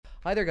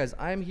Hi there, guys.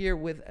 I'm here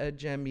with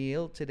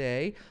Jameel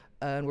today,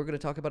 and we're going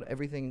to talk about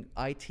everything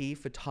IT,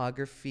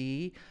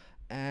 photography,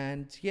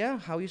 and yeah,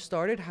 how you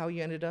started, how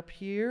you ended up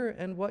here,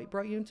 and what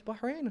brought you into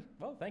Bahrain.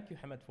 Well, thank you,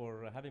 Hamad,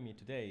 for having me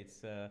today.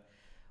 It's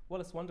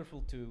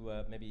wonderful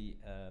to maybe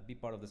be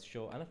part of this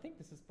show, and I think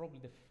this is probably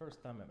the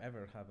first time I've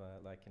ever have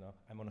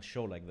I'm on a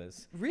show like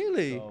this.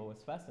 Really? So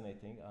it's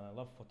fascinating, and I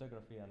love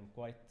photography. And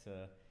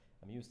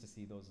I'm used to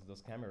see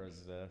those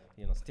cameras,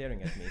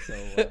 staring at me. So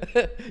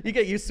You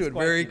get used to it's it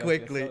quite, very you know,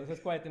 quickly. so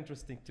it's quite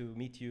interesting to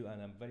meet you,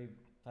 and I'm very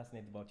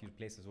fascinated about your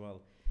place as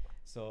well.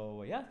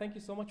 So yeah, thank you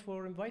so much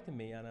for inviting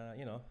me, and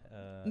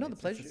No, the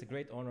it's pleasure. a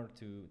great honor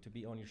to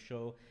be on your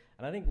show.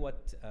 And I think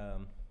what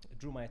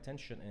drew my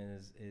attention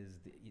is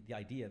the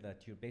idea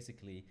that you're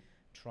basically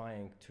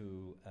trying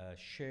to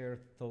share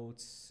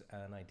thoughts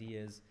and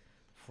ideas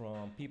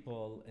from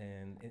people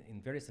in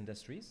various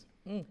industries,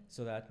 Mm.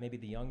 so that maybe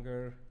the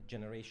younger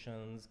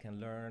generations can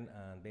learn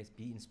and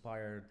be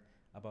inspired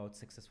about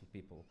successful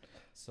people.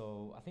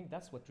 So I think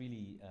that's what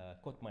really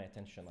caught my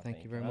attention. I Thank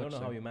you think, very and I don't much,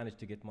 know how sir. you managed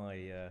to get my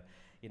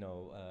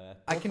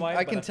I can profile,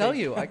 I but can I tell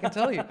think you. I can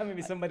tell you.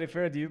 maybe somebody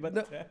referred you, but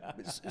No,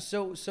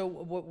 so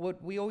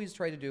what we always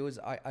try to do is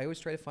I always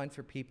try to find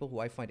for people who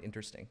I find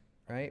interesting,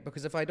 right?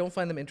 Because if I don't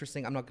find them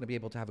interesting, I'm not going to be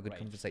able to have a good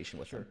Right. conversation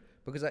with them. Sure.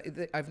 Because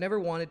I've never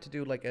wanted to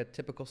do like a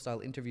typical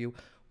style interview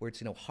where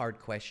it's hard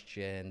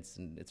questions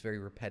and it's very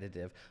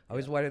repetitive. I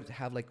always Yeah. wanted to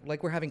have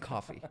like we're having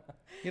coffee,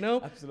 you know?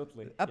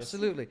 Absolutely. Yes.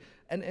 Absolutely.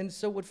 And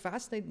so what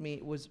fascinated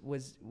me was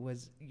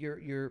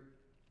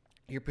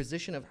your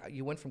position of how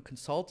you went from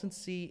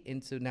consultancy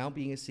into now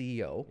being a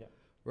CEO, Yeah.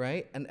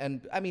 right?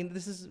 And I mean,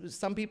 this is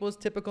some people is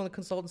typical in the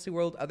consultancy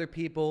world. Other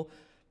people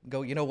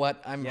go, you know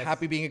what? I'm Yes.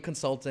 happy being a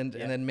consultant,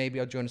 Yeah. and then maybe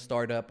I'll join a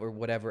startup or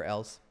whatever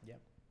else. Yeah.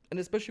 And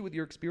especially with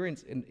your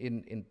experience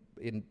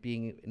in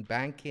being in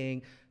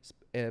banking,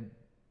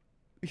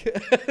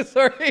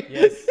 sorry,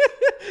 Yes.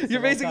 It's a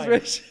your long basic time.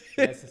 expression.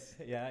 Yes.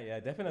 Yeah.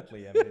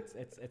 Definitely. I mean,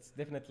 it's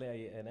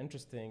definitely an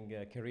interesting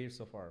career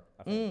so far.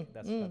 I think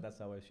that's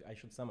how I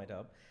should sum it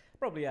up.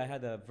 Probably I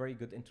had a very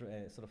good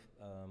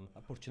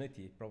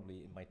opportunity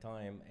probably in my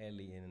time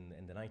early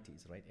in the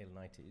 90s, right? Early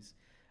 90s.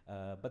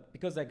 But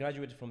because I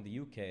graduated from the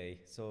UK,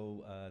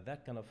 so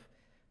that kind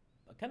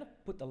of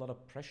put a lot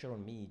of pressure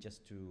on me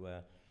just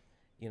to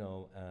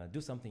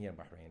do something here in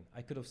Bahrain.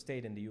 I could have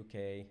stayed in the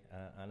UK,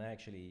 and I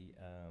actually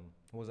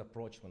was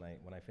approached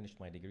when I finished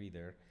my degree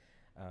there,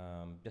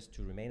 just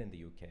to remain in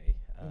the UK.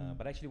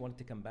 But I actually wanted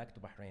to come back to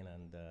Bahrain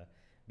and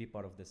be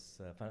part of this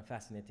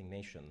fascinating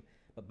nation.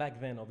 But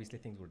back then, obviously,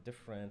 things were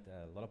different.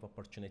 A lot of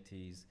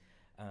opportunities,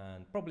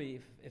 and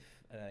probably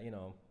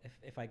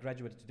if I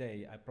graduated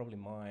today,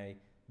 my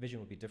vision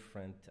would be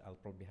different.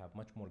 I'll probably have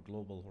much more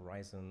global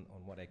horizon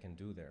on what I can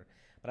do there.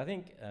 But I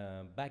think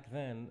back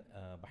then,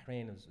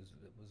 Bahrain was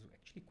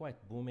actually quite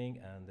booming,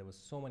 and there was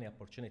so many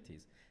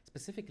opportunities,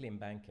 specifically in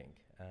banking.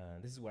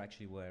 This is where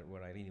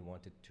I really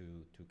wanted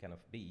to kind of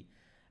be.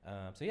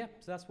 So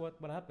that's what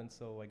happened.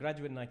 So I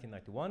graduated in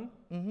 1991,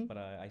 Mm-hmm. but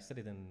I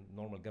studied in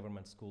normal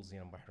government schools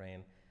here in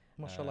Bahrain.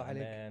 Mashallah And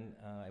alik. then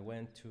I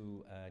went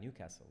to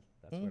Newcastle.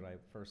 That's Mm. where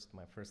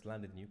my first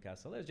landed in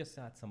Newcastle. I just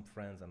had some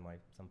friends and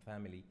some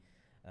family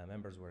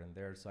members were in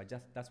there. So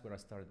that's where I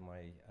started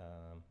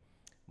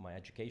my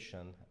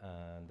education,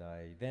 and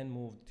I then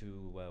moved to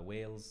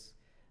Wales,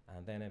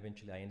 and then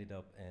eventually I ended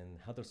up in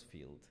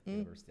Huddersfield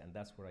University, and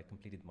that's where I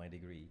completed my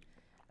degree.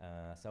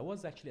 So I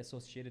was actually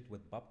associated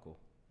with Babco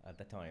at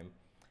the time,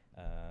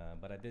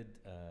 but I did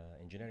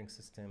engineering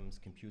systems,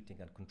 computing,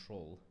 and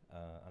control,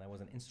 and I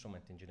was an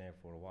instrument engineer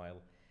for a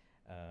while.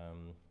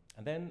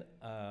 And then,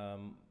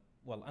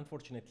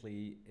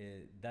 unfortunately,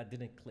 that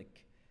didn't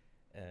click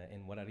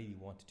in what I really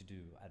wanted to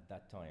do at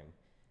that time.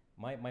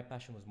 My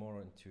passion was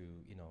more into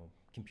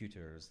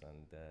computers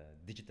and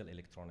digital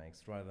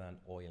electronics rather than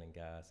oil and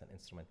gas and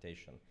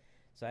instrumentation.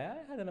 So I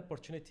had an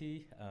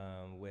opportunity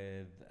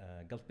with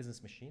Gulf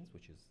Business Machines,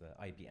 which is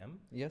IBM,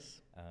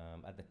 Yes.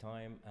 at the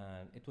time,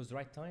 and it was the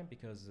right time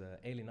because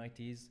early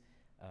 90s,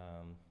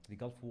 the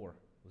Gulf War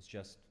was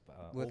just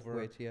With over,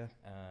 Kuwait, yeah.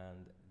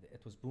 and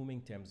it was booming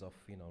in terms of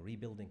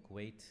rebuilding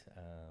Kuwait.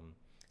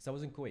 So I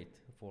was in Kuwait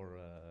for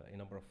a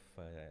number of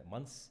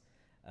months,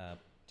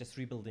 just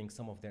rebuilding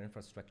some of their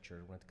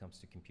infrastructure when it comes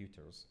to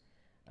computers.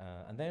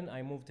 And then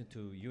I moved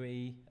into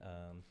UAE,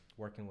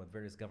 working with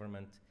various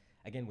government,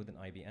 again within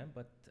IBM,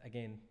 but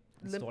again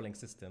installing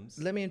systems.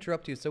 Let me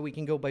interrupt you so we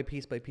can go by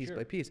piece by piece Sure.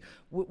 by piece.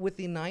 With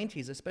the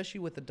 90s, especially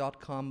with the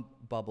dot-com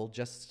bubble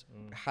just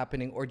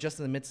happening or just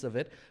in the midst of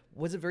it,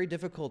 was it very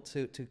difficult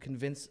to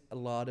convince a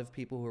lot of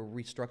people who are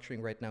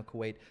restructuring right now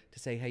Kuwait to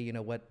say, hey, you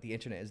know what, the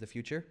internet is the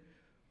future?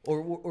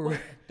 Or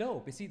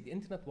No, but see, the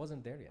internet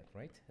wasn't there yet,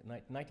 right?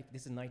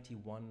 This is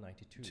 91,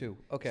 92. two?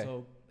 Okay.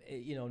 So,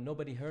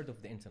 nobody heard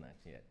of the internet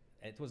yet.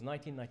 It was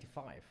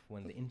 1995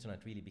 when the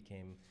internet really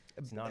became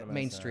synonymous.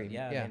 mainstream,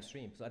 yeah.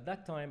 Mainstream. So at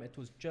that time, it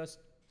was just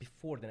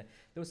before the net.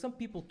 There were some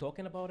people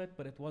talking about it,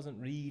 but it wasn't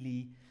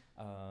really,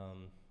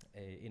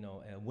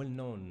 a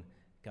well-known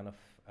kind of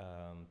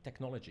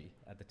technology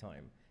at the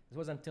time. It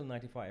was until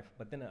 95,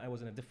 but then I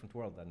was in a different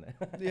world then.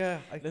 Yeah.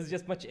 This is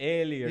just much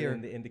earlier Here.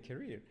 in the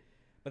career.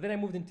 But then I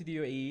moved into the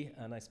UAE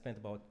and I spent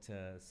about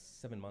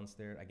 7 months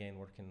there, again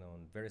working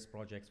on various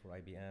projects for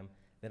IBM.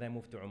 Then I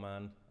moved to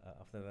Oman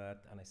after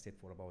that, and I stayed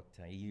for about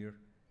a year,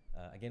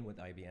 again with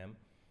IBM.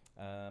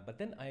 But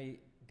then I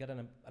got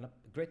a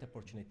great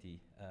opportunity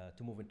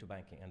to move into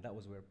banking, and that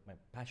was where my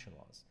passion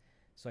was.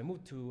 So I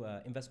moved to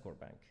Investcorp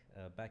Bank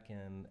back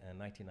in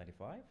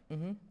 1995,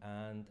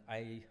 and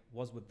I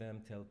was with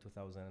them till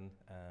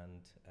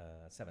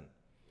 2007.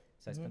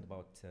 So I spent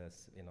about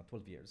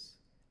 12 years.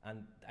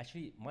 And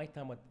actually, my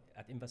time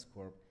at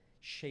Investcorp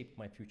shaped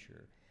my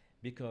future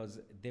because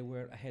they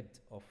were ahead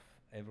of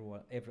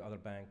every other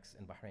banks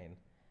in Bahrain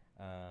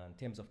in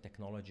terms of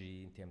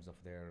technology, in terms of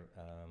their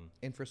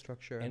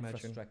Infrastructure,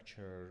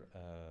 infrastructure.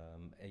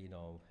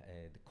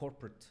 The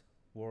corporate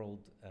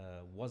world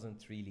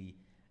wasn't really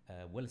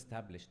well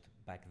established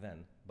back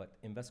then, but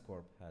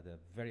Investcorp had a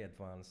very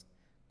advanced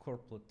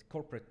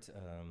corporate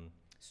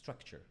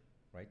structure,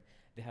 right?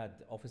 They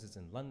had offices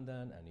in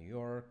London and New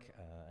York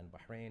and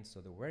Bahrain, so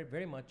they were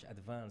very much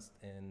advanced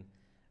in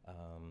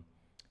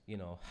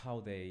how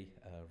they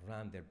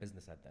ran their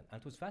business at then,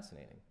 and it was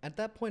fascinating. At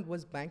that point,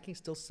 was banking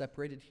still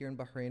separated here in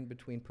Bahrain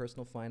between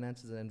personal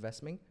finances and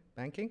investment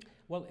banking?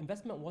 Well,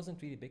 investment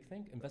wasn't really a big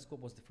thing. Investcorp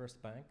was the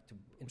first bank to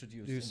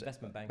introduce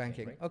investment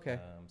banking. Right? Okay.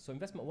 So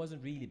investment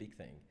wasn't really a big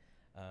thing.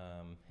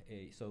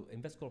 So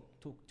Investcorp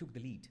took the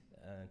lead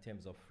in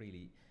terms of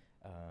really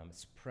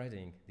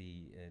spreading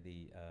the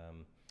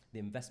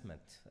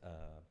investment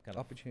kind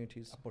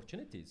opportunities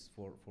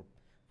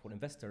for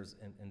investors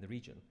in the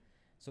region.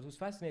 So it was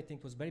fascinating.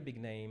 It was a very big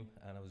name,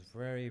 and I was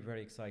very,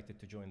 very excited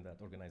to join that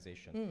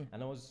organization.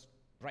 And I was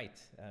right,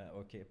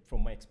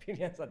 from my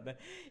experience at the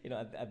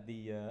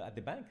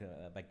bank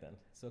back then.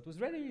 So it was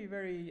very,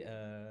 very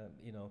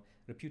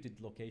reputed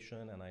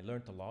location, and I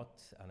learned a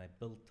lot, and I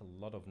built a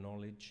lot of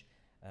knowledge,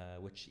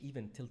 which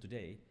even till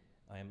today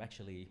I am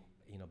actually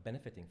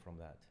benefiting from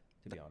that.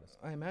 To be honest,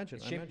 I imagine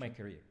it shaped my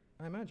career.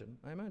 I imagine.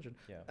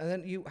 Yeah. And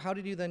then how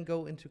did you then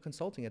go into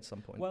consulting at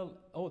some point? Well,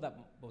 that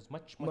was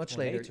much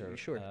later.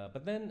 Sure.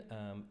 But then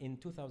in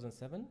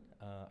 2007,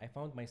 I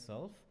found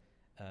myself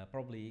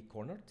probably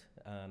cornered,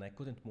 and I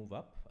couldn't move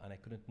up, and I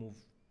couldn't move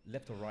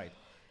left or right.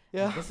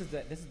 Yeah. And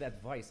this is the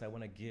advice I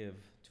want to give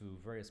to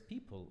various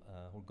people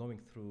who are going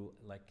through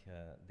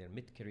their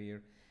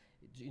mid-career.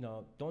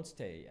 Don't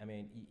stay. I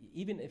mean,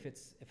 even if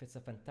it's a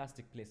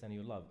fantastic place and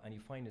you love, and you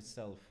find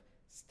yourself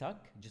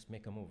stuck, just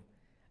make a move.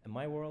 In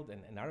my world,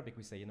 and in Arabic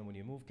we say, when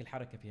you move, كل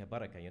حركة فيها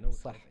بركة.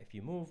 If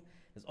you move,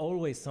 there's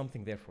always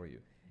something there for you.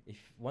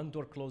 If one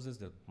door closes,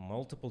 the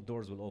multiple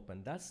doors will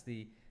open. That's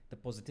the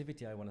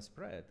positivity I want to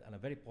spread. I'm a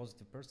very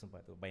positive person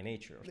by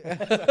nature.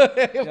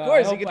 Of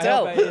course, you can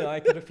tell. I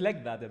can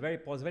reflect that. A very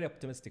positive, very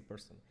optimistic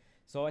person.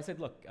 So I said,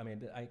 look, I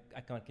mean,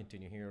 I can't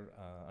continue here.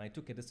 I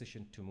took a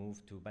decision to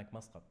move to Bank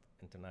Muscat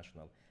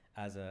International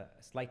as a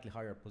slightly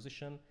higher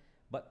position.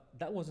 But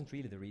that wasn't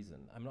really the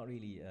reason. I'm not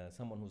really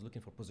someone who's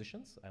looking for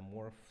positions. I'm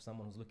more of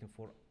someone who's looking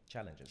for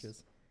challenges.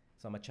 Cheers.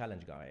 So I'm a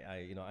challenge guy.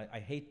 I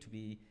hate to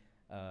be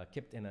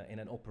kept in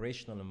an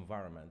operational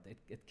environment.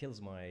 It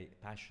kills my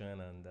passion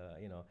and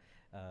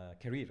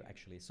career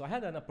actually. So I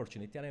had an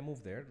opportunity and I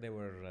moved there. They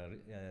were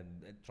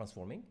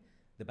transforming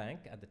the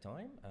bank at the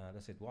time, and I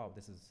said, "Wow,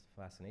 this is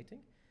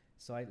fascinating."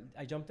 So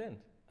I jumped in,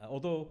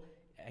 although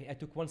I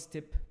took one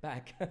step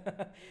back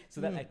so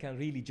that I can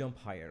really jump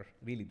higher.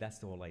 Really, that's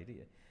the whole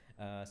idea.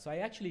 So I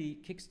actually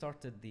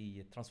kick-started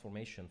the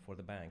transformation for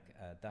the bank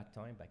at that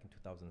time, back in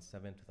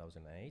 2007,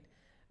 2008.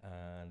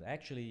 And I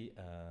actually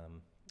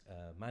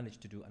managed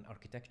to do an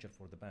architecture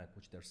for the bank,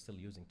 which they're still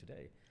using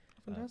today.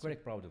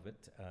 Quite proud of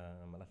it.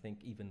 And I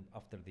think even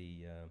after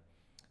the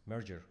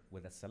merger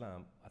with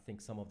As-Salam, I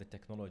think some of the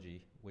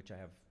technology, which I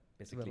have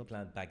basically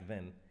planned back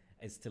then,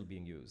 is still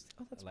being used.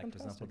 Oh, that's like,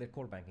 fantastic. for example, their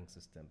core banking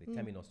system, the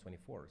Temenos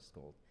 24 is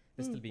called.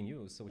 It's still being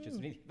used, so which is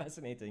really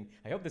fascinating.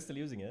 I hope they're still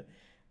using it.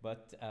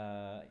 But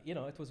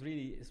it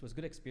was a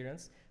good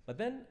experience. But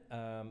then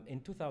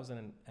in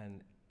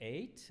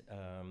 2008,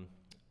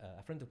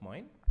 a friend of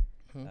mine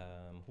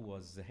who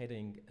was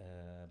heading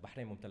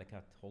Bahrain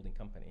Mumtalakat holding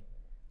company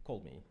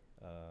called me.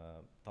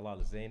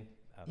 Talal Zain,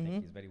 I think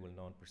he's a very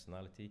well-known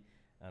personality,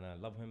 and I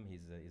love him.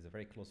 He's a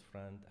very close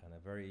friend and a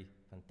very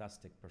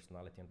fantastic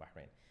personality in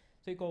Bahrain.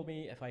 So he called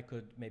me if I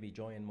could maybe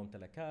join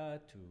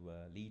Mumtalakat to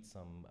lead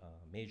some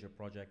major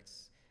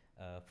projects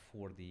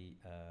for the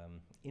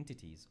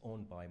entities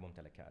owned by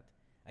Mumtalakat.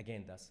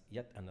 Again, that's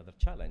yet another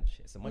challenge.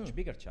 It's a much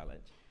bigger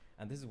challenge.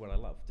 And this is what I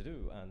love to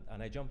do.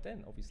 And I jumped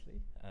in,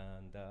 obviously.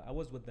 And I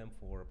was with them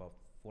for about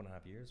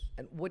 4.5 years.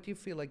 And what do you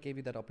feel like gave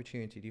you that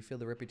opportunity? Do you feel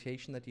the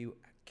reputation that you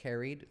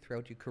carried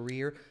throughout your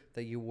career,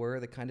 that you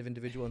were the kind of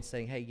individual and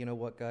saying, hey, you know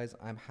what, guys,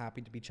 I'm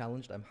happy to be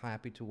challenged. I'm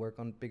happy to work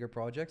on bigger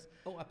projects?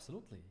 Oh,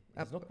 absolutely.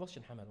 There's no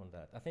question, Hamad, on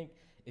that. I think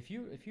if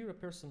you're a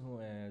person who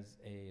is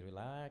a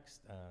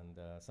relaxed and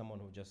someone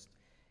who just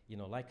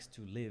likes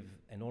to live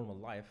a normal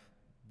life,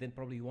 then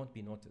probably you won't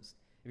be noticed.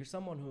 If you're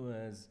someone who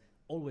is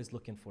always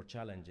looking for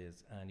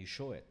challenges and you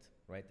show it,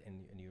 right,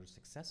 and you're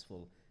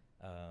successful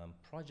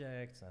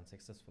projects and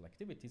successful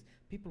activities,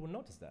 people will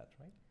notice that,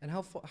 right? And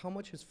how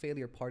much is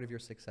failure part of your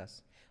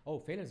success? Oh,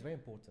 failure is very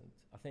important.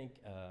 I think.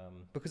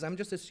 Because I'm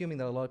just assuming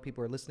that a lot of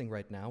people are listening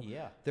right now.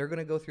 Yeah. They're going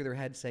to go through their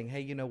head saying, hey,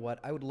 you know what?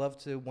 I would love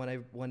to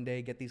one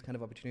day get these kind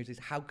of opportunities.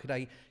 How could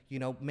I,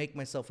 make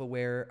myself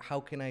aware? How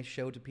can I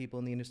show to people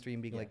in the industry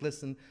and being like,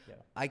 listen,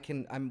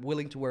 I'm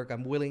willing to work.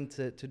 I'm willing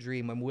to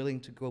dream. I'm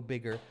willing to go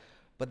bigger.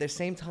 But at the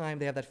same time,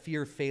 they have that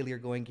fear of failure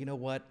going, you know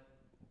what?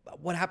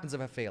 What happens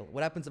if I fail?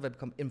 What happens if I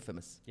become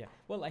infamous? Yeah.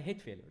 Well, I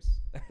hate failures.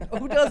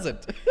 Who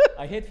doesn't?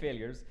 I hate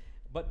failures.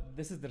 But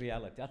this is the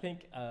reality. I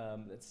think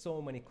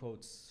so many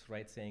quotes,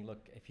 right, saying,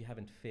 "Look, if you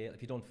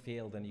don't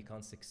fail, then you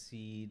can't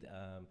succeed."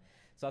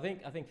 So I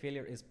think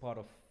failure is part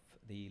of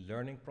the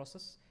learning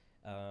process.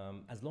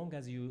 As long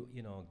as you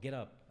get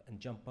up and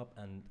jump up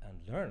and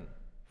learn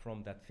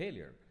from that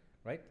failure,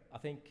 right? I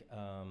think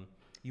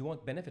you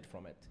won't benefit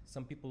from it.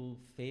 Some people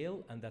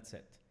fail and that's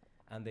it,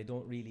 and they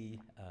don't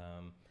really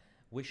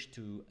wish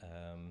to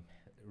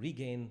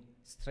regain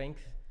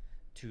strength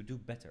to do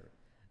better.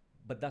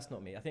 But that's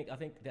not me. I think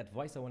the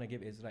advice I want to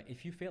give is, like,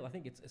 if you fail, I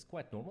think it's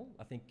quite normal.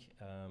 I think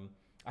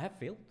I have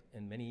failed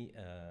in many.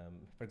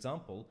 For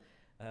example,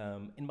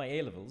 in my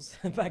A levels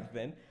back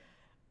then,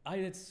 I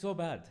did so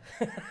bad.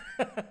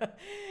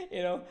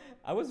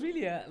 I was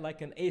really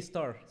like an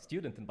A-star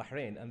student in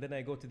Bahrain, and then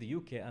I go to the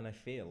UK and I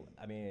fail.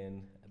 I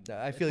mean,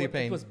 I feel your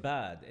pain. It was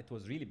bad. It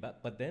was really bad.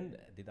 But then,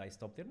 did I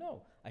stop there?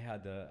 No. I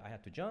had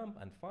to jump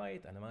and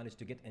fight, and I managed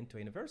to get into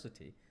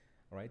university.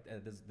 Right,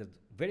 there's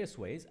various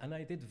ways, and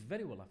I did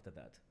very well after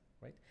that,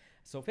 right?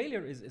 So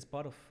failure is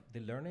part of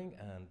the learning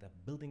and the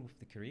building of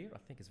the career. I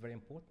think is very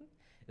important.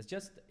 It's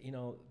just,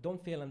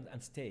 don't fail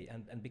and stay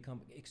and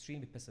become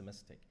extremely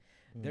pessimistic.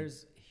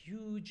 There's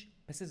huge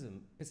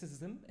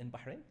pessimism in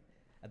Bahrain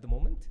at the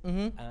moment,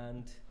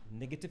 and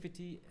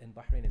negativity in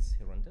Bahrain is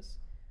horrendous.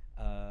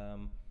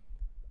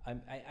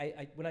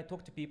 When I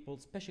talk to people,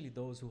 especially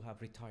those who have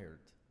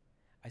retired,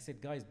 I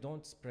said, guys,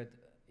 don't spread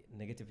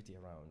negativity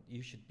around.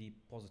 You should be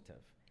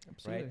positive.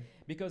 Absolutely.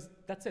 Right? Because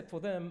that's it for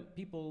them.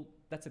 People,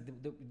 that's it.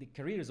 The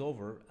career is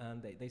over,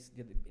 and they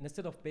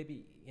instead of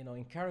maybe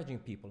encouraging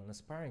people and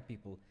inspiring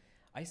people,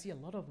 I see a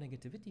lot of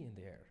negativity in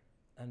the air,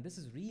 and this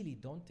is really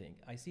daunting.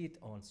 I see it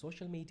on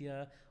social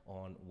media,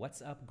 on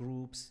WhatsApp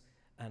groups,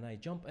 and I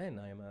jump in.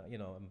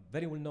 I'm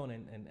very well known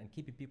and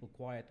keeping people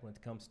quiet when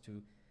it comes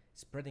to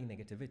spreading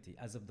negativity,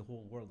 as if the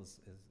whole world is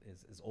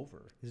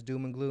over. Is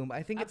doom and gloom.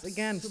 I think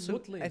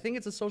Absolutely. I think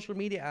it's a social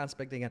media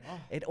aspect again.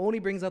 It only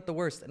brings out the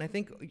worst. And I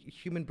think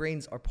human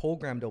brains are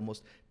programmed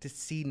almost to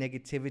see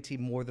negativity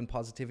more than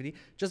positivity,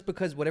 just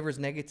because whatever is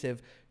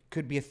negative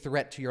could be a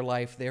threat to your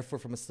life. Therefore,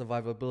 from a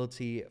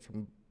survivability,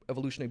 from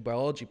evolutionary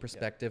biology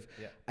perspective,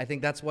 I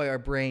think that's why our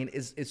brain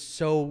is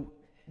so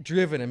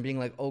driven and being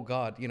like, oh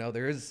God,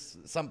 there is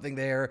something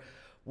there.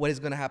 What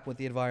is going to happen with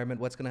the environment?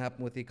 What's going to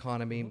happen with the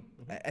economy?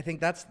 I think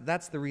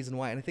that's the reason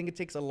why. And I think it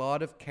takes a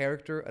lot of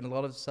character and a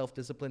lot of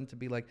self-discipline to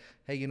be like,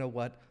 hey, you know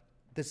what?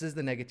 This is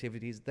the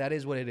negativities. That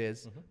is what it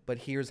is. But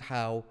here's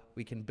how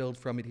we can build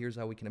from it. Here's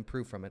how we can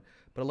improve from it.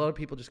 But a lot of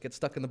people just get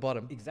stuck in the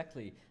bottom.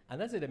 Exactly.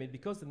 And that's it. I mean,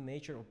 because of the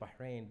nature of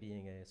Bahrain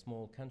being a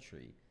small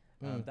country,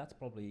 that's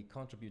probably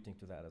contributing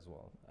to that as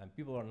well. And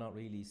people are not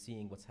really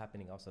seeing what's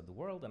happening outside the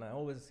world. And I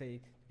always say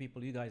to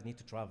people, you guys need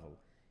to travel.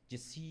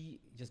 Just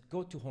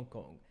go to Hong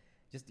Kong.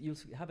 You'll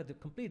have a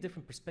completely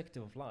different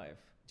perspective of life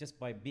just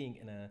by being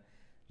in a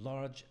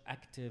large,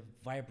 active,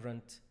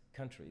 vibrant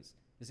countries.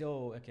 You say,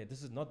 oh, okay,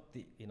 this is not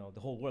the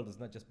whole world is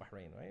not just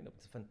Bahrain, right?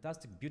 It's a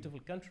fantastic, beautiful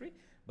country,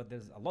 but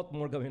there's a lot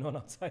more going on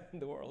outside in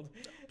the world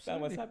than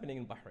what's happening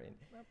in Bahrain.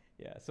 Yep.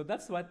 Yeah, so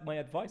that's what my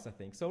advice, I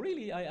think. So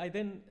really, I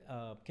then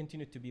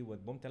continued to be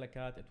with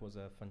Mumtalakat. It was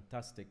a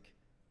fantastic,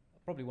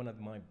 probably one of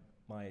my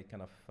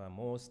kind of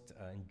most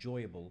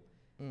enjoyable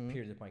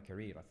period of my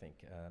career, I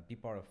think. Be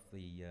part of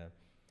the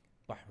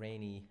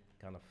Bahraini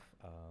kind of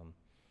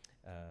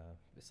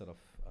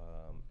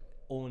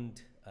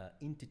owned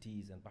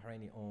entities and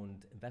Bahraini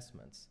owned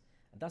investments.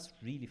 And that's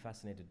really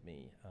fascinated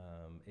me.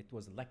 It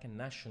was like a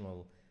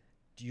national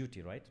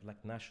duty, right?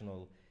 Like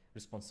national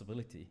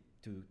responsibility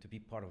to be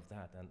part of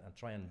that and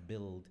try and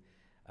build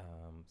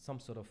some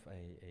sort of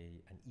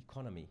an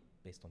economy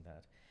based on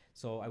that.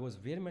 So I was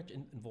very much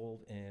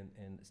involved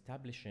in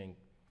establishing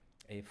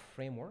a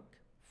framework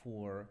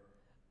for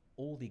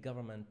all the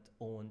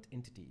government-owned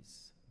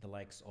entities, the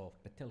likes of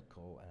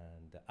Petelco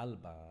and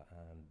Alba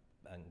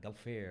and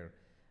Gulfair,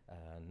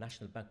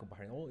 National Bank of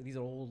Bahrain. These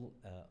are all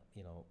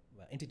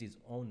entities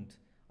owned,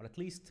 or at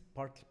least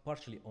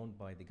partially owned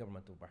by the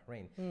government of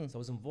Bahrain. So I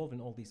was involved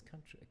in all these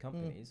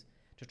companies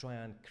to try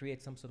and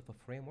create some sort of a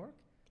framework.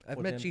 I've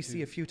met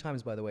GC a few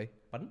times, by the way.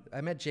 Pardon?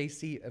 I met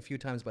JC a few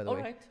times, by the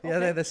way. Right. Yeah,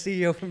 okay. the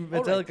CEO from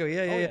Metallica. Right.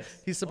 Yeah.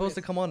 Yes. He's supposed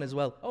to come on as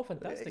well. Oh,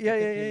 fantastic.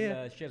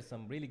 Yeah. He'll share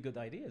some really good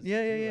ideas.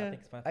 Yeah. I think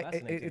it's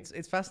fascinating.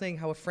 It's fascinating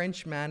how a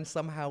French man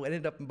somehow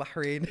ended up in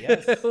Bahrain,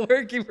 yes.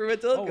 working for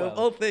Metallica,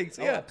 all things.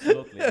 Oh, yeah,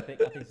 absolutely. I think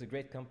it's a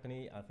great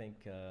company. I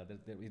think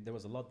there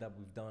was a lot that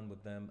we've done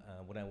with them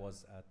when I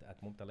was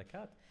at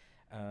Mumtalakat.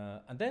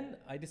 And then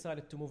I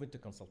decided to move into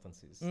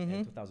consultancies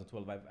in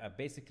 2012. I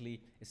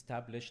basically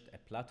established a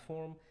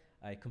platform.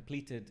 I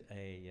completed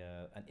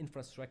an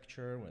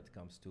infrastructure when it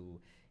comes to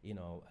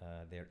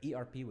their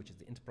ERP, which is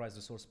the enterprise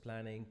resource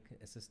planning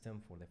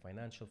system for the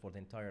financial, for the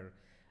entire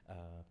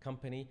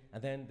company.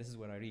 And then this is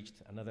where I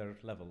reached another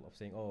level of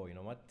saying, oh, you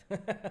know what?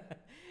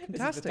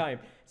 This is the time.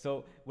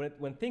 So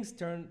when things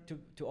turn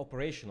to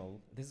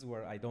operational, this is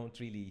where I don't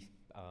really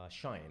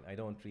shine. I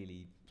don't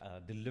really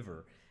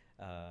deliver.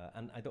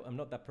 And I'm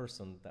not that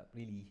person that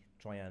really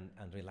try and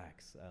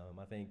relax.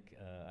 I think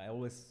I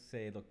always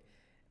say, look,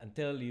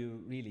 until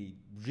you really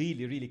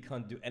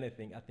can't do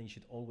anything, I think you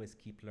should always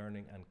keep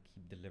learning and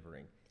keep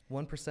delivering.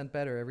 1%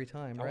 better every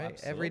time, right?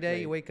 Absolutely. Every day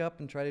you wake up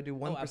and try to do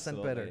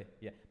 1% better.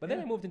 Yeah. But then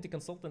I moved into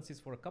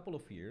consultancies for a couple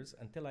of years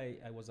until I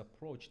was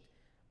approached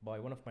by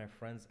one of my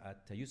friends at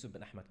Yusuf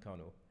bin Ahmed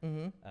Kano,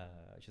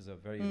 which is a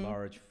very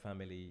large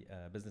family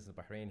business in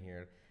Bahrain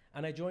here.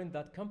 And I joined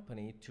that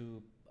company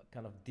to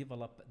kind of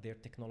develop their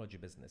technology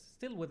business,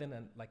 still within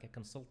a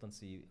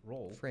consultancy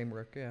role.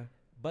 Framework, yeah.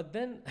 But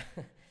then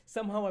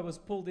somehow I was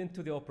pulled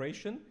into the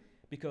operation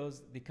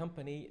because the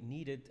company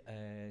needed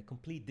a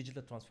complete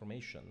digital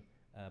transformation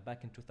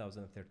back in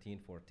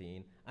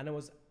 2013-14, and I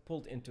was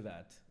pulled into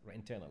that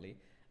internally,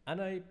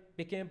 and I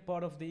became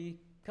part of the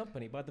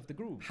company, part of the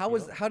group. How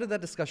did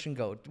that discussion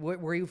go?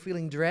 Were you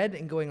feeling dread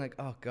and going like,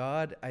 oh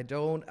God,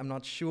 I'm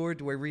not sure,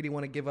 do I really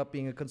want to give up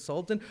being a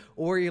consultant?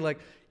 Or are you like,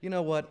 you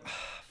know what,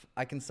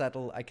 I can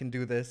settle, I can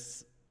do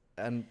this?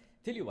 And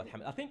tell you what,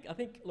 Hamid, I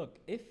think, look,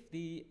 if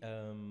the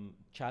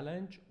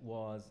challenge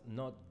was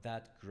not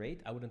that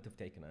great, I wouldn't have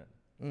taken it.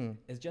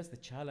 It's just the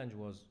challenge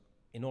was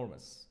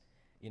enormous.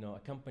 A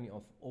company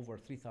of over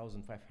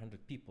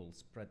 3,500 people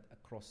spread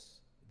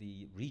across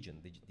the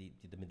region,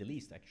 the Middle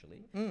East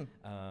actually,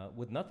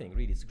 with nothing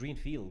really. It's green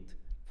field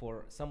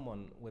for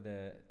someone with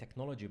a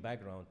technology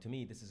background. To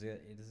me, this is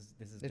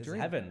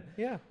heaven.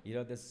 Yeah.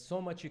 There's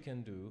so much you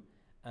can do.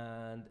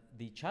 And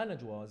the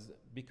challenge was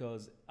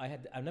because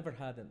I've never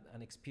had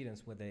an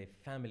experience with a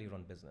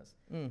family-run business.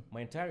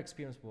 My entire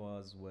experience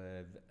was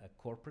with a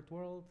corporate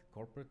world,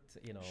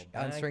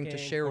 answering banking, to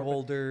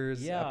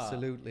shareholders. yeah,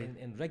 Absolutely.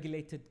 in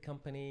regulated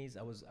companies.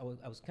 I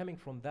was coming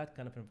from that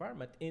kind of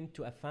environment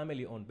into a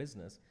family-owned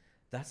business.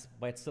 That's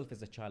by itself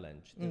is a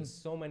challenge. There's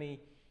so many,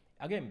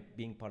 again,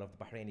 being part of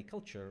the Bahraini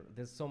culture.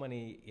 There's so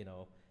many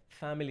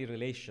family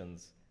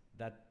relations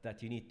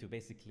that you need to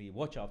basically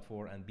watch out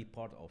for and be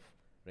part of.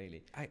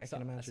 Really, I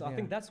can imagine. So I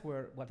think that's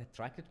what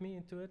attracted me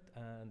into it,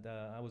 and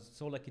I was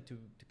so lucky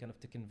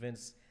to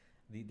convince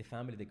the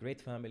family, the great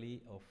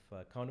family of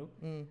Kanu,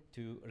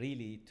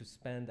 to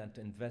spend and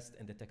to invest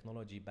in the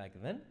technology back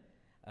then,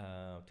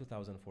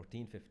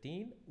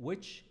 2014-15,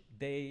 which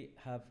they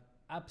have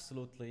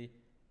absolutely,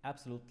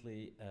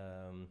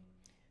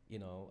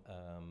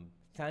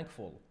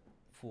 thankful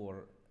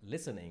for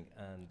listening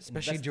and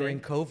especially investing. during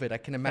COVID, I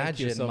can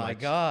imagine. So my much.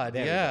 God,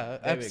 There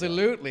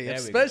absolutely,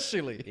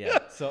 especially.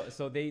 Yeah.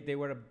 So they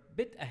were a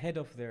bit ahead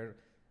of their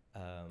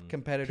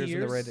competitors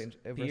peers, in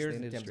the peers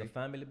in industry. terms of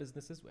family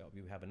businesses. Well,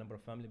 we have a number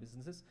of family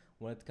businesses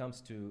when it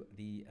comes to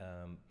the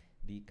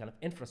kind of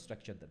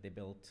infrastructure that they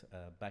built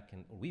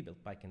we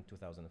built back in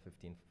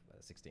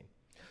 2015-16.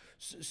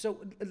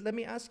 So let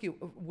me ask you,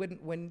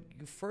 when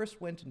you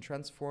first went and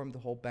transformed the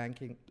whole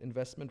banking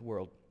investment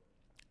world,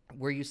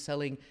 were you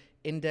selling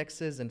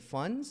indexes and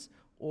funds,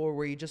 or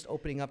were you just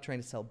opening up trying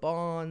to sell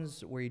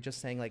bonds? Were you just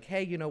saying like,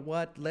 hey, you know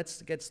what,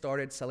 let's get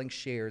started selling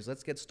shares,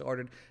 let's get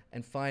started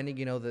and finding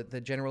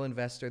the general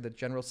investor, the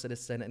general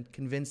citizen, and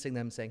convincing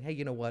them, saying, hey,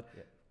 you know what,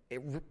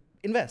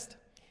 invest?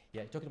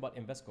 Yeah, you're talking about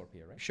InvestCorp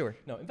here, right? Sure.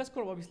 No,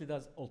 InvestCorp obviously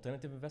does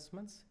alternative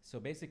investments. So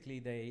basically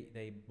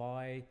they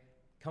buy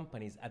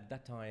companies at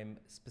that time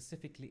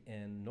specifically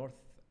in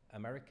North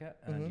America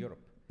and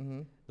Europe.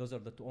 Those are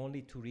the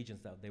only two regions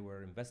that they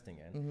were investing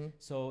in.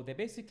 So they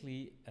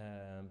basically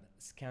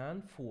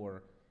scan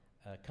for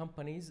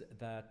companies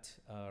that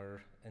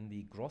are in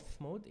a growth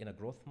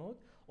mode,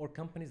 or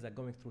companies that are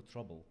going through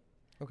trouble,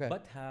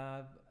 but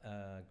have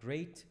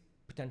great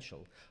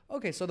potential.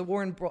 Okay, so the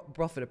Warren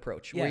Buffett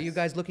approach, Yes. were you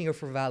guys looking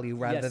for value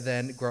rather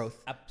than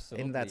growth?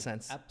 Absolutely. In that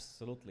sense?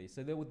 Absolutely.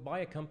 So they would buy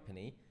a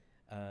company,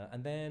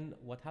 and then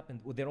what happened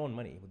with their own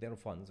money, with their own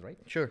funds, right?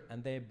 Sure.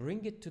 And they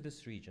bring it to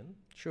this region.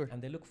 Sure.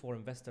 And they look for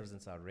investors in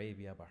Saudi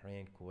Arabia,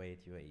 Bahrain, Kuwait,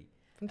 UAE.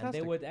 Fantastic. And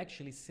they would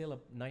actually sell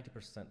up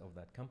 90% of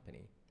that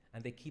company,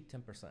 and they keep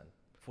 10%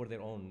 for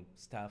their own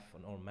staff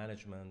and own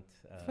management.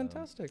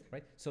 Fantastic.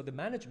 Right? So the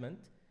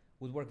management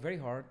would work very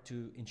hard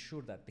to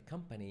ensure that the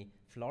company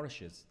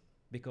flourishes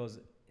because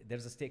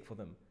there's a stake for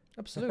them.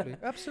 Absolutely.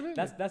 Absolutely.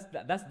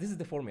 This is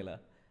the formula.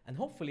 And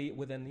hopefully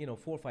within 4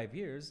 or 5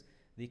 years,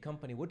 the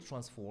company would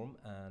transform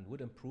and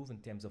would improve in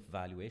terms of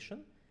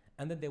valuation,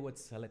 and then they would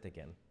sell it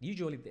again.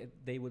 Usually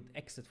they would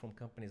exit from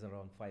companies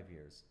around 5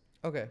 years.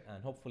 Okay.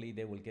 And hopefully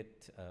they will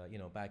get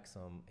back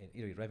some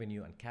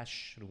revenue and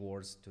cash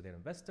rewards to their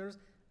investors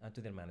and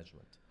to their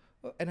management.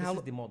 And This how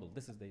is the model.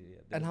 This is the and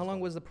how business long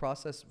model. was the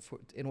process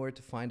in order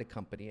to find a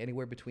company?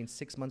 Anywhere between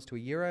 6 months to a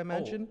year, I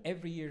imagine. Oh,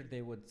 every year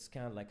they would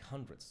scan like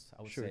hundreds.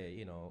 I would Sure.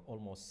 say,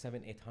 almost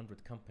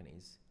 700-800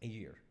 companies a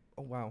year,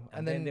 Oh wow!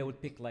 and then they would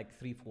pick like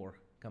 3-4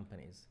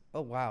 companies.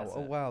 oh wow! That's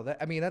Oh it. wow! That,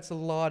 I mean, that's a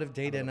lot of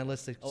data A lot of-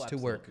 analytics Oh, to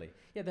work. absolutely.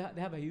 Yeah,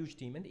 they have a huge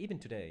team, and even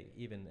today,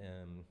 even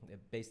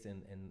based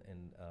in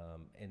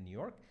New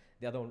York,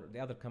 the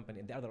other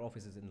company, the other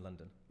office is in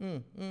London.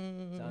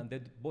 So, and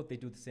they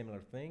do the similar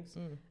things,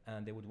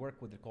 and they would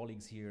work with their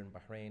colleagues here in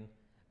Bahrain,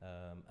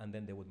 and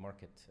then they would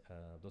market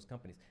those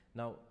companies.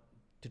 Now,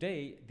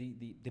 today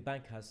the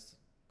bank has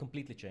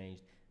completely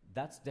changed.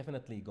 That's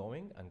definitely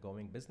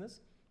going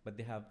business, but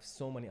they have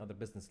so many other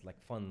businesses like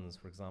funds,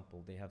 for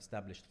example. They have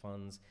established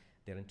funds.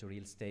 They're into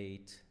real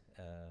estate,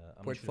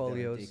 I'm not sure if they're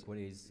into Portfolios.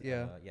 equities.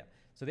 Yeah. Yeah.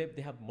 So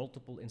they have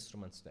multiple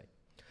instruments today.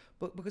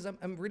 But because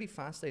I'm really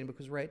fascinated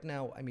because right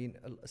now, I mean,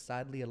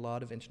 sadly, a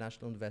lot of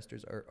international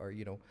investors are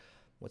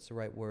what's the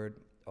right word?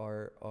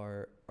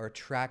 Are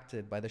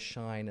attracted by the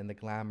shine and the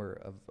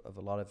glamour of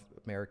a lot of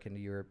American,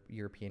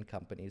 European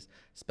companies,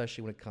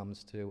 especially when it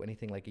comes to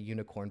anything like a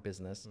unicorn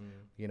business,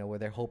 where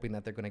they're hoping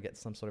that they're going to get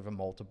some sort of a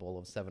multiple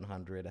of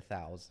 700,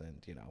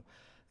 1,000,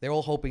 They're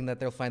all hoping that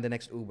they'll find the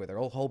next Uber. They're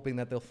all hoping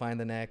that they'll find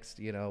the next,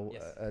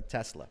 Yes.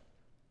 Tesla.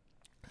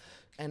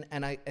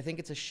 And I think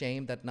it's a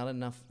shame that not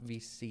enough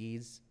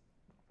VCs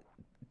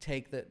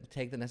take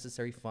the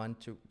necessary fund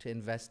to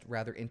invest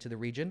rather into the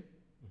region,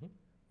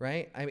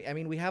 right? I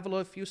mean, we have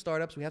a few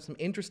startups. We have some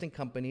interesting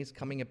companies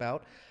coming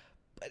about,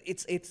 but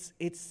it's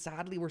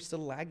sadly we're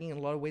still lagging in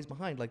a lot of ways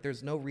behind. Like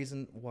there's no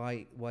reason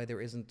why there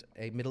isn't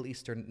a Middle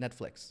Eastern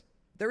Netflix.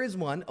 There is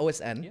one,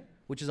 OSN, Yeah.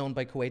 which is owned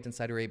by Kuwait and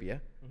Saudi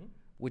Arabia,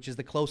 which is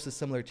the closest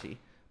similarity.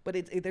 But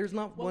there's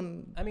not Well,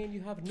 one. I mean,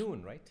 you have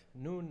Noon, right?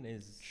 Noon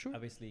is Sure.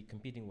 obviously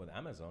competing with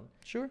Amazon.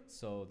 Sure.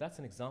 So that's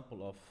an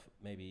example of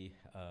maybe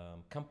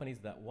companies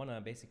that want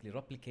to basically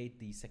replicate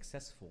the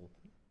successful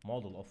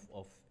model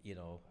of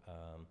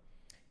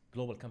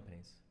global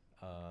companies.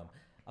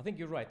 I think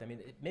you're right. I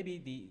mean, maybe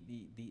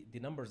the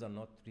numbers are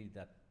not really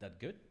that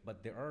good,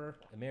 but there are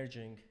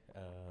emerging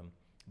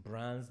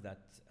brands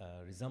that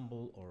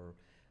resemble or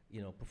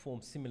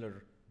perform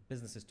similar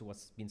businesses to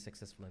what's been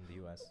successful in the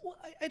U.S. Well,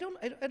 I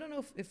don't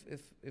know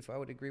if I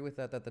would agree with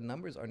that the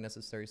numbers aren't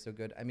necessarily so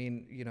good. I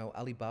mean,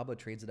 Alibaba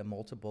trades at a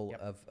multiple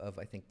Yep. of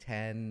I think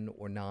 10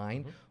 or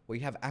 9, where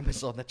you have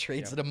Amazon that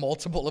trades at a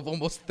multiple of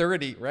almost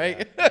 30,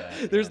 right?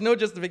 There's no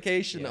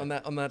justification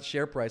on that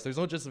share price. There's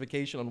no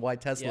justification on why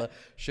Tesla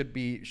should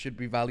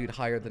be valued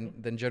higher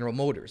than General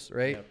Motors,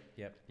 right?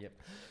 Yep.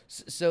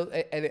 So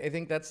I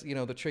think that's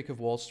the trick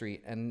of Wall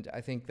Street, and I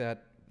think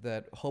that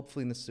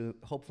hopefully in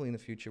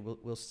the future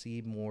we'll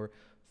see more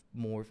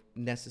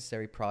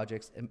necessary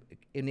projects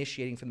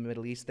initiating from the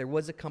Middle East. There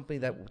was a company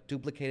that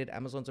duplicated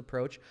Amazon's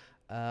approach.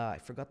 I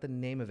forgot the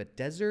name of it.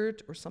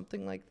 Desert or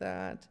something like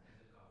that.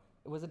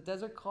 It was a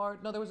Desert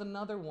Card. No, there was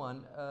another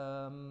one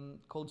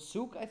called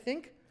Souk, I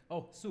think.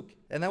 Oh, Souk.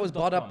 And that was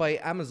bought up by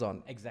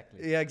Amazon.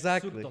 Exactly. Yeah,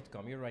 exactly.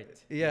 Souk.com. You're right.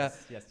 Yeah.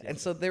 Yes. And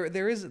so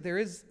there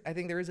is I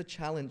think there is a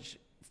challenge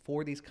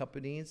for these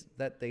companies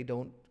that they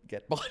don't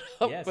get bought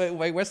up Yes.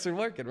 by Western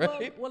market,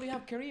 right? Well, you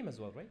have Kareem as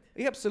well, right?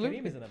 Yeah, absolutely.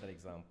 Kareem is another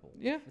example.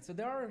 Yeah. So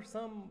there are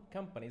some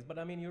companies, but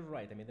I mean, you're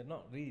right. I mean, there are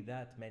not really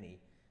that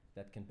many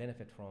that can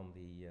benefit from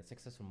the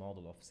successful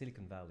model of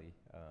Silicon Valley.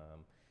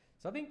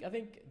 So I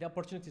think the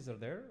opportunities are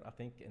there. I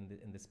think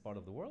in this part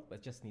of the world, but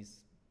it just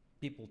needs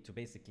people to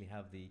basically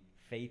have the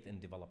faith in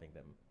developing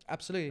them.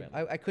 Absolutely.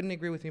 Well, I couldn't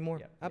agree with you more.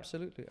 Yeah.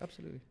 Absolutely.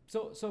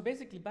 So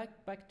basically,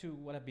 back to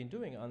what I've been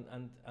doing,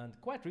 and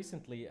quite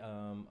recently,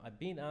 I've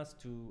been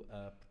asked to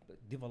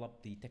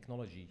develop the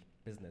technology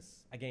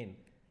business. Again,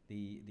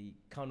 the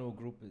Kano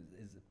group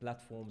is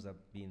platforms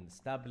have been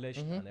established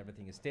and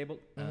everything is stable.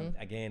 And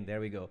again, there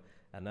we go,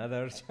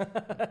 another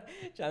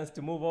chance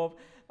to move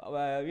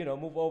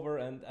over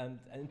and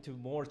into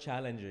more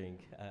challenging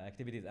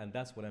activities, and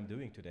that's what I'm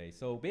doing today.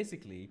 So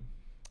basically,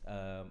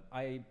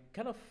 I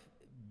kind of,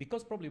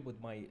 because probably with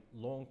my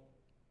long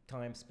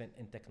time spent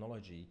in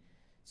technology,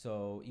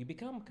 so you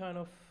become kind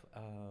of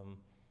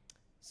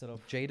sort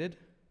of Jaded?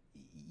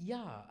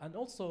 yeah, and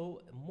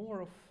also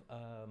more of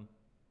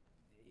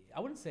I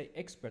wouldn't say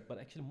expert, but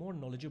actually more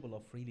knowledgeable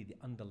of really the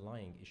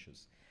underlying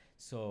issues.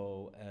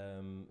 So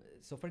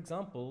so for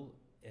example,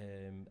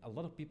 a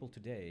lot of people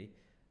today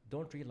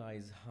don't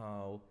realize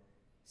how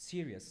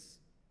serious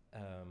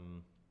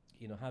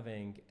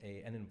having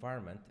an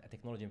environment, a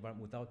technology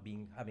environment, without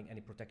having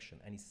any protection,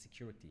 any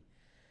security.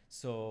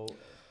 So,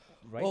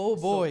 right? Oh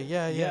boy,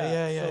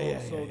 yeah.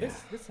 So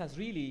this has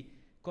really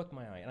caught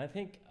my eye, and I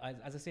think,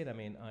 as I said, I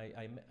mean,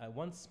 I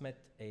once met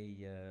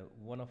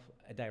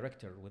a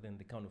director within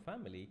the Kanu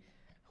family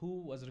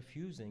who was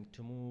refusing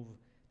to move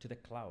to the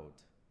cloud.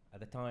 At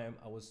the time,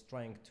 I was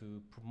trying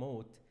to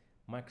promote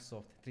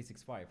Microsoft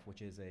 365,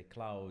 which is a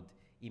cloud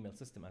email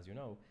system, as you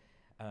know.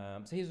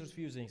 So he's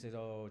refusing. He says,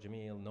 "Oh,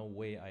 Jameel, no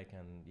way I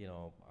can.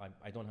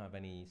 I don't have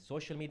any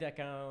social media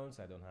accounts.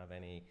 I don't have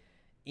any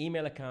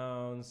email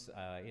accounts.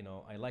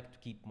 I like to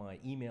keep my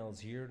emails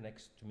here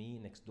next to me,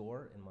 next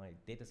door in my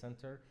data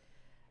center.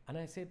 And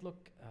I said,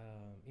 look,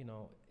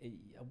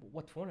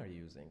 what phone are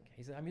you using?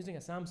 He said, I'm using a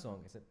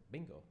Samsung. I said,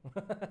 bingo.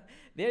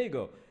 There you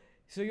go.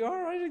 So you're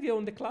already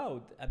on the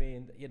cloud. I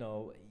mean,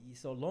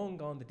 so long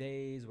gone the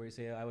days where you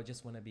say, I would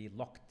just want to be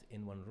locked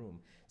in one room.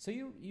 So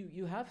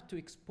you have to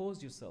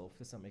expose yourself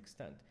to some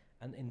extent.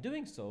 And in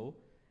doing so,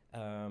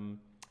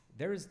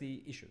 there is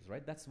the issues,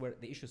 right? That's where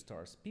the issue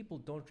starts. People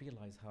don't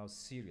realize how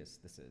serious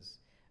this is.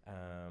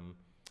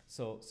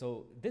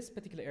 So this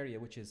particular area,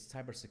 which is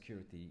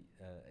cybersecurity,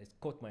 it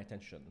caught my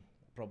attention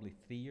probably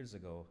 3 years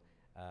ago.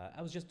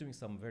 I was just doing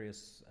some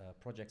various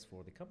projects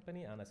for the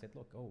company, and I said,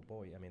 look, oh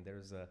boy, I mean,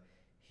 there's a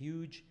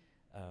huge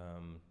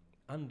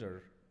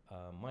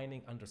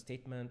mining,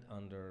 understatement,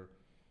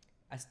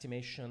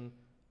 underestimation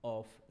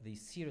of the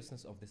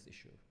seriousness of this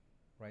issue,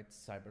 right?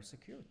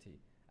 Cybersecurity.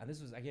 And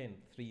this was, again,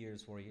 3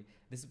 years, 4 years.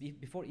 This is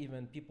before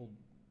even people,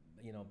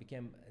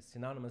 became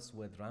synonymous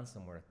with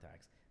ransomware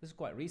attacks. This is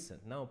quite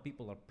recent. Now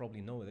people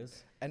probably know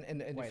this. And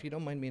if you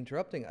don't mind me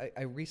interrupting,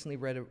 I recently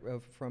read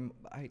from,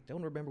 I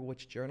don't remember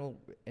which journal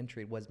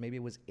entry it was. Maybe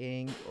it was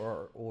Ing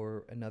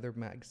or another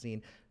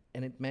magazine.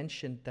 And it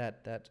mentioned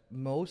that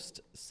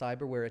most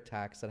cyberware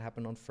attacks that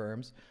happen on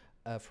firms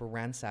for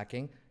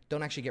ransacking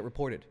don't actually get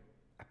reported.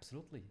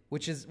 Absolutely.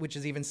 Which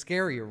is even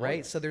scarier, right?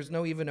 Yes. So there's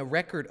no even a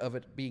record of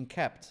it being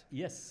kept.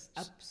 Yes,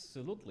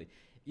 absolutely.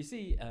 You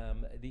see,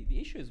 the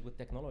issues with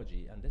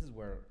technology, and this is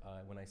where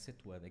when I sit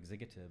with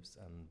executives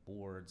and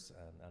boards,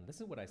 and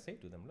this is what I say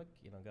to them, look,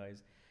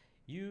 guys,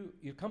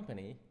 your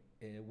company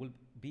will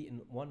be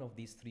in one of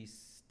these three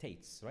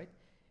states, right?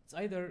 It's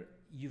either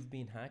you've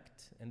been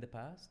hacked in the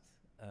past,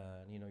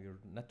 your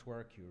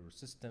network, your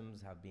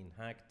systems have been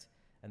hacked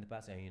in the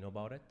past, and you know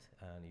about it,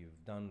 and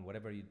you've done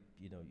whatever you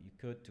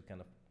could to kind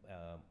of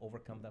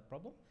overcome that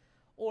problem,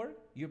 or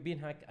you're being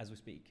hacked as we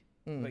speak,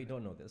 but you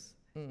don't know this.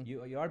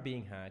 You are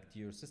being hacked,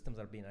 your systems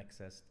are being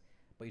accessed,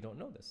 but you don't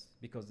know this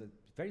because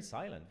it's very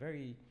silent,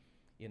 very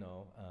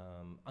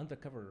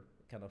undercover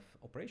kind of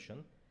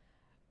operation,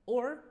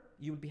 or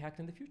you will be hacked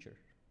in the future.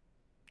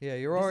 Yeah,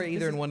 you're already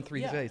either in one,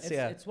 three states.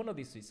 It's one of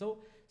these three. So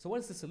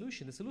what's the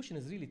solution? The solution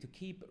is really to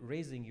keep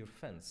raising your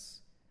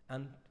fence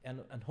and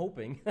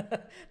hoping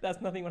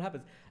that nothing will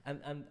happen.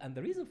 And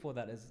the reason for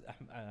that is,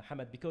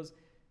 Hamad, because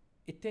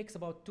it takes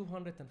about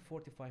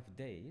 245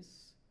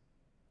 days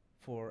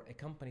for a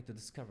company to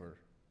discover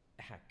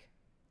a hack.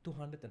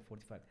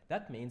 245.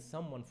 That means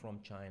someone from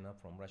China,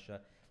 from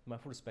Russia, my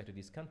full respect to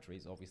these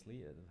countries,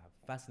 obviously, have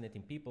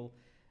fascinating people,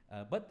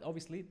 but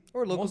obviously,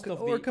 or local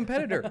or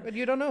competitor, but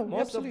you don't know.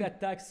 Most of the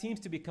attack seems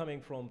to be coming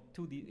from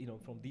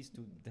these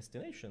two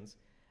destinations,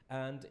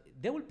 and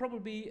they will probably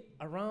be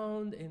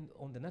around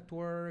on the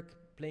network,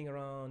 playing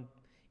around,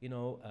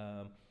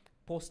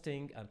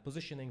 posting and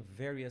positioning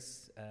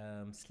various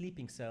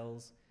sleeping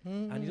cells,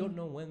 and you don't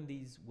know when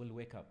these will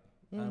wake up.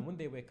 And when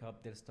they wake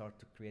up, they'll start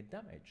to create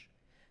damage.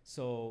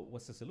 So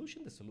what's the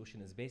solution? The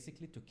solution is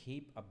basically to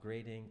keep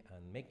upgrading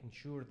and making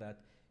sure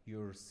that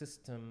your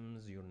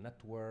systems, your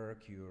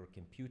network, your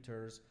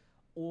computers,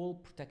 all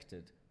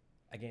protected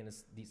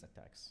against these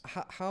attacks.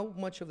 How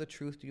much of the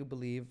truth do you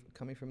believe,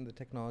 coming from the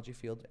technology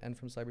field and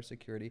from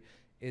cybersecurity,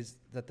 is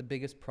that the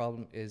biggest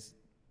problem is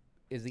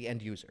the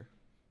end user?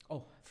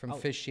 From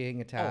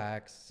phishing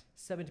attacks?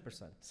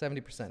 70%.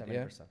 70%,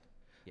 yeah? 70%.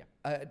 Yeah.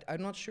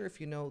 I'm not sure if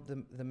you know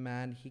the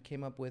man. He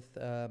came up with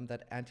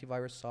that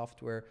antivirus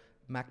software,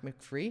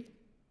 McAfee.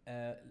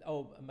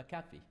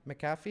 McAfee.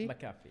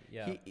 McAfee,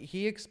 yeah.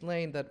 He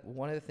explained that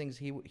one of the things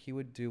he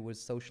would do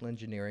was social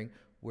engineering,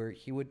 where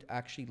he would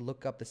actually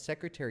look up the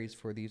secretaries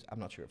for these. I'm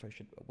not sure if I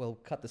should. Well,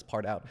 cut this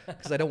part out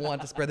because I don't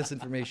want to spread this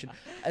information.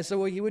 And so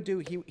what he would do,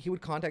 he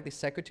would contact the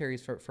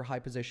secretaries for high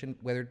position,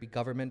 whether it be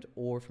government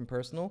or from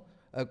personal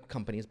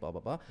companies, blah blah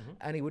blah,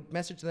 and he would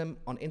message them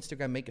on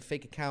Instagram, make a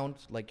fake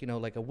account, like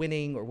a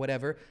winning or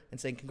whatever, and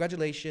saying,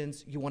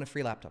 "Congratulations, you won a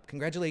free laptop.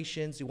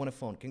 Congratulations, you won a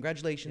phone.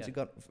 Congratulations,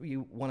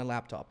 you won a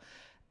laptop."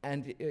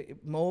 And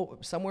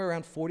somewhere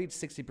around 40 to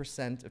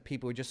 60% of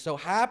people were just so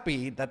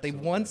happy that they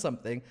won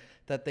something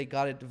that they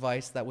got a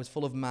device that was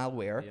full of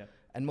malware. Yeah.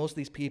 And most of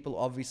these people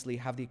obviously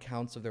have the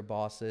accounts of their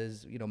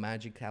bosses,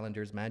 managing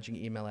calendars, managing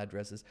email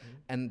addresses.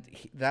 And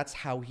that's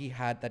how he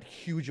had that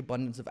huge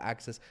abundance of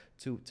access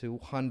to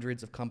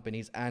hundreds of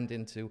companies and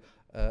into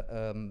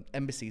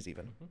embassies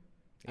even.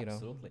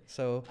 Absolutely.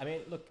 So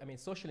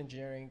social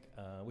engineering,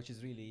 which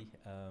is really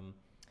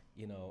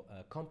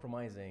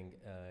compromising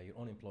your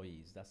own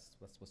employees. That's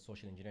what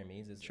social engineering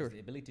means. Is the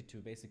ability to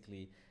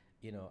basically,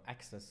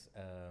 access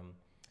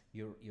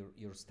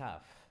your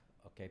staff.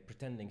 Okay,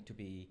 pretending to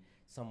be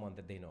someone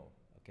that they know.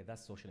 Okay,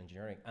 that's social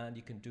engineering, and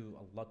you can do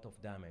a lot of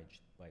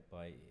damage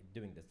by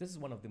doing this. This is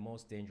one of the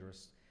most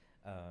dangerous,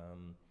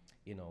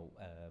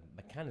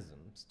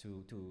 mechanisms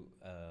to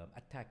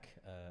attack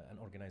an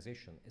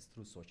organization is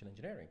through social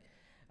engineering.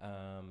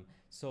 I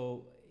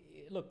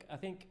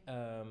think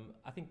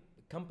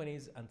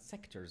companies and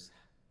sectors,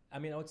 I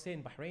would say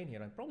in Bahrain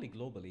here and probably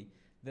globally,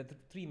 the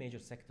three major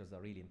sectors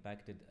that really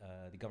impacted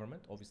the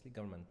government. Obviously,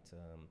 government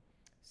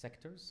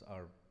sectors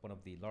are one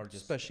of the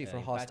largest, especially for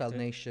hostile impacted.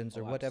 nations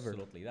or whatever.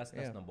 Absolutely, that's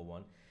number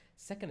one.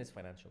 Second is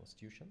financial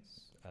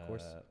institutions, of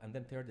course, and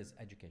then third is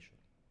education.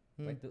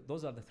 Right,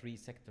 those are the three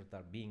sectors that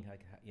are being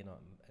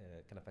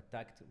kind of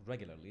attacked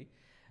regularly.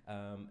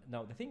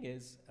 Now the thing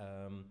is,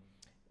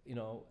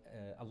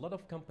 a lot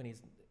of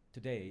companies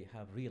today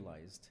have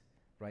realized,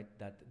 right,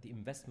 that the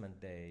investment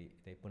they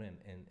put in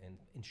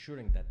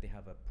ensuring that they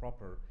have a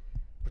proper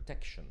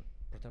protection,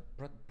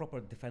 proper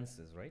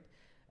defenses, right,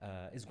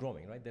 is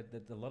growing, right?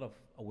 There's a lot of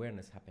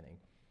awareness happening.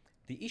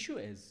 The issue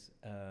is,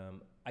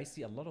 I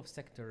see a lot of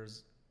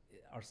sectors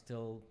are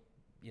still,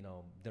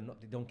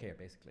 they don't care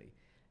basically.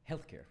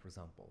 Healthcare, for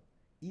example.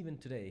 Even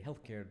today,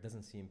 healthcare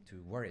doesn't seem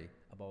to worry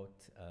about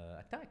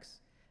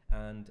attacks.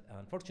 And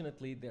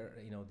unfortunately,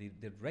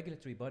 the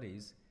regulatory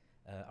bodies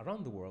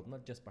around the world,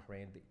 not just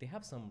Bahrain, they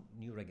have some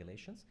new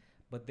regulations,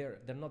 but they're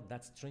not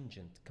that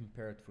stringent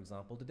compared, for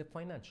example, to the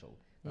financial.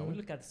 Now, we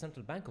look at the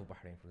Central Bank of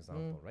Bahrain, for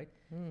example, right?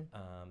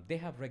 They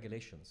have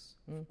regulations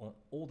on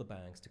all the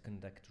banks to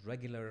conduct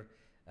regular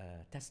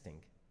testing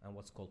and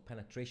what's called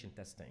penetration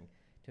testing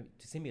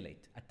to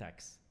simulate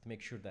attacks, to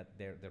make sure that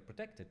they're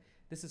protected.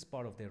 This is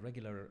part of their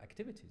regular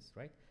activities,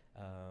 right?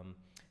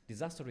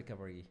 Disaster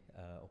recovery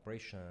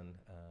operation,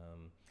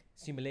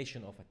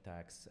 simulation of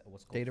attacks,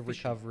 what's called data phishing.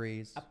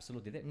 recoveries.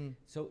 Absolutely.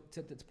 So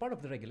it's part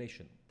of the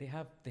regulation. They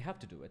have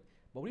to do it.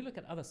 But when you look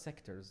at other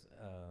sectors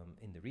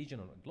in the region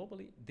or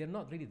globally, they're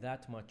not really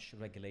that much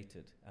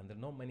regulated, and there are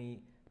not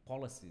many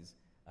policies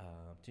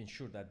to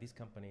ensure that these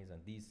companies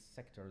and these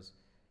sectors,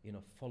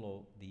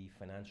 follow the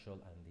financial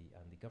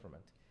and the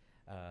government.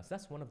 So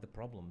that's one of the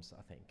problems,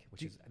 I think,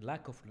 which is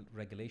lack of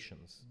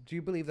regulations. Do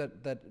you believe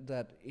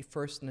that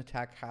first an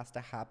attack has to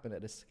happen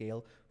at a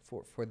scale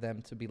for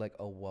them to be like,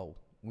 oh, whoa,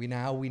 we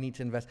need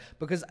to invest?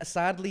 Because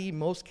sadly,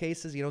 most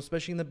cases,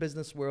 especially in the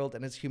business world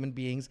and as human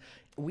beings,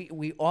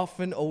 we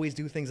often always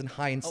do things in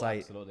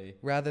hindsight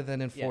rather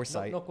than in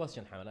foresight. No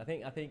question, Hamad.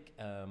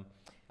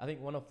 I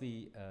think one of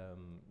the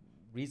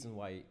reasons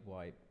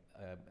why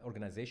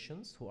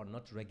organizations who are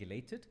not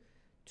regulated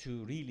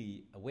to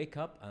really wake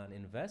up and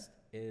invest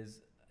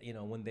is,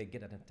 when they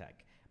get an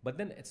attack. But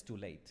then it's too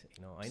late.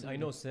 I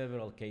know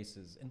several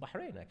cases in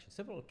Bahrain,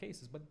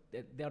 actually, but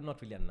they are not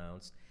really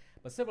announced.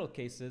 But several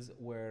cases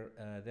where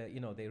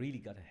they really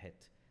got a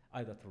hit,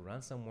 either through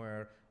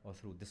ransomware or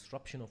through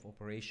disruption of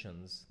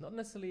operations. Not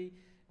necessarily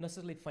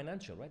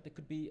financial, right? There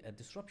could be a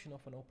disruption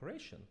of an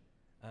operation,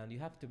 and you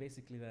have to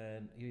basically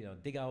then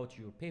dig out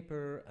your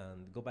paper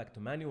and go back to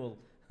manual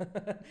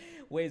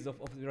ways of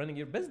running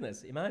your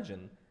business.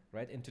 Imagine.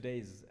 Right, in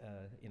today's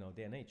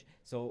day and age.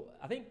 So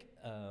I think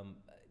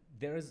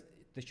there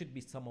should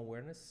be some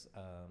awareness.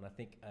 I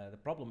think the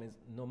problem is,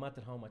 no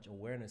matter how much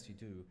awareness you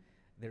do,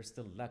 there's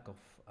still lack of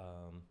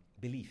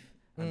belief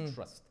and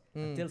trust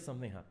until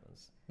something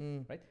happens.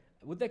 Right,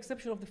 with the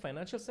exception of the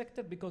financial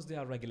sector, because they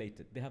are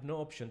regulated, they have no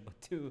option but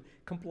to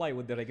comply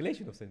with the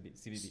regulation of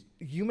CBB.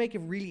 You make a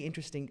really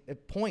interesting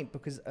point,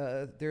 because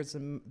there's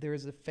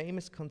a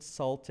famous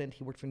consultant.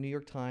 He worked for New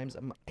York Times.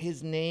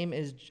 His name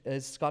is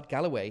Scott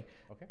Galloway,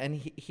 and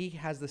he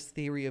has this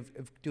theory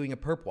of doing a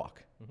perp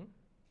walk.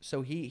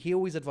 So he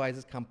always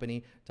advises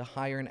company to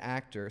hire an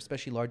actor,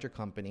 especially larger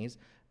companies,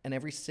 and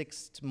every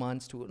 6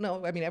 months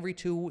every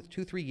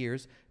 3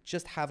 years,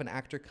 just have an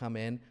actor come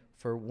in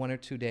for 1 or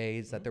 2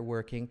 days that they're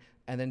working,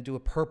 and then do a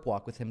perp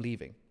walk with him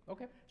leaving.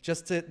 Okay.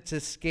 Just to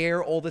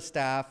scare all the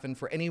staff, and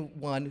for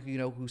anyone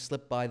who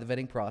slipped by the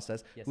vetting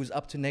process, who's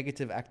up to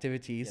negative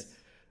activities,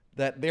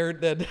 that they're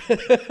then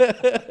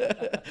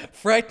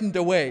frightened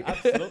away.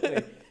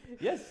 Absolutely.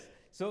 Yes.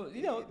 So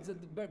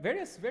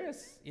various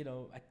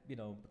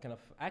kind of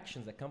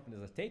actions that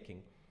companies are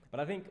taking. But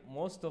I think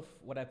most of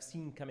what I've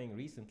seen coming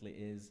recently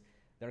is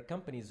there are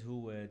companies who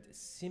would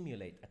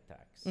simulate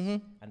attacks,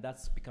 and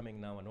that's becoming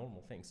now a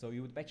normal thing. So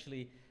you would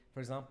actually, for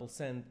example,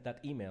 send that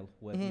email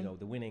with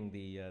the winning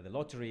the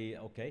lottery.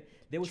 Okay,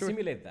 they would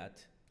simulate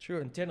that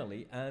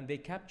internally, and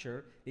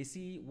they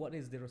see what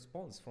is the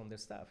response from their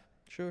staff.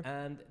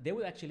 And they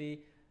would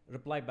actually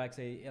reply back,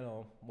 say,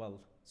 well,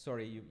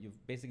 sorry, you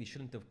basically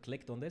shouldn't have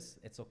clicked on this.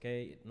 It's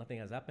okay, nothing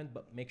has happened,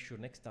 but make sure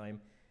next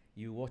time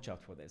you watch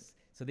out for this.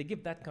 So they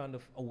give that kind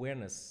of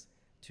awareness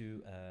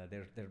to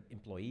their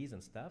employees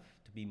and staff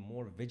to be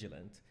more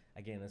vigilant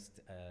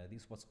against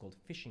this what's called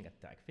phishing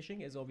attack.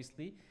 Phishing is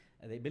obviously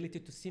the ability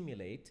to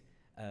simulate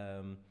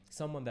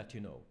someone that you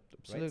know.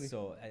 Absolutely. Right?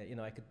 So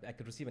I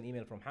could receive an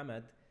email from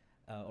Hamad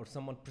or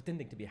someone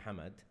pretending to be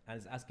Hamad and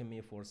is asking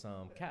me for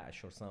some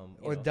cash or some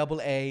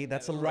double A.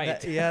 That's a right.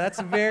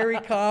 That's very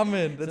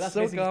common. That's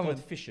so common.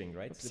 Called phishing,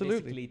 right? Absolutely.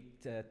 So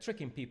basically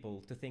tricking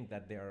people to think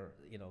that they're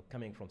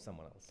coming from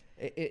someone else.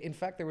 In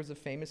fact, there was a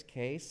famous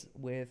case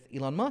with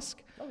Elon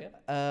Musk,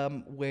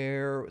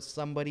 where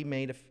somebody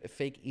made a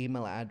fake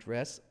email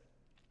address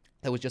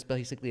that was just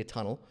basically a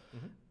tunnel,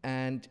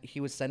 and he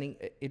was sending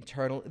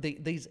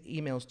these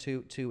emails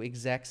to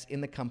execs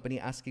in the company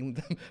asking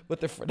them what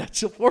their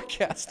financial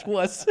forecast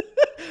was.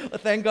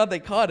 Thank God they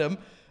caught him.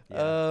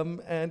 Yeah.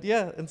 And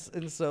yeah, and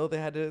so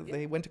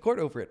they went to court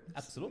over it.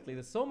 Absolutely.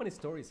 There's so many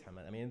stories,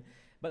 Hamad. I mean,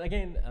 but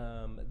again,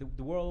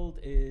 the world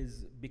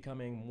is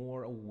becoming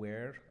more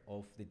aware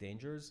of the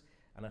dangers.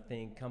 And I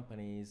think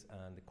companies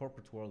and the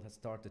corporate world has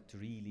started to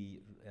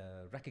really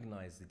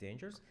recognize the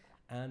dangers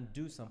and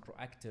do some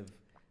proactive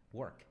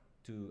work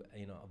to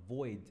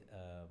avoid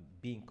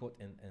being caught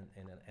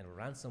in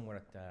a ransomware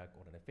attack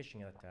or in a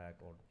phishing attack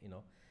or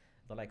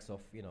the likes of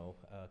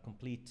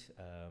complete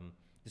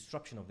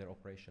disruption of their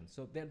operations.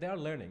 So they are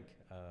learning,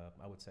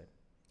 I would say.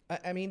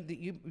 I mean,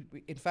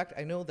 in fact,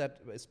 I know that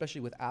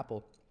especially with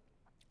Apple,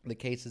 the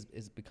case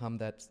is become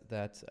that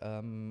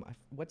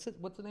what's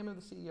the name of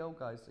the CEO,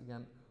 guys,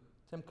 again?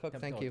 Tim Cook.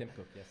 Thank you. Tim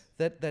Cook, yes.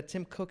 That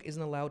Tim Cook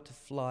isn't allowed to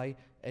fly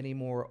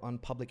anymore on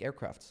public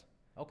aircrafts.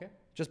 Okay.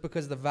 Just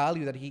because the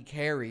value that he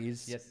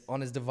carries Yes.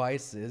 on his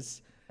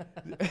devices.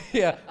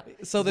 Yeah.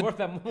 So it's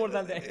more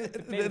than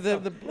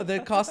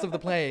the cost of the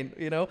plane,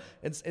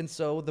 and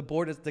so the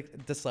board has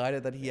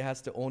decided that he has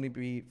to only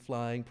be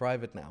flying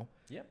private now.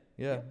 Yeah.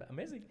 Yeah.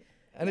 Amazing.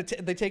 And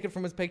they take it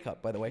from his pay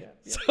cut, by the way.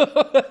 Yeah.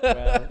 Well,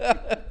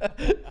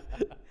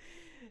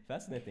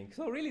 fascinating.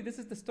 So really, this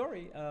is the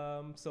story.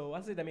 So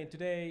as I said, I mean,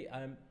 today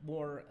I'm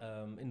more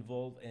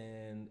involved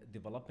in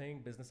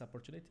developing business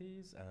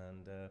opportunities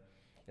and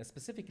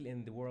specifically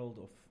in the world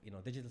of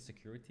digital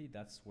security.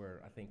 That's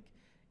where I think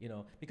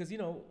because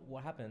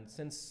what happened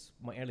since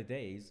my early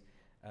days,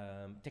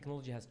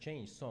 technology has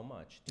changed so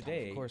much.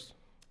 Today, of course,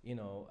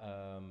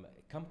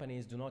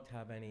 companies do not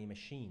have any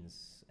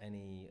machines,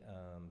 any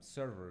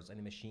servers,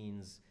 any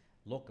machines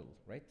local,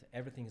 right?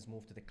 Everything is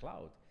moved to the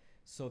cloud.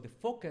 So the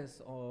focus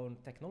on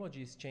technology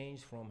has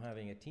changed from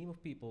having a team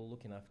of people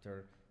looking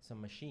after some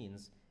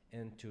machines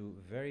into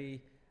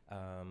very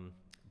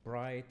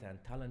bright and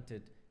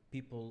talented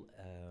people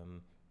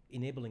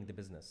enabling the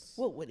business.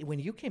 Well, when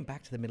you came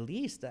back to the Middle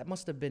East, that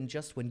must have been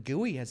just when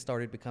GUI had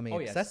started becoming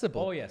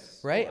accessible. Oh, yes.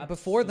 Right? Oh,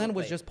 Before then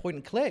was just point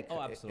and click. Oh,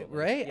 absolutely.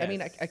 Right? Yes. I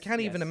mean, I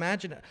can't even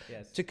imagine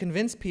to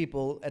convince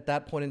people at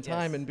that point in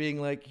time and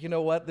being like, you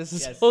know what, this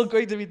is all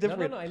going to be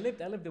different. No. I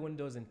lived the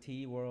Windows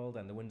NT world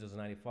and the Windows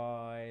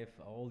 95,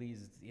 all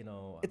these,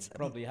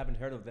 probably you haven't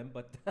heard of them,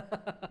 but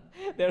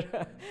they're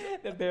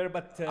there.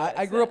 But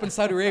I grew up in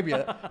Saudi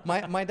Arabia.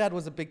 My dad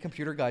was a big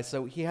computer guy,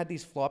 so he had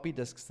these floppy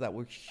disks that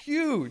were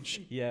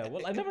huge. Yeah,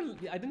 well, I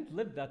didn't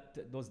live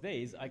those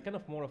days. I kind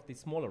of more of the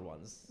smaller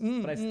ones,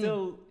 but I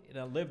still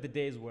lived the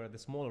days where the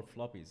smaller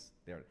floppies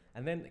there,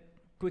 and then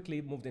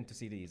quickly moved into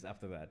CDs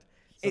after that.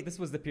 So this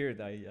was the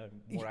period I'm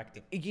more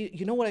active.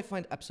 You know what I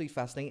find absolutely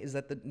fascinating is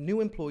that the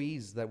new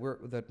employees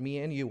that me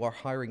and you are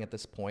hiring at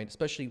this point,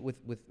 especially with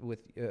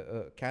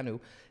Kanu,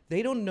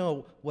 they don't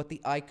know what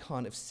the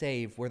icon of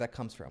save, where that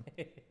comes from.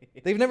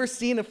 They've never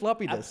seen a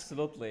floppy disk.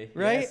 Absolutely.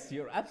 Right? Yes,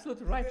 you're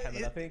absolutely right,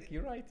 Hamid. I think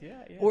you're right.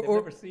 Yeah. Or, They've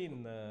never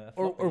seen a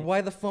floppy. Or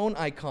why the phone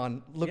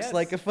icon looks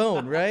like a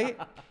phone, right?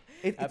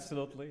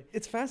 Absolutely.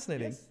 It's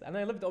fascinating. Yes. And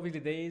I lived obviously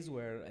days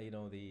where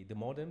the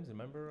modems,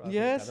 remember?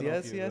 Yes.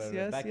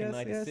 Back in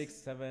 96,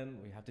 7,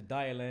 we have to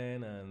dial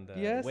in and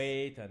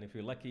wait, and if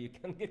you're lucky, you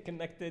can get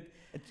connected.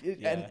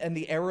 And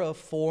the era of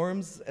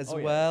forms as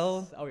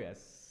well. Oh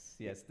yes.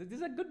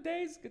 These are good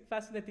days, good,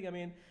 fascinating. I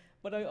mean,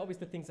 but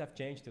obviously things have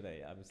changed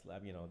today. Obviously,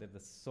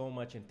 there's so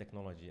much in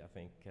technology. I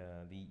think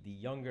the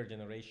younger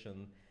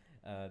generation.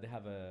 They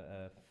have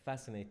a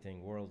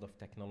fascinating world of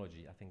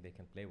technology I think they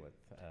can play with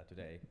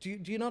today.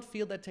 Do you not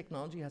feel that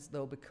technology has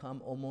though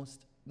become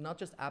almost not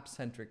just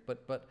app-centric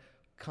but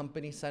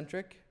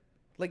company-centric?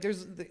 Like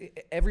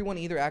everyone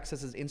either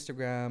accesses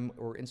Instagram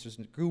or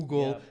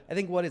Google. Yeah. I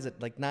think what is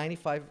it, like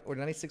 95 or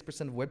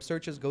 96% of web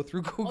searches go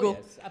through Google? Oh,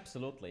 yes,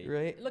 absolutely.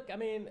 Right? Look, I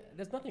mean,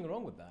 there's nothing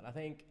wrong with that. I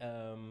think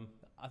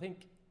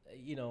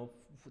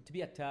to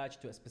be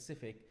attached to a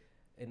specific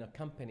in a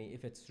company,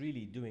 if it's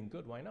really doing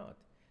good, why not?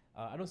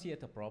 I don't see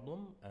it a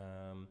problem.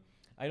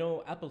 I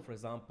know Apple, for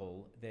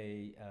example,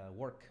 they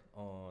work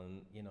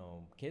on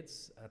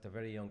kids at a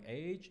very young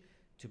age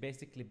to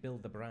basically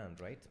build the brand,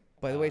 right?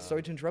 By the way,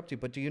 sorry to interrupt you,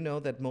 but do you know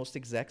that most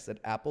execs at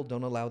Apple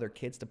don't allow their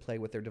kids to play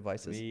with their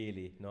devices?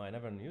 Really? No, I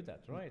never knew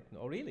that. Right?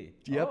 Oh, really?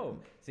 Yep. Oh,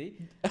 see,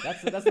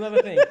 that's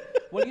another thing.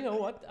 Well, you know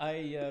what?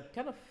 I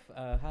kind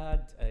of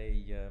had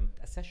a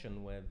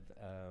session with.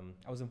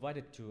 I was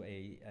invited to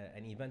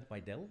an event by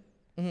Dell.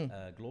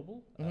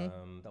 Global.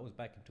 That was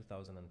back in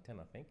 2010,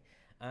 I think.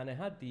 And I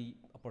had the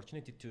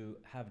opportunity to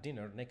have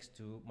dinner next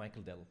to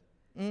Michael Dell,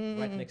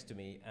 right next to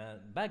me. And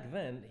back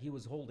then, he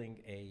was holding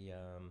a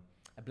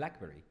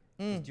BlackBerry.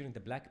 It was during the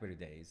BlackBerry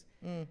days.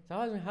 So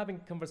I was having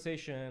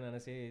conversation, and I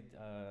said,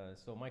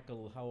 "So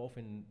Michael, how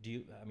often do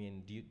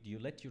you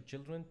let your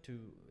children to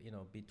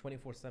be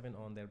 24/7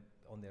 on their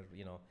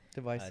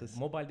devices,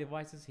 mobile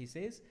devices?"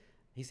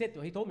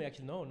 He told me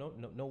actually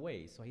no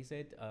way. So he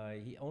said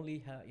he only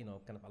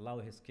kind of allow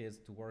his kids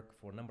to work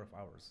for a number of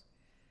hours,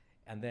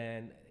 and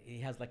then he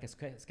has like a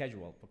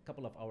schedule for a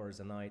couple of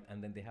hours a night,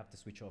 and then they have to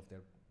switch off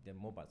their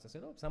mobiles. I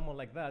said, someone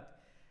like that,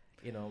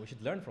 we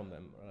should learn from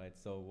them, right?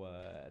 So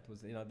it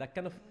was, that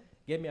kind of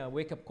gave me a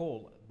wake-up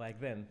call back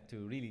then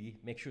to really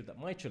make sure that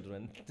my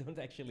children don't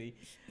actually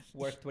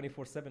work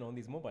 24/7 on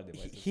these mobile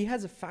devices. He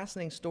has a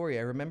fascinating story.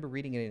 I remember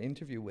reading in an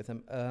interview with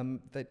him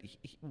that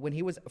when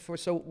he was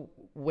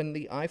when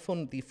the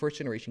iPhone, the first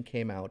generation,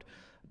 came out,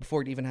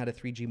 before it even had a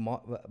 3G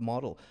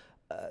model,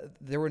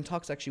 they were in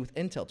talks actually with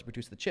Intel to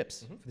produce the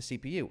chips for the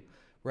CPU,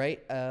 right?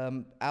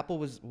 Apple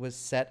was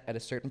set at a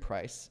certain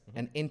price,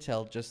 and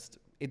Intel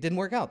it didn't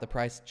work out. The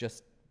price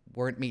just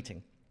weren't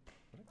meeting.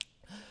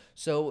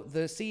 So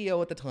the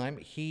CEO at the time,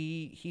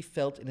 he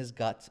felt in his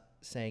gut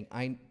saying,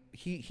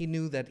 he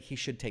knew that he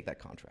should take that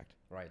contract.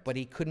 Right. But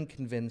he couldn't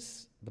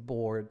convince the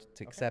board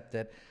to accept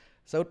it.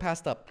 So it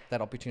passed up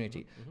that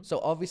opportunity. So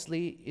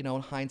obviously, in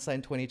hindsight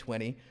in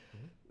 2020,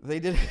 they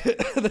did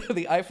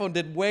the iPhone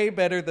did way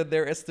better than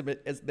their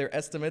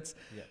estimates.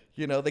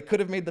 Yeah. They could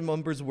have made the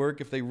numbers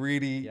work if they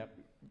really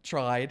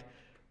tried.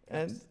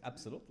 And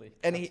absolutely.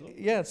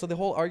 So the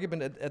whole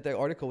argument at the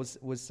article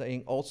was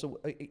saying also,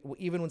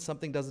 even when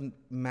something doesn't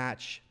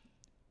match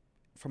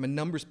from a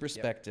numbers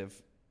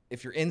perspective,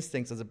 if your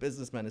instincts as a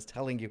businessman is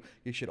telling you,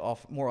 you should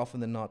more often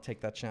than not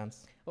take that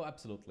chance. Oh,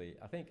 absolutely.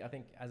 I think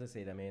as I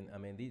said, I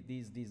mean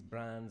these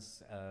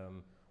brands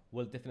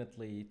will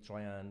definitely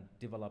try and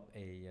develop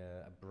a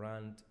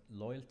brand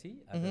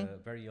loyalty at a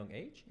very young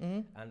age,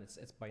 and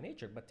it's by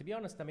nature. But to be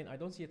honest, I mean, I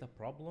don't see it a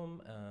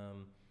problem.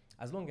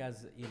 As long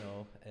as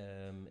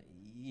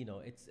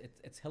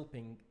it's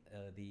helping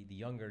the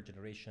younger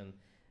generation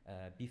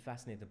be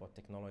fascinated about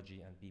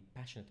technology and be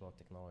passionate about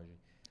technology.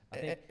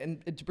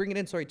 And to bring it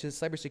in, to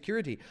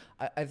cybersecurity,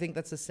 I think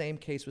that's the same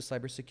case with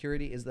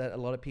cybersecurity, is that a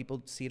lot of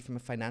people see it from a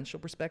financial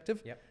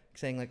perspective,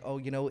 saying like,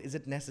 is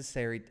it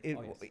necessary?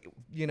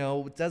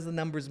 Does the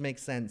numbers make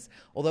sense?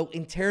 Although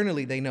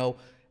internally they know,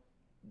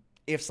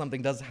 if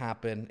something does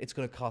happen, it's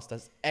going to cost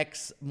us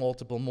X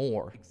multiple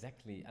more.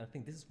 Exactly. I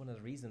think this is one of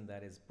the reasons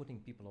that is putting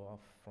people off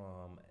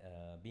from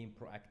being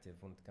proactive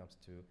when it comes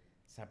to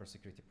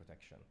cybersecurity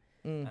protection.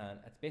 And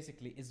it's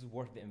basically, is it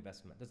worth the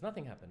investment? Does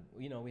nothing happen?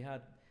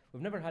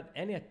 We've never had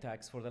any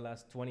attacks for the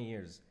last 20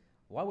 years.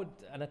 Why would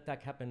an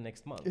attack happen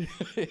next month?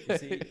 You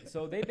see?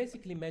 So they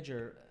basically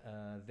measure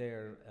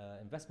their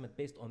investment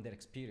based on their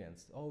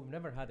experience. Oh, we've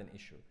never had an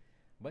issue.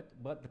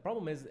 But the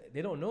problem is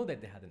they don't know that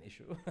they had an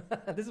issue.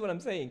 This is what I'm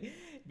saying.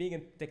 Being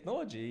in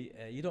technology,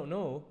 you don't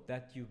know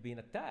that you've been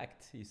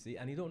attacked, you see,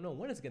 and you don't know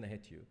when it's going to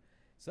hit you.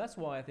 So that's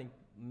why I think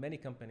many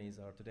companies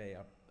today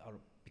are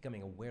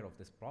becoming aware of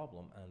this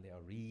problem, and they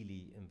are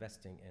really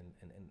investing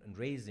in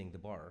raising the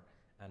bar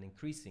and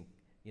increasing,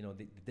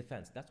 the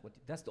defense.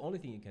 That's the only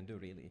thing you can do,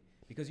 really,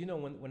 because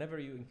whenever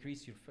you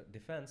increase your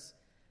defense,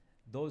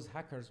 those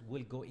hackers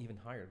will go even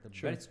higher. They're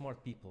very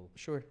smart people.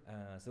 Sure.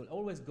 So they'll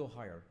always go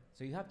higher.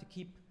 So you have to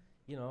keep,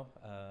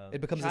 it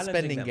becomes a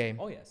spending game.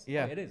 Oh yes.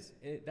 Yeah. Oh, it is.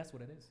 That's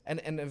what it is.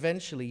 And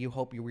eventually you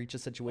hope you reach a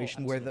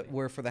situation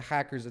where for the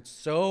hackers it's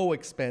so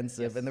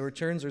expensive and the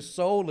returns are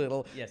so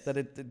little that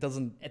it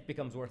doesn't. It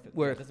becomes worth it.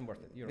 It doesn't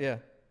worth it. You're right.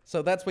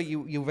 So that's what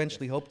you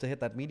eventually hope to hit,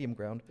 that medium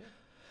ground. Yeah.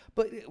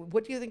 But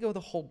what do you think of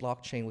the whole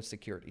blockchain with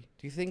security?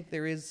 Do you think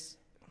there is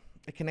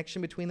a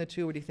connection between the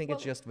two, or do you think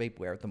it's just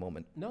vapeware at the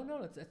moment? No,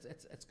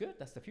 it's good.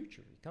 That's the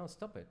future. You can't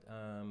stop it.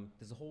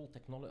 There's a whole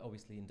technology,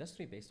 obviously,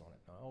 industry based on it.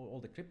 All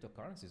the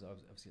cryptocurrencies,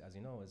 obviously, as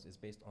you know, is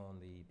based on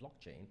the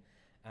blockchain,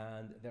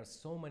 and there are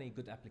so many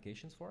good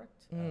applications for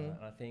it. And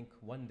I think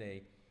one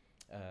day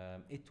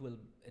it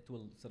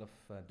will sort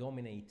of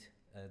dominate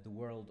the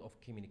world of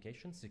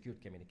communication, secure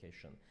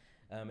communication.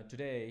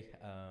 Today,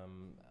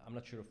 I'm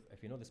not sure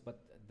if you know this, but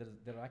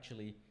there are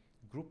actually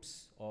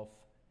groups of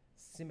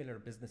similar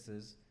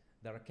businesses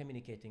that are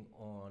communicating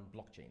on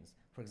blockchains.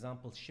 For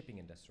example, shipping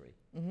industry,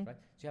 right?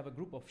 So you have a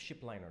group of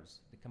ship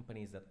liners, the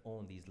companies that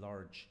own these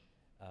large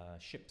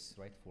ships,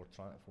 right? For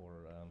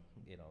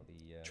the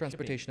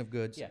transportation shipping. of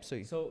goods. Yeah.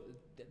 So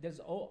there's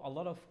a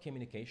lot of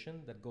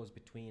communication that goes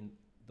between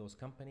those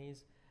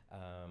companies,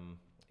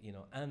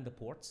 and the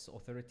ports,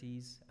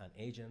 authorities, and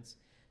agents.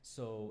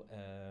 So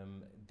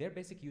they're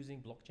basically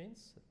using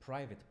blockchains,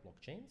 private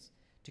blockchains,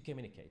 to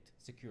communicate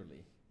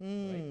securely,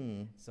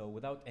 right? So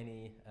without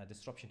any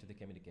disruption to the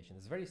communication.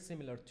 It's very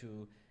similar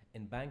to,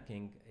 in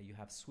banking, you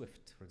have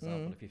SWIFT, for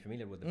example. If you're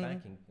familiar with the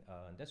banking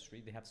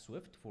industry, they have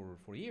SWIFT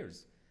for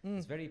years.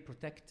 It's very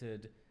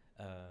protected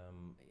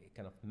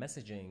kind of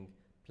messaging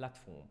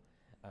platform.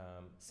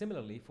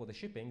 Similarly, for the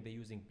shipping, they're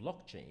using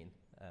blockchain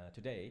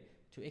today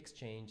to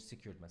exchange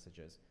secured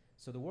messages.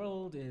 So the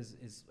world is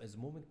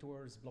moving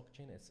towards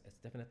blockchain. It's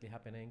definitely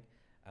happening.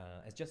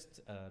 It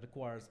just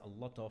requires a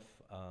lot of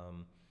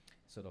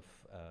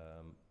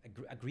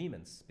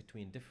agreements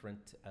between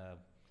different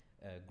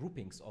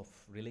groupings of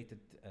related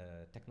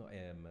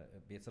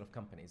sort of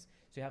companies.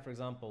 So you have, for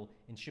example,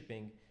 in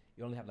shipping,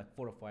 you only have like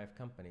 4 or 5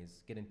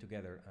 companies getting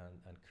together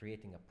and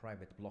creating a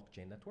private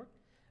blockchain network.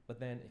 But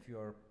then if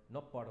you're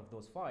not part of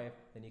those 5,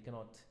 then you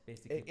cannot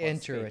basically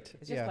enter it.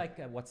 It's just like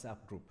a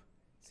WhatsApp group.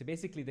 So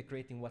basically they're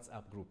creating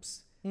WhatsApp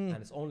groups. And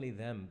it's only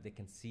them they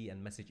can see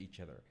and message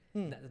each other.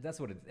 That's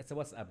what it is. It's a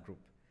WhatsApp group.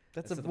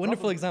 That's So a the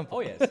wonderful problem- example.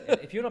 Oh yes,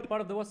 if you're not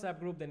part of the WhatsApp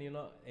group, then you're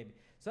not able.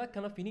 So that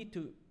kind of you need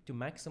to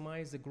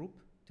maximize the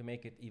group to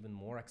make it even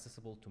more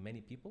accessible to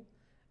many people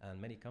and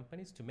many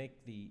companies to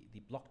make the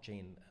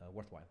blockchain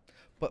worthwhile.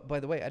 But by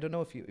the way, I don't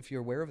know if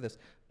you're aware of this,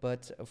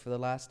 but for the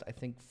last I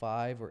think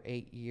 5 or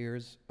 8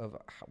 years of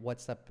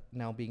WhatsApp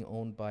now being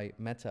owned by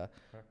Meta,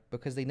 Correct.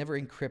 because they never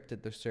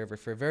encrypted their server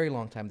for a very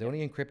long time. They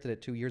only encrypted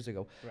it 2 years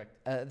ago.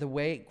 Correct. The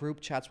way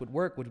group chats would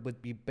work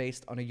would be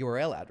based on a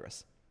URL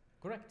address.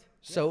 Correct.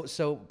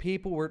 So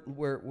people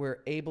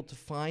were able to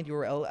find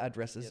URL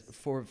addresses Yes.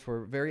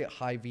 for very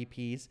high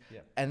VPs, Yeah.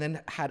 and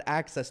then had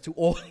access to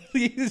all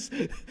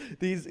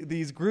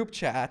these group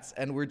chats,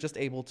 and were just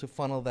able to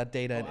funnel that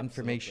data and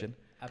information.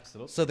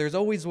 Absolutely. So there's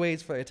always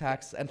ways for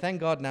attacks, and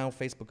thank God now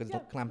Facebook has Yeah,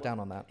 clamped down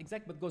on that.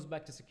 Exactly, but it goes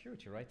back to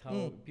security, right?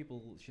 How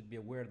people should be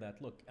aware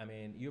that, look, I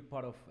mean, you're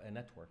part of a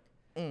network.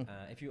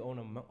 If you own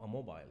a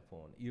mobile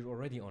phone, you're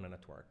already on a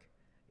network.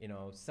 You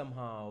know,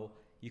 somehow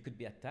you could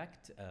be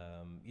attacked.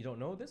 You don't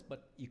know this,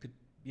 but you could,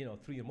 you know,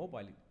 through your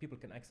mobile, people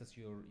can access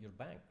your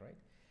bank, right?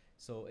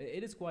 So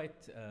it is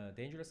quite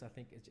dangerous. I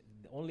think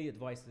the only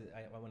advice that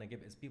I want to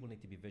give is people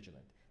need to be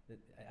vigilant. That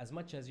as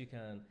much as you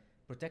can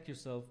protect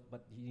yourself,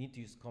 but you need to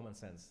use common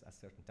sense at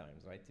certain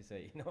times, right? To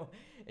say,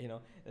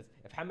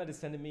 if Hamad is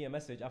sending me a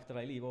message after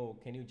I leave, oh,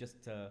 can you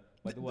just,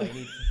 by the way, I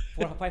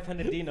need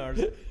 500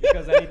 dinars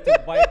because I need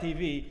to buy a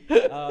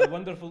TV,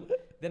 wonderful.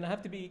 Then I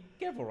have to be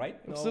careful, right?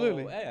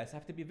 Absolutely. No, yes, I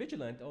have to be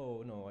vigilant.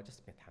 Oh, no, I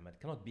just met Hamad.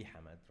 Cannot be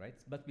Hamad, right?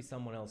 But be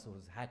someone else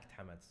who's hacked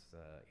Hamad's,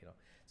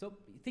 So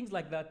things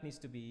like that needs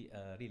to be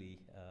really...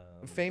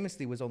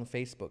 Famously was on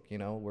Facebook,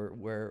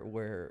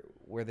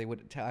 where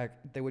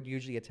they would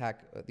usually attack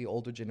the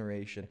older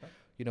generation.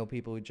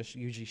 People would just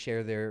usually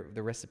share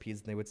their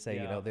recipes, and they would say,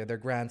 their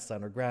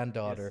grandson or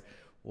granddaughter. Yes.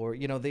 Or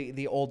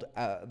the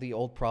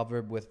old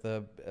proverb with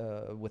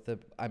the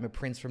I'm a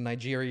prince from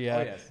Nigeria.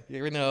 Oh, yes.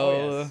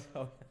 Oh, yes.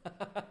 Oh.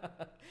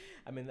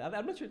 I mean,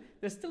 I'm not sure.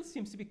 There still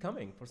seems to be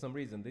coming for some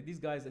reason. These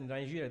guys in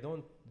Nigeria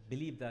don't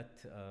believe that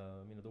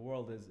the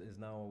world is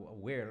now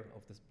aware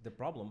of the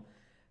problem.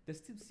 They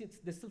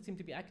still seem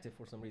to be active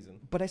for some reason.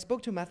 But I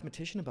spoke to a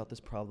mathematician about this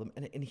problem,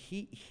 and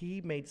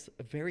he made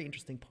a very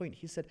interesting point.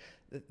 He said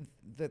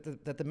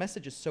that the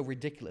message is so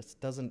ridiculous,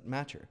 it doesn't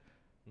matter.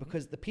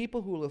 Because the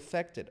people who will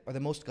affect it are the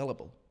most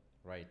gullible.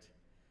 Right.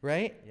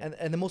 Right? Yeah.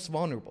 And the most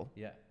vulnerable.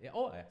 Yeah. Yeah.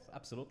 Oh, yes,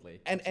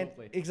 absolutely. And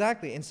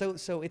exactly. And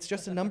so it's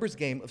just a numbers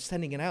game of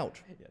sending it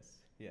out.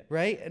 Yes. Yeah.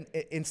 Right? And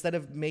instead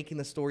of making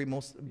the story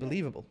most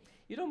believable.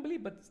 You don't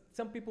believe, but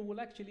some people will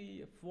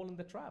actually fall in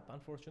the trap,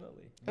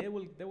 unfortunately. They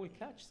will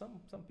catch some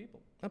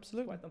people.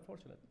 Absolutely. It's quite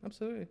unfortunate.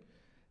 Absolutely.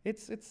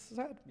 It's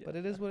sad, but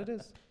it is what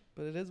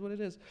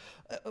it is.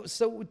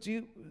 So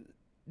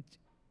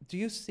do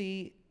you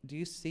see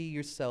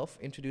yourself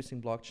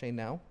introducing blockchain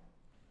now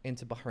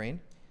into Bahrain?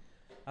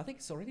 I think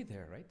it's already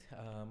there, right?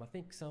 I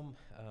think some...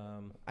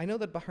 I know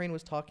that Bahrain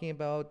was talking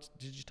about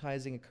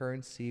digitizing a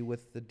currency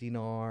with the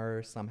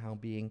dinar somehow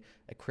being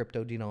a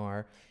crypto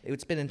dinar.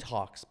 It's been in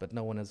talks, but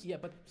no one has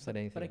said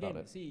anything about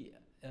it. See,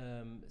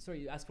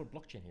 sorry, you asked for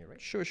blockchain here,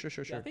 right? Sure.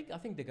 Yeah, I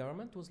think the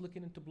government was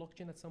looking into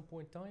blockchain at some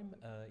point in time.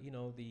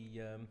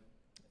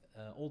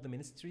 All the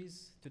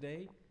ministries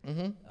today,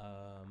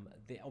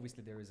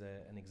 obviously there is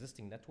an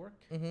existing network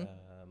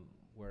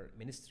where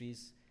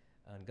ministries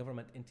and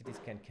government entities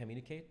can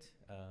communicate.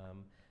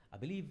 I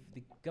believe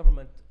the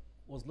government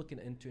was looking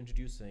into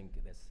introducing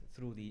this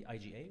through the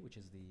IGA, which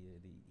is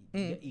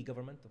the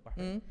e-government of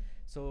Bahrain.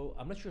 So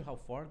I'm not sure how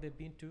far they've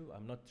been to.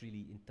 I'm not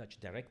really in touch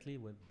directly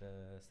with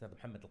Ustad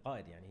Mohammed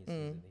Al-Qaid.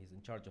 He's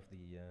in charge of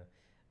the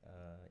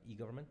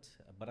e-government.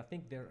 But I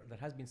think there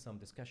has been some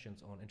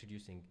discussions on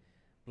introducing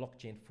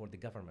blockchain for the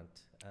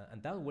government,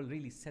 and that will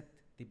really set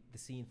the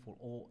scene for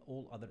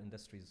all other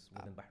industries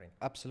within Bahrain.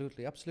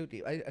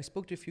 Absolutely. I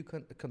spoke to a few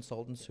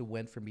consultants who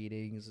went for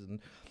meetings, and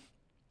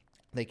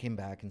they came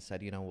back and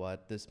said, you know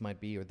what, this might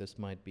be or this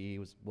might be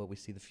was what we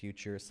see the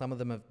future. Some of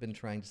them have been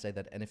trying to say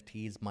that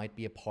NFTs might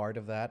be a part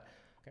of that,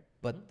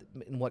 but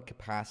in what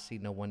capacity,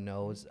 no one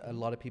knows. A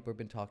lot of people have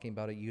been talking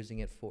about it, using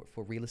it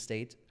for real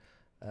estate,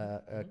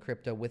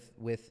 crypto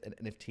with an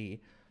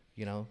NFT,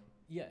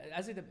 Yeah,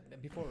 as I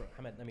said before,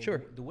 Hamad, I mean,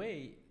 sure. the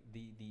way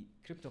the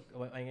crypto,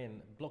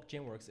 again,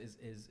 blockchain works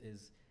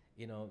is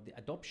the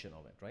adoption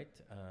of it, right?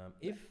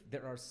 If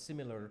there are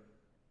similar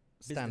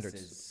standards,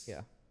 businesses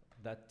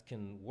that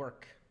can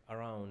work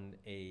around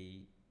a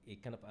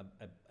kind of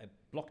a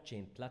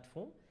blockchain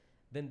platform,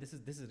 then this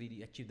is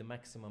really achieve the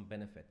maximum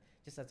benefit.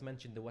 Just as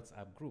mentioned, the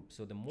WhatsApp group.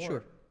 So the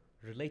more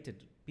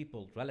related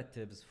people,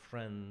 relatives,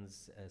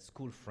 friends,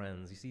 school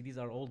friends, you see, these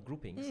are all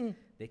groupings.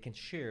 They can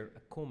share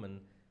a common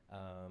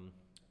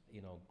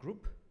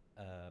group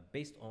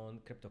based on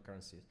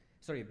cryptocurrencies.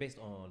 Sorry, based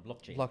on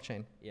blockchain.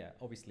 Blockchain. Yeah,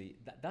 obviously,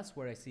 that's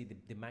where I see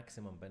the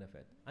maximum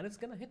benefit. And it's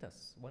going to hit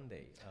us one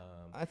day.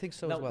 I think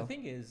so now, as well. The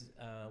thing is,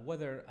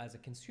 whether as a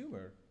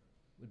consumer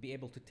would be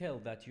able to tell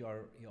that you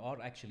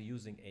are actually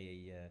using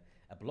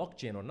a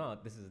blockchain or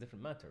not, this is a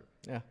different matter.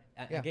 Yeah.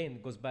 Again,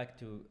 it goes back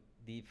to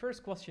the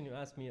first question you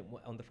asked me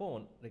on the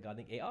phone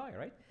regarding AI,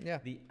 right? Yeah.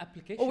 The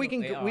application Oh, we of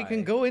can AI. we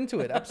can go into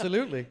it,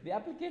 absolutely. The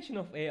application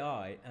of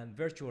AI and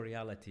virtual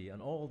reality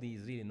and all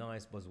these really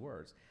nice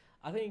buzzwords,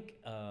 I think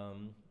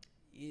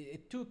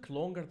it took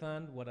longer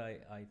than what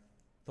I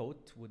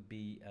thought would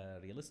be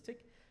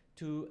realistic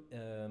to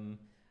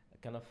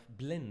kind of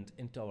blend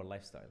into our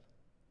lifestyle,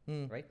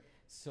 right?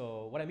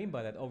 So what I mean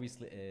by that,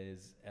 obviously,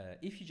 is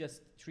if you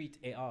just treat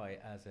AI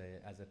as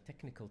a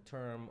technical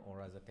term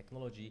or as a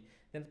technology,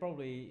 then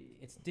probably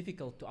it's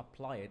difficult to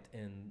apply it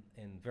in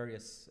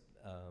various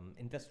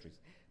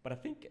industries. But I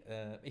think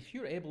if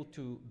you're able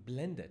to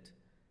blend it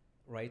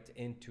right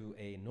into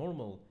a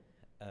normal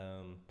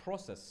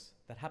process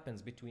that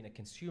happens between a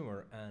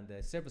consumer and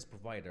a service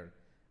provider,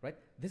 right?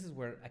 This is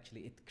where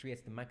actually it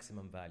creates the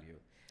maximum value.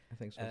 I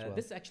think so as well.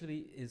 This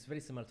actually is very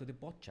similar to the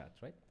bot chat,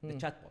 right? The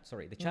chatbot,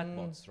 sorry, the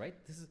chatbots, right?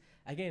 This is,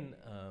 again,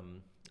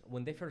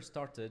 when they first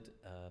started,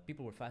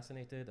 people were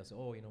fascinated. I said,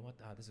 oh, you know what?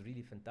 This is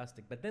really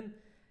fantastic. But then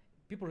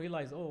people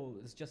realize, oh,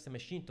 it's just a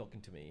machine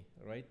talking to me,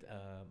 right?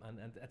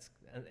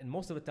 And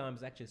most of the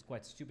times, actually, it's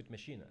quite a stupid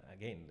machine.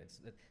 Again,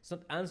 it's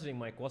not answering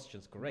my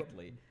questions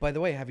correctly. By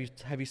the way, have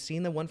you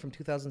seen the one from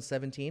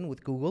 2017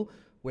 with Google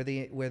where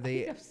they I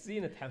think I've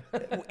seen it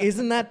happen.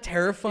 isn't that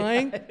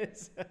terrifying?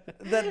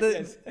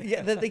 Yes.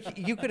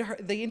 You could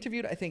they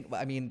interviewed,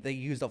 I mean they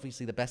used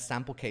obviously the best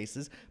sample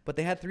cases, but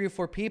they had 3 or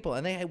 4 people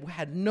and they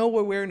had no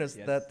awareness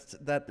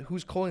that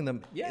who's calling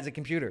them is a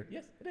computer.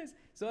 Yes, it is.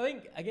 So I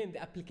think again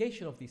the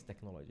application of these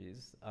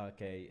technologies.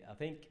 Okay, I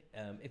think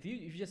if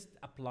you just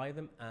apply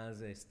them as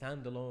a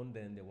standalone,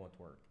 then they won't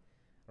work,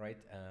 right?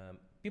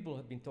 People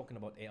have been talking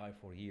about AI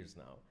for years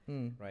now,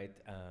 right?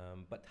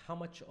 But how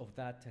much of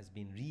that has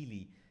been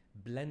really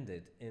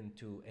blended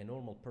into a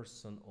normal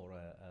person or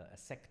a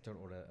sector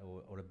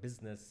or a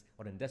business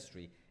or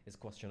industry is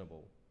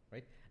questionable,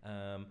 right?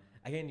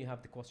 Again, you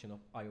have the question of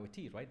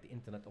IoT, right? The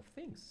Internet of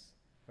Things,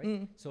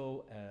 right?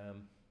 So,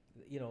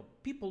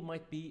 people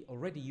might be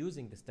already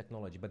using this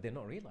technology, but they're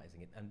not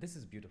realizing it, and this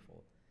is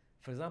beautiful.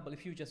 For example,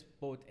 if you just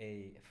bought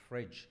a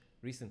fridge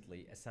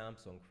recently, a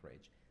Samsung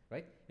fridge,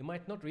 right? You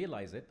might not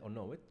realize it or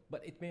know it,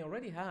 but it may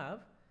already have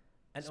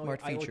an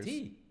Smart features.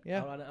 IoT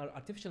or an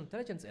artificial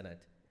intelligence in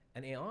it,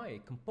 an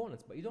AI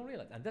components, but you don't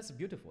realize. And that's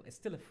beautiful. It's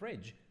still a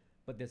fridge,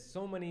 but there's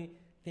so many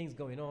things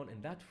going on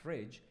in that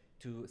fridge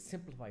to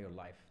simplify your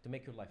life, to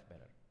make your life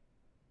better.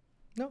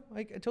 No,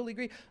 I totally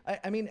agree.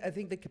 I mean, I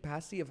think the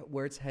capacity of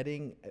where it's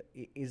heading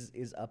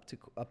is up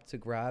to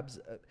grabs.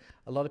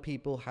 A lot of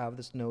people have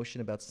this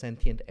notion about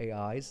sentient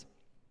AIs.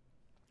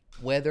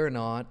 Whether or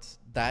not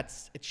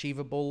that's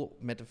achievable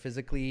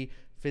metaphysically,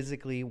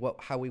 physically,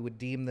 how we would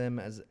deem them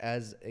as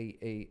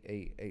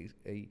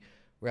a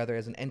rather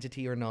as an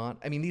entity or not.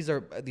 I mean, these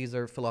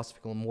are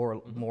philosophical and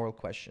moral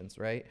questions,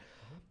 right?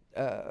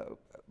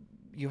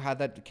 You had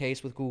that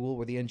case with Google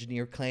where the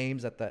engineer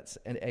claims that that's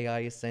an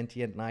AI is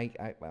sentient, and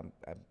I'm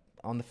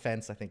on the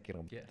fence. I think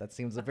that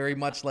seems very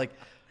much like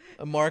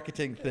a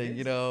marketing thing,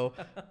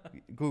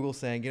 Google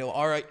saying,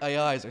 our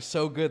AIs are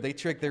so good they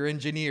trick their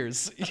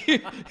engineers,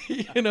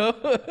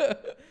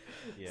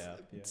 Yeah.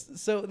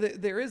 So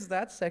there is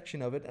that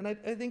section of it, and I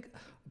think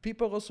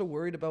people are also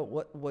worried about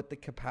what the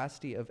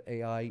capacity of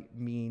AI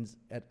means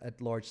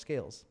at large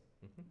scales,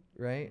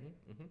 right?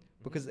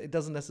 Because it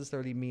doesn't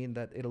necessarily mean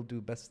that it'll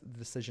do best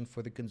decision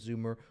for the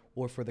consumer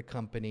or for the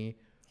company.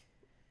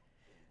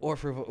 Or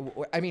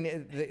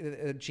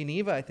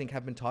Geneva, I think,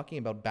 have been talking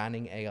about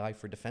banning AI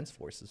for defense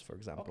forces, for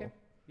example. Okay.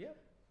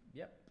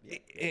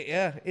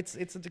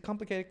 It's a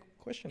complicated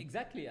question.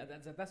 Exactly.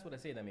 That's what I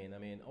said. I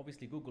mean,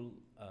 obviously, Google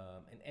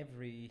in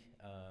every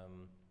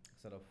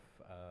sort of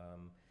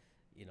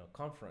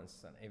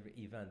conference and every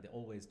event, they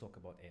always talk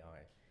about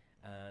AI.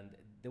 And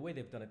the way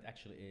they've done it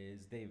actually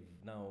is they've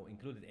now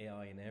included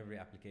AI in every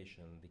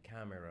application, the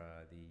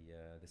camera,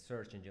 the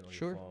search engine on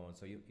your phone.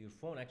 So your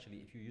phone actually,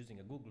 if you're using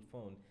a Google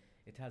phone,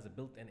 it has a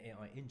built-in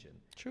AI engine.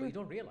 But you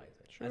don't realize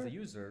it. As a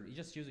user, you're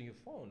just using your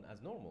phone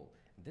as normal.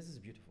 This is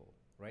beautiful,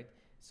 right?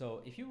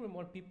 So if you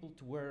want people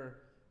to wear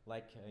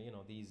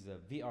these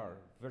VR,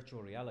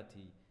 virtual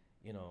reality,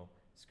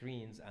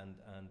 screens, and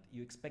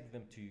you expect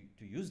them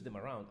to use them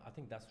around, I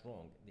think that's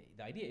wrong.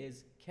 The idea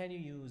is, can you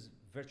use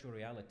virtual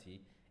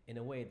reality in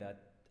a way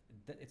that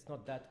it's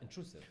not that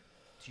intrusive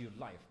to your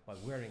life by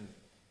wearing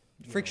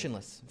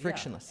frictionless.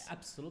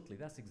 Absolutely,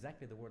 that's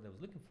exactly the word I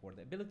was looking for.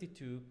 The ability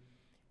to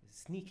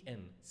sneak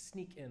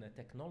in a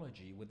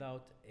technology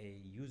without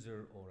a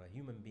user or a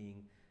human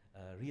being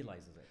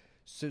realizes it.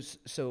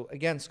 So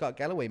again, Scott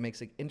Galloway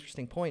makes an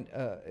interesting point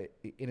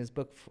in his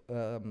book,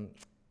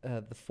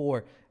 The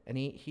Four, and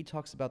he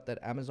talks about that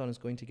Amazon is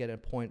going to get a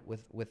point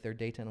with their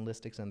data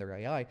analytics and their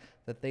AI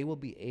that they will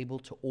be able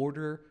to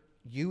order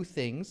you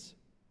things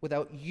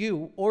without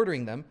you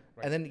ordering them,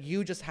 and then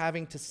you just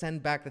having to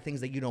send back the things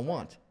that you don't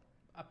want.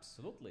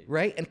 Absolutely.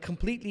 Right? And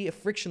completely a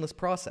frictionless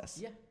process.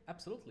 Yeah,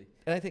 absolutely.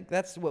 And I think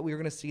that's what we're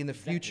going to see in the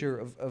future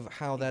of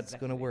how that's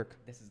going to work.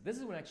 This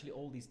is when actually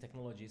all these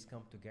technologies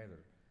come together,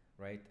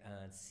 right?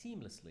 And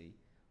seamlessly,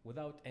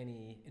 without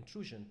any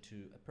intrusion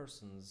to a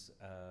person's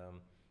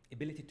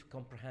ability to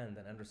comprehend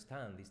and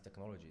understand these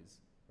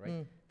technologies,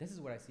 right? This is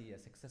where I see a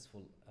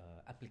successful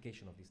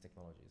application of these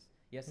technologies.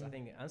 Yes, I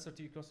think answer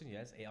to your question,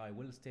 yes, AI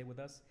will stay with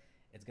us.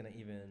 It's going to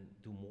even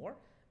do more,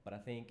 but I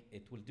think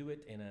it will do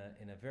it in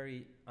a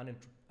very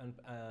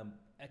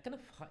a kind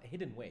of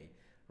hidden way,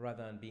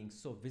 rather than being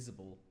so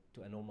visible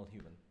to a normal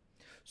human.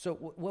 So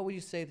what would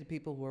you say to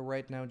people who are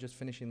right now just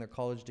finishing their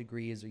college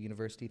degrees or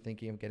university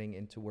thinking of getting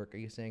into work? Are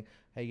you saying,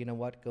 hey, you know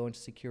what, go into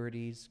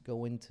securities,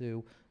 go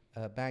into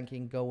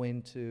banking, go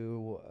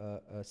into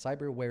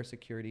cyberware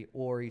security,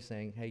 or are you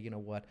saying, hey, you know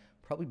what,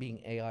 probably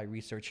being AI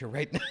researcher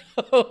right now?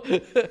 What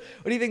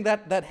do you think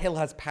that hill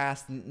has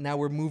passed and now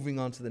we're moving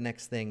on to the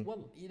next thing?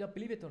 Well, you know,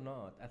 believe it or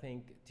not, I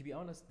think, to be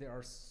honest, there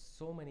are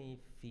so many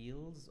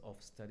fields of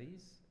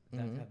studies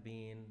that have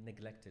been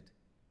neglected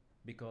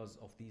because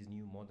of these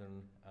new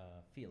modern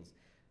fields.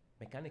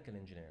 Mechanical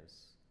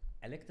engineers,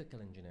 electrical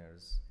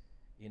engineers,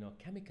 you know,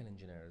 chemical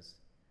engineers.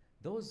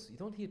 Those, you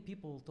don't hear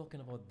people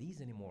talking about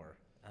these anymore.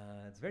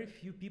 It's very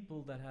few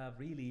people that have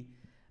really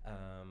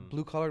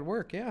blue-collar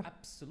work, yeah.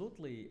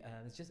 Absolutely.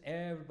 And it's just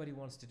everybody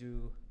wants to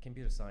do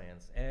computer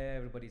science.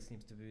 Everybody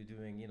seems to be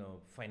doing, you know,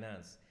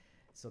 finance.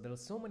 So there are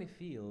so many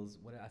fields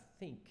where I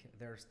think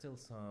there are still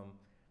some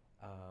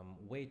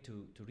way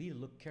to really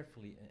look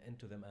carefully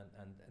into them,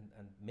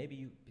 and maybe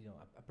you know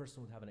a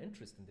person would have an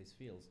interest in these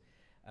fields.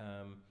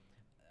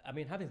 I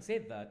mean, having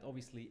said that,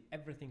 obviously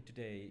everything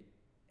today,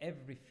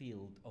 every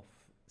field of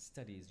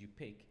studies you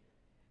pick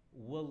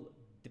will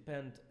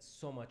depend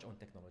so much on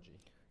technology.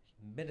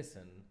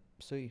 Medicine,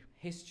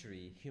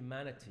 history,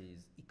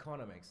 humanities,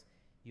 economics,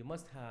 you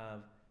must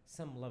have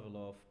some level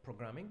of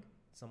programming,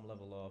 some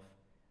level of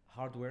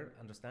hardware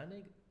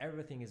understanding.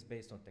 Everything is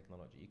based on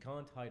technology. You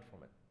can't hide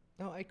from it.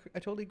 No, I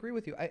totally agree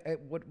with you.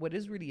 What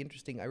is really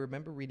interesting, I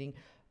remember reading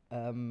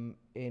in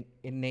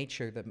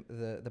Nature,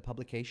 the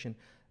publication,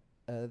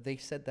 they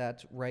said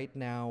that right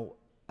now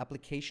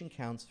application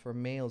counts for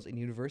males in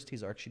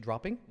universities are actually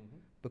dropping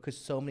because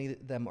so many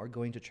of them are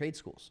going to trade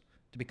schools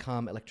to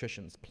become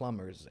electricians,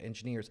 plumbers,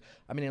 engineers.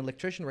 I mean, an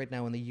electrician right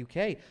now in the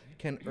UK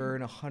can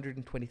earn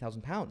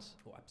 £120,000.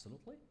 Oh,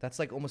 absolutely. That's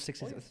like almost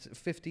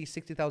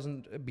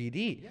 60,000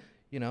 BD. Yeah.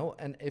 You know,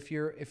 and if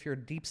you're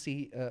deep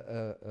sea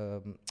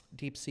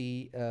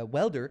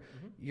welder,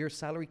 your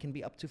salary can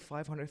be up to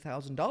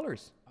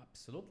 $500,000.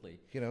 Absolutely.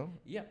 You know.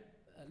 Yeah.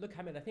 Look,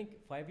 Hamid, I think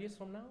 5 years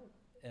from now,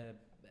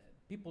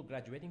 people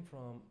graduating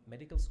from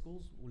medical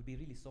schools will be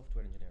really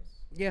software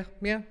engineers. Yeah.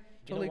 Yeah.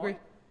 Totally agree.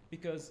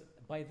 Because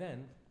by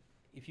then,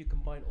 if you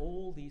combine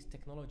all these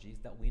technologies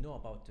that we know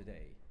about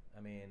today, I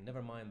mean,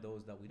 never mind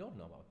those that we don't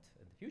know about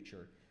in the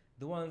future.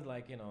 The ones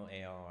like, you know,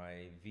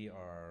 AI,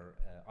 VR,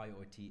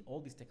 IoT,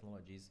 all these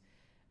technologies,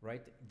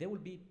 right? They will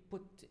be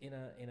put in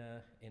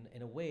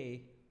a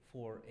way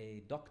for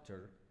a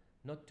doctor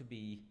not to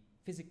be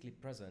physically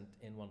present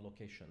in one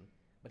location,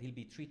 but he'll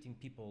be treating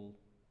people,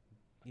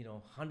 you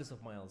know, hundreds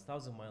of miles,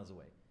 thousands of miles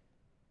away,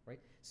 right?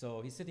 So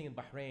he's sitting in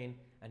Bahrain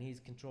and he's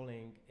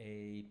controlling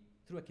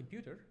through a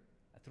computer,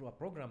 through a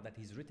program that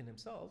he's written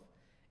himself,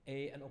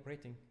 an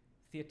operating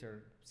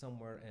theater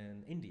somewhere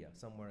in India,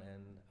 somewhere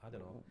in, I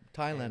don't know,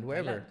 Thailand,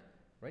 wherever. Thailand,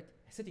 right?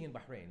 Sitting in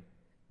Bahrain.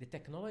 The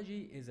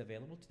technology is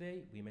available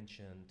today. We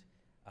mentioned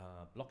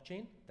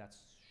blockchain that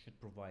should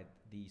provide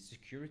the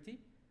security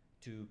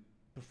to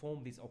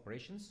perform these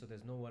operations so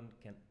there's no one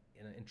can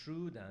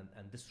intrude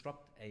and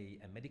disrupt a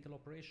medical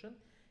operation.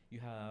 You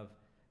have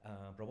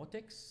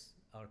robotics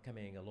are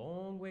coming a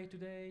long way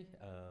today.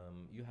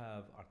 You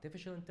have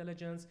artificial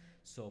intelligence,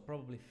 so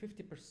probably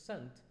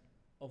 50%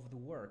 of the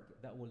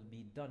work that will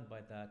be done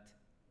by that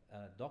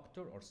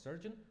doctor or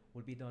surgeon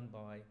will be done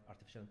by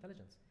artificial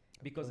intelligence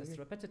because it's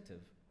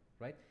repetitive,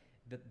 right?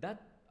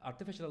 That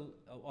artificial,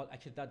 or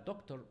actually that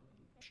doctor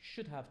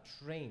should have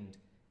trained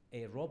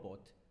a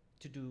robot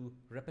to do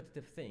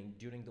repetitive thing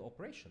during the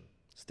operation.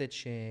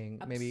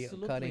 Stitching, maybe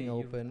cutting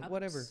open,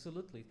 whatever.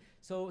 Absolutely.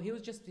 So he'll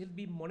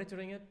be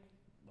monitoring it,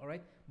 all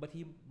right? But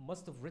he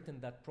must have written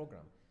that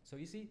program. So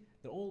you see,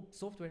 they're all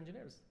software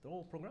engineers. They're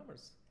all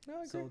programmers.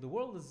 No, so the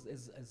world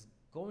is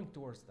going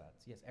towards that.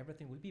 Yes,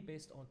 everything will be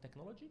based on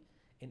technology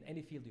in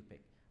any field you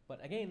pick.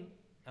 But again,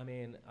 I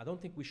mean, I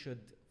don't think we should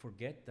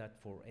forget that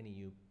for any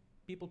new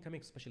people coming,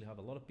 especially have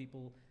a lot of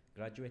people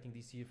graduating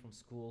this year from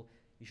school,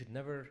 you should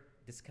never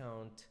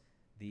discount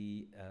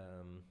the,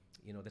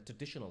 the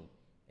traditional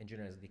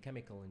engineers, the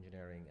chemical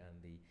engineering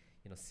and the,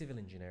 civil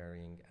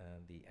engineering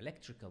and the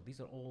electrical. These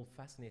are all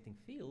fascinating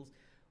fields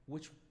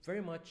which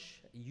very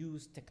much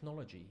use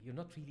technology. You're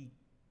not really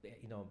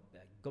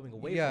going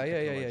away from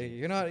technology.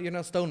 You're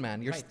not stone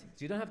man. You're right. So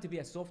you don't have to be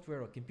a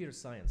software or computer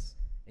science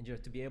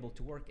engineer to be able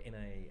to work in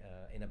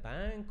a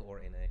bank or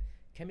in a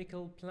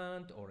chemical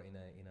plant or in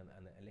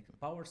an electric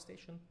power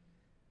station.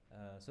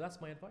 So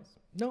that's my advice.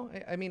 No,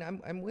 I mean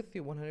I'm with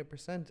you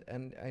 100%,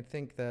 and I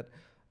think that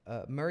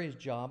Murray's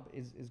job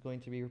is going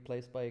to be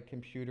replaced by a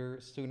computer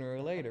sooner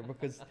or later,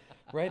 because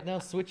right now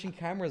switching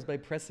cameras by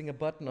pressing a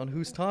button on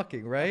who's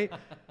talking, right?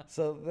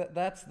 So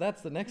that's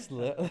the next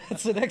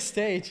that's the next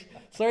stage.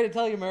 Sorry to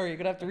tell you, Murray, you're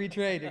gonna have to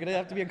retrain. You're gonna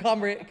have to be a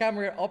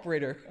camera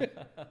operator.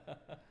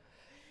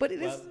 But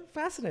it is Well,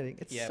 fascinating.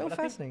 It's yeah, so but I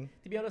think, fascinating.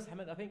 to be honest,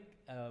 Hamid, I think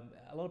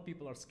a lot of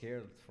people are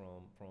scared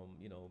from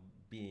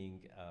being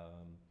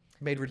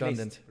Made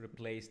redundant.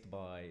 replaced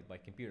by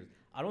computers.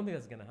 I don't think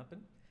that's gonna happen.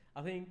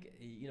 I think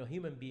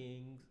human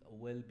beings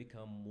will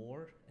become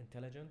more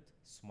intelligent,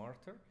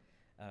 smarter.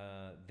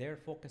 Their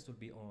focus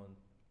will be on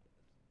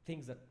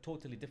things that are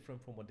totally different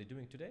from what they're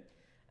doing today.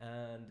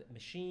 And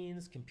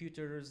machines,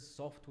 computers,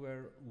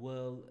 software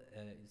will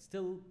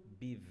still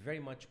be very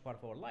much part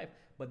of our life,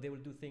 but they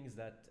will do things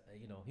that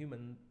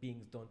human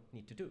beings don't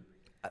need to do.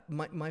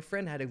 My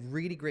friend had a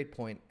really great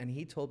point, and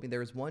he told me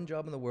there is one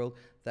job in the world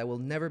that will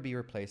never be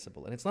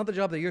replaceable. And it's not the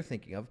job that you're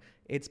thinking of,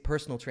 it's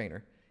personal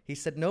trainer. He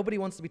said nobody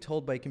wants to be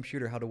told by a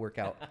computer how to work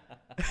out.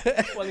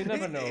 Well, you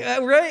never know.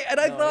 Right? And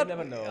I No, thought, you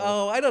never know.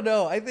 oh, I don't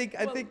know. I think,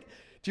 Well,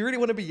 do you really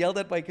want to be yelled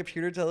at by a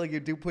computer telling you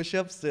do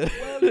push-ups?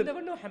 well, you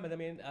never know, Hamid. I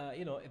mean,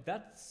 if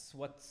that's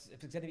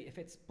if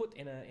it's put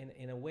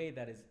in a way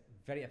that is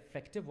very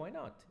effective, why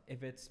not?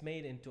 If it's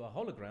made into a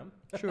hologram,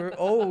 Sure.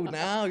 Oh,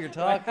 now you're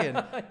talking.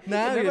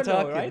 Now You you're never know,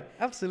 talking. right?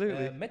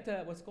 Absolutely.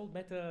 what's called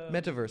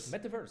Metaverse.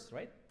 Metaverse,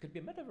 right? Could be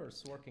a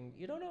metaverse working.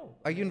 You don't know.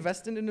 Are you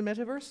invested in the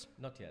metaverse?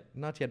 Not yet.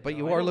 Not yet, but No,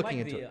 you I are don't looking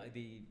like into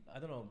the, it. I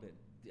don't know,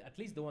 at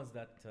least the ones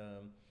that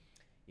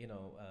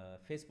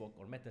Facebook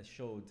or Meta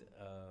showed.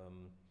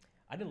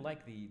 I didn't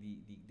like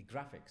the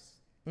graphics.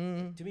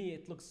 To me,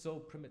 it looks so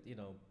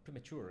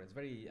premature. It's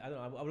very. I don't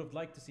know. I would have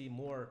liked to see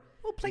more.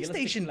 Well, realistic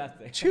PlayStation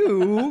plastic.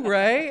 2,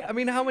 right? I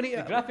mean, how many?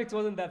 The graphics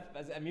wasn't that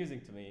as amusing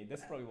to me.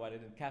 That's probably why it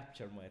didn't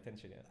capture my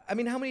attention yet. I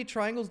mean, how many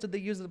triangles did they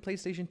use at the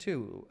PlayStation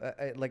 2?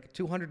 Like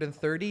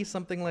 230,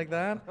 something like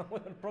that?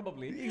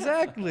 Probably.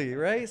 Exactly,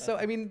 right? So,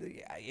 I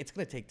mean, it's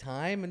going to take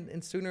time,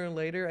 and sooner or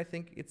later, I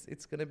think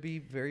it's going to be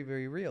very,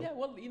 very real. Yeah,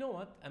 well, you know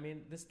what? I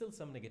mean, there's still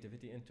some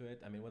negativity into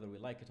it. I mean, whether we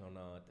like it or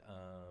not.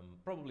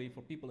 Probably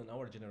for people in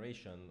our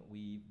generation,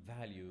 we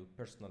value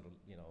personal,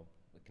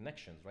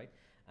 connections, right?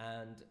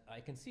 And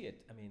I can see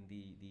it. I mean,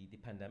 the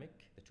pandemic,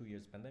 the 2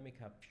 years pandemic,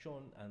 have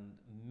shown and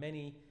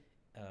many,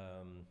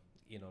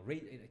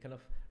 kind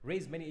of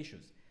raised many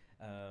issues.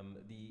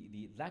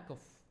 The lack of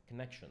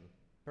connection,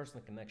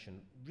 personal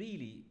connection,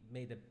 really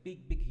made a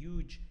big,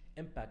 huge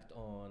impact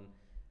on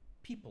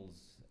people's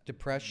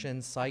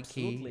Depression,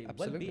 psyche, absolutely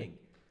well-being,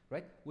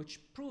 right? Which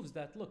proves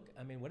that, look,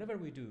 I mean, whatever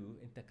we do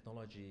in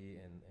technology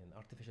and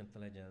artificial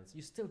intelligence,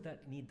 you still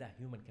need that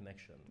human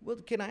connection. Well,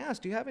 can I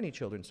ask, do you have any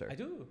children, sir? I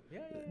do,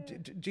 yeah.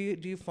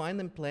 Do you find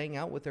them playing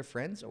out with their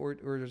friends, or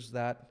is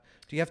that,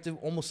 do you have to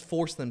almost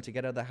force them to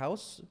get out of the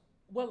house?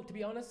 Well, to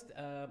be honest,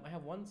 I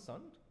have one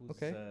son who's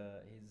Okay.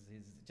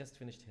 he's just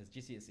finished his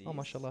GCSEs. Oh,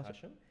 mashallah.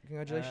 Hashim.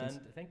 Congratulations.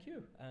 And thank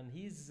you. And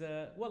he's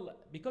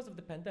because of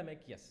the pandemic,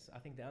 yes, I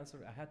think the answer,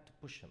 I had to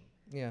push him.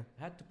 Yeah.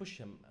 I had to push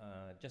him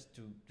just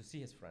to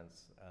see his friends.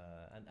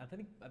 And I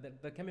think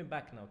they're coming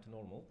back now to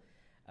normal.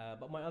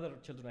 But my other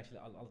children actually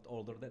are a lot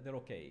older. They're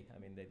okay. I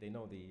mean, they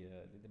know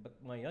but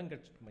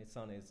my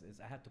son is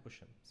I had to push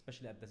him,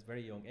 especially at this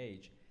very young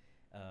age.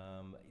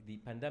 The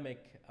pandemic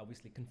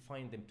obviously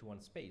confined them to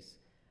one space.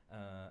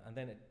 And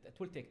then it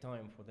will take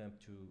time for them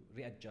to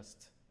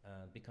readjust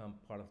and become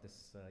part of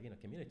this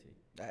community.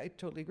 I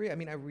totally agree. I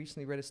mean, I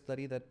recently read a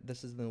study that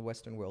this is in the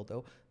Western world,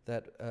 though,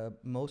 that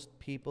most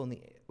people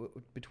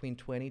between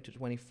 20 to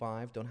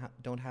 25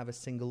 don't have a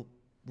single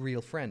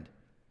real friend,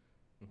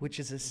 which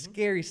is a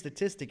scary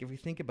statistic if you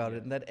think about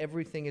it, and that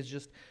everything is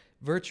just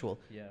virtual.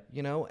 Yeah.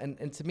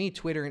 And to me,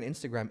 Twitter and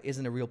Instagram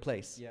isn't a real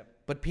place. Yeah.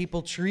 But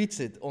people treat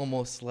it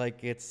almost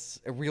like it's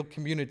a real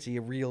community,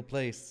 a real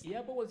place.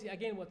 Yeah, but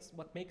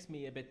what makes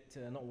me a bit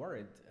not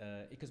worried,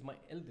 because my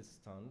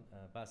eldest son,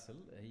 Basil,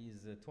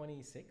 he's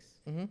 26,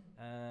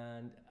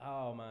 and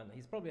oh man,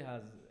 he probably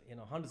has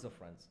hundreds of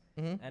friends,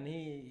 and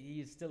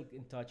he's still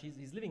in touch.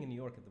 He's living in New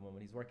York at the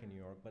moment. He's working in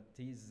New York, but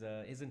he's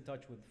in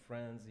touch with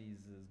friends.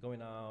 He's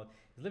going out.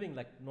 He's living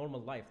like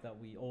normal life that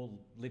we all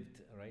lived,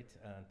 right?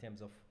 In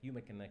terms of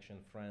human connection,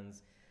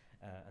 friends,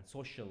 and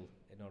social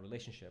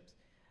relationships.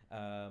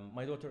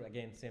 My daughter,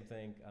 again, same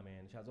thing. I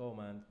mean, she has,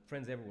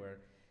 friends everywhere.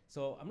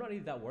 So I'm not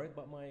really that worried.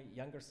 But my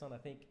younger son, I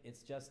think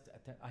it's just,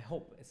 I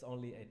hope it's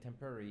only a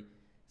temporary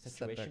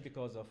situation Setback.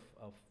 because of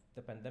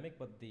the pandemic.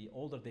 But the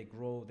older they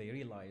grow, they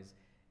realize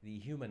the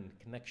human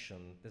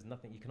connection, there's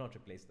nothing, you cannot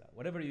replace that.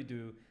 Whatever you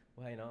do,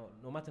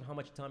 no matter how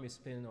much time you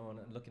spend on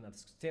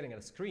staring at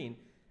a screen,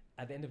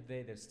 at the end of the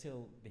day, there's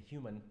still the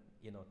human,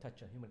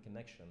 touch and human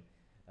connection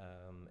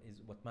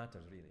is what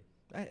matters really.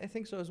 I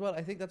think so as well.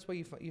 I think that's why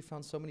you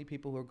found so many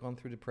people who have gone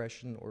through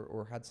depression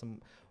or had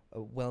some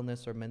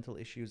wellness or mental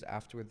issues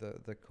after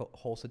the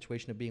whole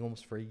situation of being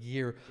almost for a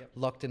year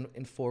locked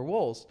in four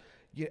walls.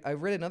 I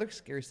read another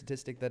scary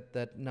statistic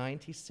that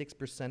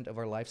 96% of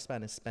our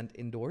lifespan is spent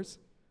indoors.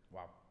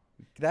 Wow.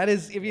 That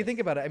is, if you think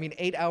about it, I mean,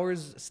 8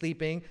 hours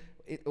sleeping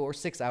or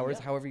 6 hours,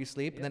 Yeah. however you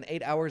sleep, Yeah. and then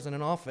 8 hours in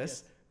an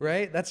office,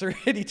 right? That's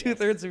already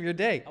two-thirds of your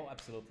day. Oh,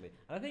 absolutely.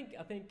 And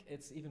I think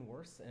it's even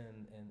worse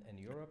in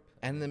Europe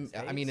And and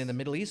the I mean, in the States.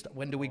 Middle East,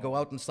 when do we go Oh,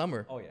 out in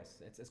summer? oh yes,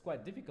 it's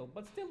quite difficult,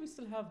 but still we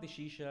still have the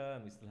shisha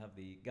and we still have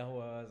the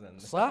gahwas and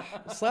صح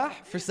صح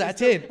for we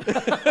ساعتين.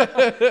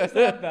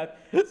 still have that.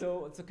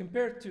 So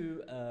compared to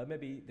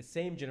maybe the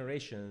same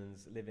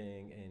generations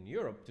living in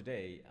Europe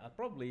today,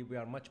 probably we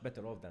are much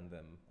better off than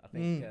them. I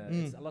think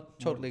it's a lot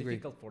Totally more agree.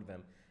 difficult for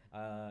them.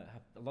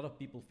 Have a lot of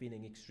people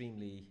feeling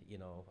extremely,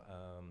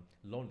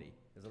 lonely.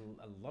 There's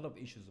a lot of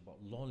issues about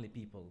lonely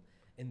people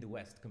in the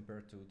West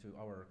compared to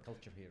our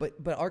culture here.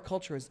 But our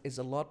culture is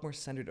a lot more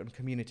centered on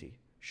community.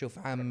 شوف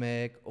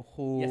عمك,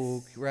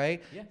 أخوك, Yes.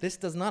 right? Yeah. This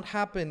does not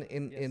happen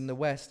in Yes. the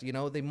West. You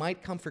know, they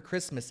might come for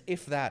Christmas,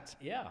 if that.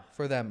 Yeah.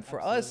 For them, for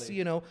us, Absolutely.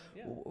 you know,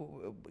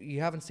 Yeah. you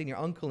haven't seen your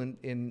uncle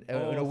in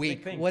Oh, a same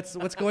week. thing.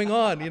 What's going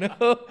on? You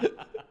know.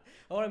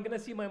 Or I'm gonna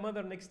see my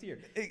mother next year.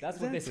 That's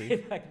what they say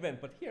Exactly. back then.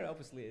 But here,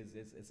 obviously,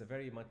 is a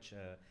very much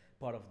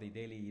part of the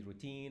daily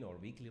routine or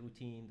weekly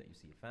routine that you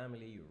see your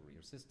family,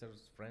 your sisters,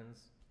 friends.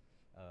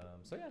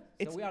 So yeah,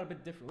 It's- so we are a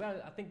bit different.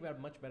 I think we are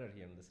much better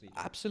here in this region.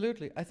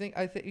 Absolutely. I think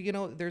you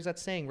know, there's that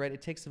saying, right?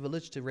 It takes a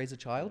village to raise a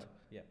child.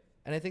 Yeah.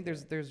 And I think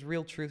there's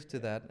real truth to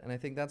that. And I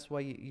think that's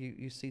why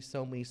you see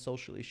so many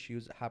social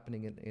issues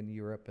happening in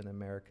Europe and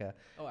America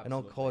Oh, and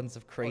all absolutely. kinds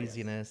of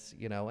craziness,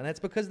 you know, and that's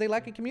because they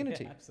lack a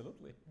community, Yeah,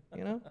 absolutely.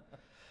 you know.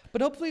 But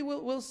hopefully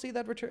we'll see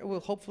that return. Well,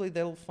 hopefully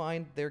they'll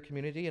find their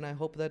community, and I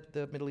hope that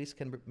the Middle East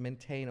can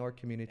maintain our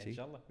community.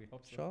 Inshallah, we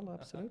hope so. Inshallah,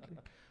 absolutely.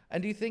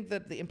 And do you think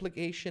that the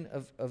implication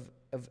of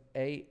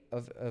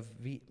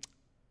V,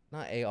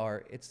 not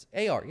AR, it's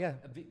AR, yeah.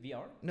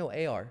 VR? No,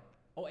 AR.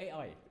 Oh,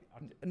 AI.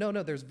 No,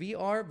 there's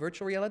VR,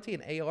 virtual reality,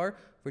 and AR,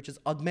 which is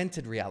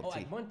augmented Oh,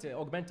 reality.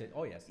 augmented.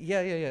 Oh, yes.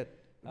 Yeah.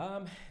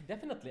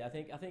 Definitely. I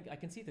think I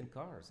can see it in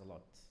cars a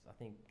lot. I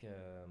think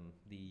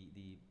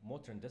the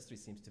motor industry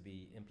seems to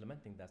be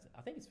implementing that.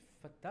 I think it's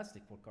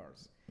fantastic for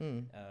cars.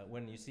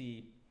 When you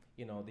see,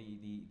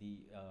 the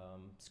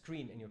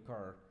screen in your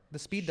car. The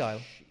speed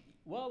dial.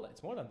 Well,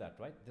 it's more than that,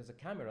 right? There's a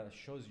camera that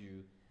shows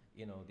you,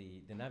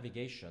 the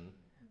navigation,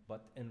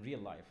 but in real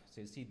life.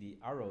 So you see the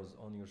arrows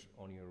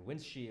on your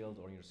windshield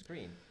or on your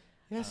screen.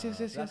 Yes.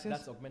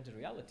 That's augmented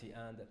reality.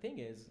 And the thing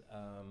is,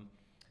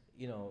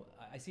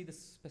 I see this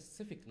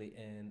specifically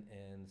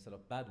in sort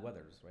of bad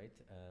weathers, right?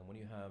 When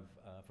you have,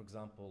 for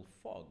example,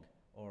 fog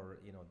or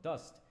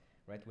dust,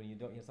 right? When you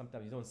don't,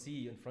 sometimes you don't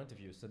see in front of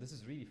you. So this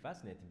is really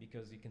fascinating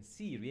because you can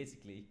see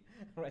basically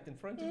right in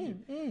front of you.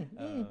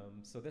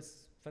 So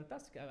that's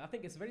fantastic. I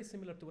think it's very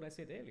similar to what I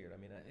said earlier. I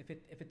mean, if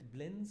it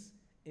blends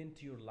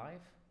into your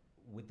life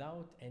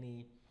without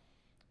any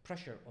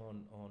pressure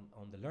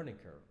on the learning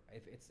curve,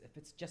 if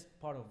it's just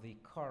part of the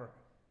car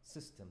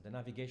system, the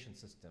navigation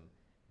system,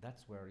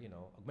 that's where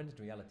augmented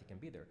reality can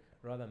be there.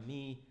 Rather than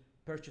me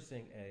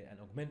purchasing an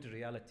augmented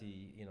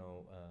reality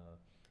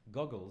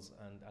goggles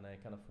and I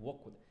kind of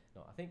walk with.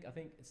 No, I think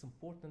it's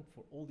important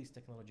for all these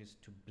technologies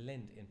to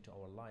blend into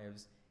our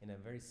lives in a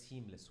very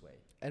seamless way.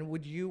 And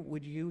would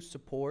you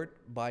support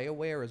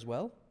BioWare as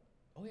well?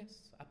 Oh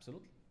yes,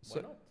 absolutely. Why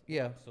So- not?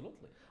 yeah.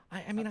 Absolutely.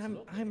 I mean,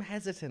 Absolutely. I'm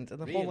hesitant, and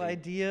the whole Really?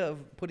 idea of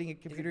putting a Is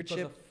it computer because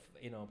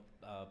chip.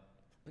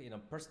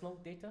 of personal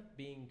data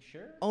being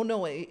shared? Oh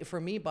no! For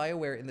me,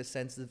 BioWare, in the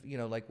sense of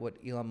like what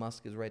Elon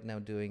Musk is right now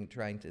doing,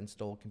 trying to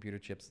install computer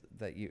chips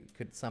that you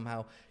could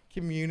somehow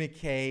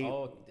communicate.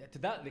 Oh, to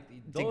that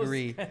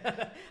Degree.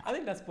 I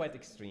think that's quite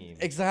extreme.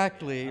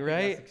 Exactly, I think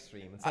right? That's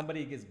extreme. When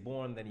somebody gets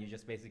born, then you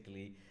just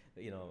basically,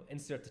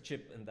 insert a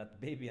chip in that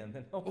baby, and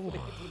then hopefully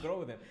it will grow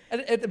with him.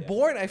 And at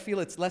born, I feel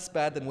it's less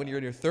bad than when you're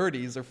in your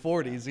 30s or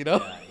 40s. You know.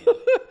 Yeah.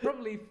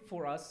 Probably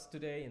for us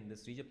today in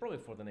this region, probably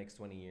for the next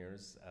 20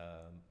 years,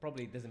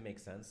 probably it doesn't make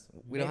sense.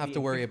 We don't have Maybe to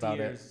in worry 50 about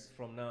it. years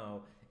from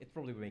now, it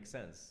probably will make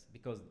sense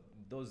because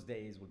those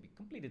days will be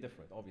completely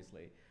different,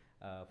 obviously,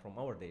 from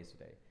our days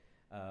today.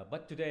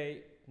 But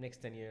today, next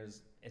 10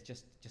 years, it's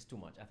just too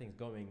much. I think it's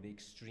going the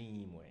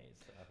extreme ways.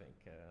 I think.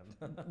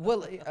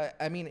 Well,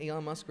 I mean,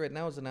 Elon Musk right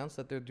now has announced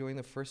that they're doing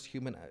the first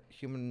human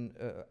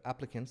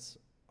applicants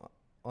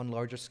on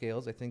larger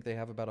scales. I think they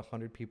have about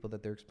 100 people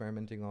that they're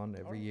experimenting on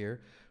every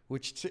year,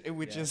 which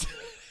Yeah. is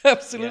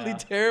absolutely Yeah.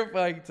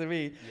 terrifying to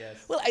me.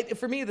 Yes. Well,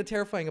 for me, the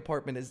terrifying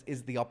apartment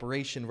is the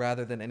operation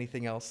rather than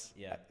anything else.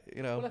 Yeah.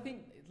 You know. Well, I think,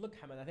 look,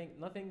 Hamad, I think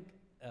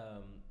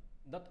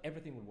not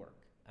everything will work.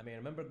 I mean,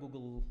 remember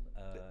Google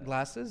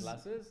Glasses?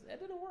 Glasses? It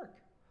didn't work.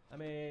 I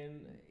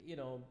mean,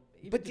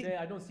 even But today,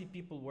 I don't see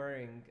people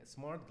wearing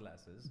smart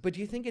glasses. But do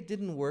you think it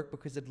didn't work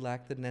because it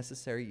lacked the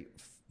necessary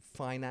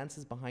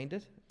finances behind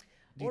it?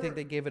 Do you think Or-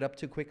 they gave it up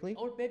too quickly?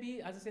 Or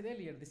maybe, as I said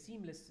earlier, the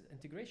seamless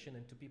integration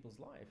into people's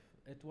life,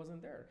 it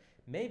wasn't there.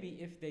 Maybe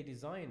if they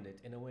designed it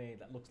in a way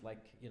that looks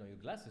like, your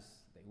glasses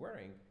they're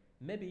wearing,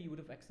 maybe you would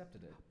have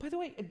accepted it. By the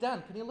way,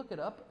 Dan, can you look it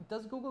up?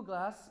 Does Google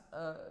Glass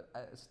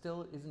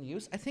still is in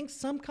use? I think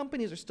some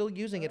companies are still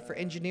using it for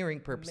engineering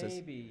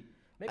purposes.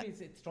 Maybe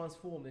it's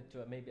transformed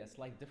into maybe a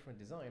slight different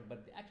design,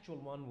 but the actual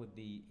one with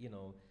the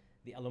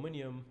the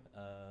aluminium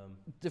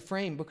The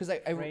frame, because I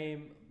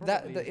frame.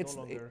 that Probably is it's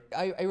no longer.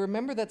 I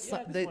remember that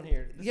Yeah, this one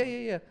here. This yeah, one.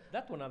 yeah, yeah.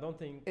 That one I don't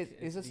think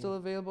Is it still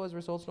available as a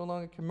result? It's no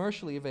longer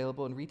commercially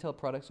available in retail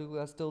products. So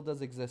that still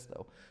does exist,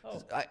 though. Oh,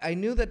 I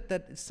knew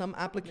that some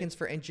applicants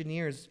for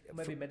engineers.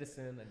 maybe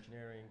medicine,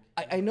 engineering.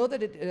 I know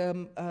that it.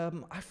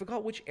 I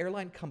forgot which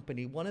airline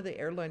company. One of the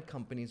airline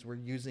companies were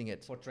using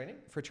it For training.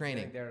 for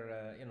training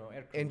Their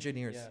air crew.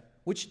 engineers. Yeah.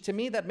 Which to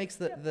me that makes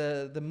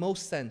the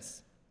most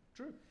sense.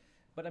 True.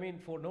 But I mean,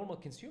 for normal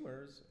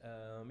consumers,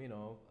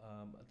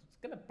 it's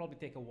gonna probably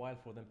take a while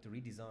for them to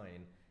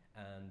redesign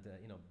and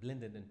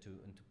blend it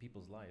into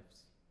people's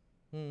lives.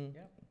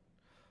 Yeah.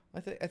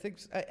 I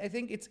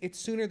think it's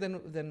sooner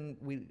than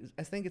we.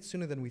 I think it's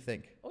sooner than we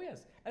think. Oh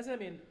yes. As I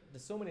mean,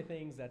 there's so many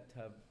things that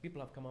people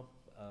have come up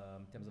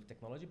in terms of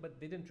technology, but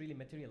they didn't really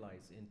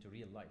materialize into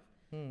real life.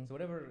 So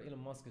whatever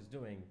Elon Musk is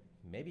doing,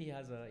 maybe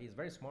he's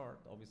very smart.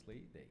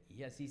 Obviously,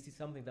 he sees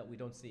something that we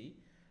don't see,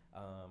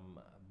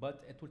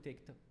 but it will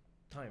take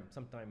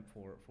some time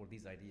for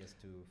these ideas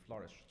to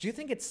flourish. Do you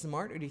think it's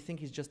smart, or do you think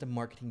he's just a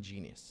marketing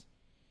genius?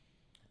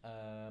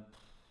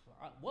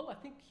 Well, I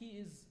think he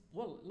is.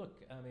 Well,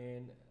 look, I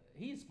mean,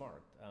 he's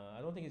smart.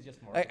 I don't think he's just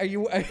smart. Are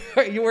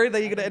you worried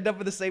that you're gonna end up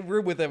in the same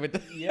room with him?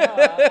 Yeah,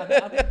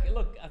 I think.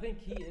 Look, I think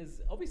he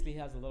is. Obviously, he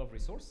has a lot of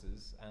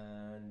resources,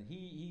 and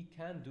he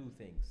can do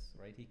things,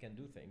 right? He can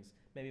do things.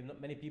 Maybe not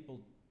many people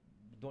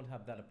don't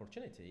have that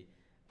opportunity,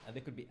 and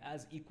they could be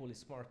as equally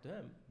smart to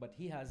him. But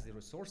he has the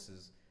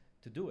resources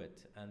to do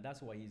it, and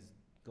that's why he's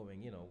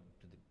going,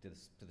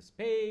 to the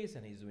space,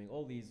 and he's doing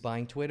all these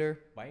Buying Twitter.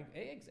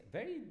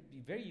 Very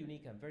very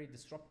unique and very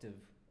disruptive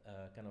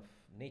kind of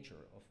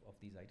nature of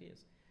these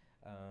ideas.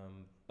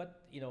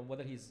 But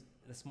whether he's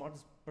the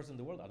smartest person in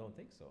the world, I don't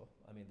think so.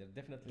 I mean, there are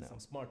definitely some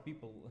smart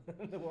people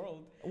in the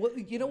world. Well,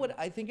 you know what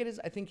I think it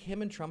is? I think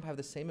him and Trump have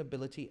the same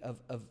ability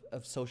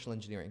of social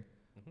engineering.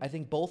 I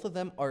think both of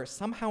them are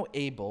somehow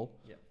able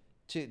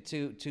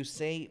to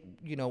say,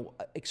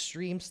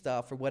 extreme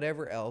stuff or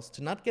whatever else,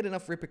 to not get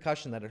enough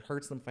repercussion that it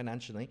hurts them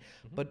financially,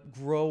 but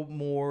grow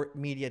more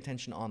media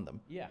attention on them.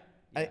 Yeah.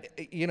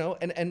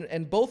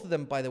 And both of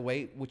them, by the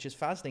way, which is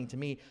fascinating to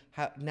me,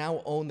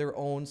 now own their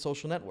own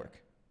social network.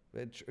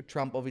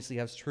 Trump obviously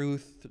has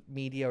Truth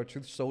Media or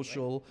Truth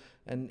Social,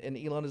 right. and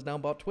Elon is now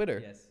bought Twitter.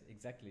 Yes,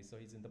 exactly. So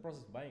he's in the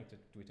process of buying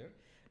Twitter.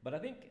 But I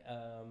think,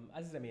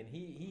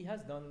 he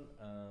has done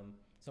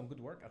some good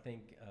work. I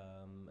think,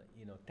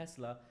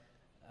 Tesla.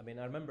 I mean,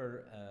 I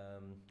remember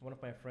one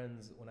of my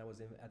friends when I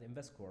was at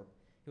InvestCorp,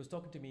 he was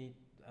talking to me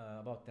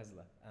about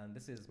Tesla, and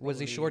this is. Was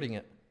he shorting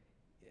it?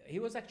 He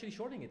was actually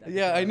shorting it.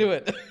 Yeah, I knew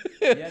it.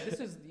 Yeah,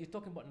 you're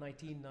talking about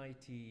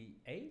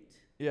 1998.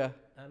 Yeah.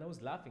 And I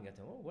was laughing at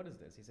him. Oh, what is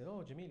this? He said,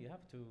 "Oh, Jameel, you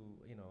have to,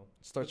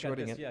 start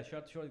shorting it." Yeah,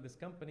 shorting this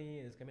company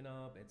is coming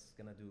up. It's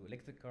gonna do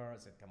electric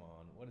cars. I said, "Come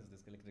on, what is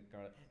this electric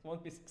car? It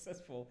won't be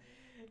successful."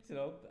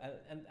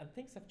 And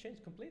things have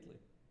changed completely.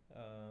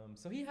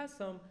 So he has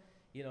some,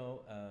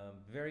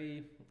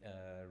 very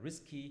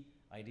risky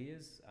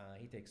ideas.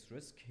 He takes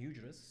huge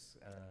risks,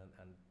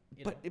 and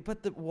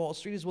But the Wall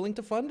Street is willing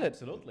to fund it.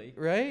 Absolutely.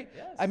 Right?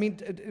 Yes. I mean,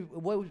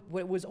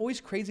 what was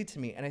always crazy to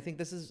me, and I think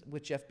this is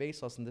with Jeff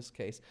Bezos in this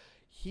case,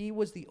 he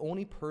was the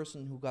only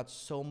person who got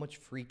so much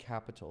free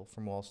capital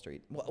from Wall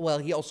Street. Well,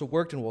 he also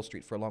worked in Wall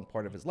Street for a long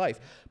part of his life,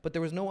 but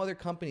there was no other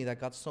company that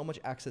got so much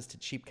access to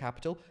cheap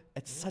capital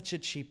at such a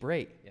cheap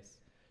rate. Yes.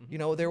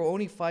 They were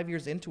only 5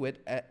 years into it,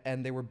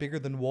 and they were bigger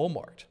than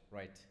Walmart.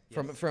 Right.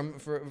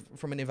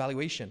 From an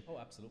evaluation. Oh,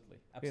 absolutely.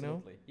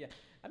 Absolutely. Yeah.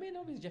 I mean,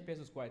 obviously, Jeff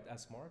Bezos is quite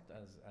as smart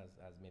as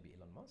maybe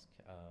Elon Musk.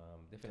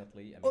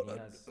 Definitely. I mean, he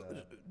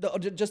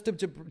has. Just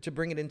to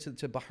bring it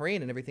into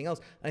Bahrain and everything else.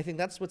 And I think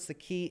that's what's the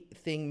key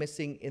thing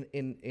missing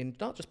in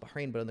not just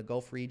Bahrain, but in the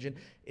Gulf region,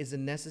 is a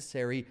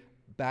necessary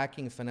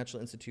backing of financial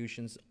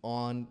institutions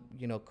on,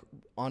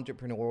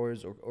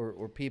 entrepreneurs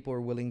or people who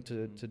are willing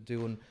to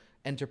do an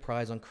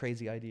enterprise on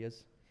crazy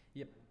ideas.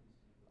 Yep.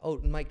 Oh,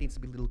 Mike needs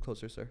to be a little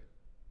closer, sir.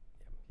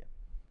 Yeah.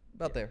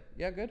 About there.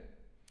 Yeah, good?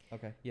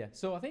 Okay. Yeah.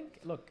 So I think,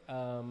 look,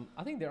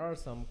 I think there are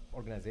some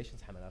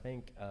organizations, Hamad. I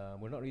think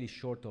we're not really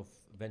short of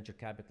venture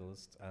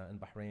capitalists in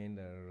Bahrain.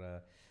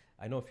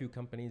 I know a few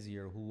companies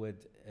here who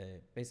would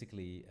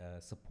basically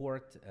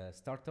support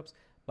startups,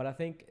 but I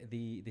think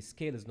the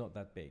scale is not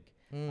that big.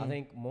 I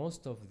think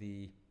most of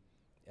the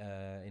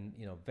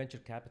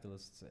venture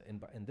capitalists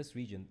in this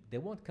region, they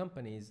want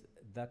companies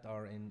that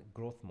are in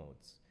growth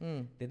modes.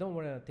 They don't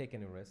want to take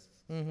any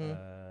risks.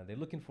 They're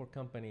looking for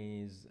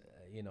companies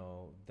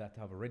that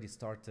have already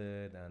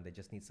started, and they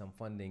just need some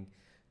funding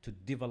to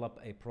develop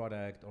a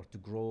product or to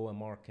grow a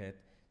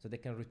market, so they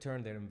can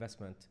return their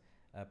investment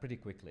pretty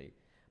quickly.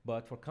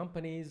 But for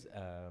companies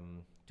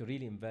to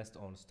really invest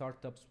on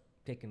startups,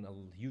 taking a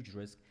huge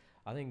risk,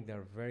 I think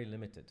they're very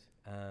limited,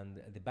 and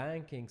the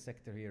banking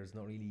sector here is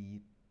not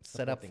really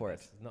set up for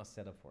it. Not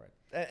set up for it.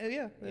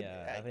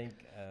 I think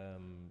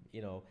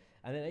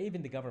and then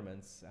even the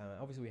governments.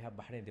 Obviously, we have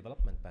Bahrain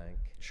Development Bank,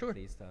 sure, at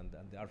least, and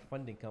they are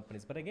funding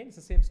companies. But again, it's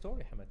the same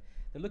story, Hamad.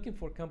 They're looking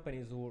for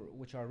companies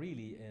which are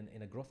really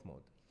in a growth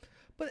mode.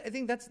 But I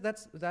think that's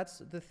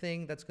the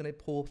thing that's going to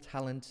pull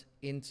talent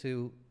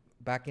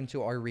back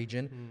into our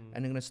region,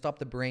 and going to stop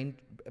the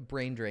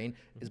brain drain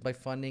is by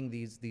funding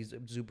these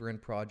exuberant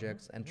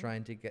projects and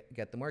trying to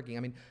get them working.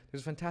 I mean,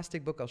 there's a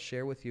fantastic book I'll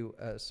share with you,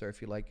 sir,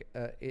 if you like.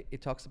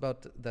 It talks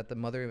about that the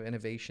mother of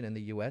innovation in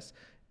the U.S.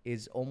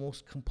 is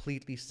almost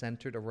completely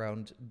centered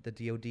around the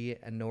DoD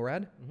and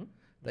NORAD.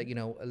 That, you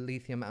know,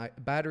 lithium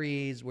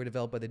batteries were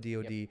developed by the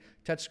DoD. Yep.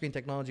 Touchscreen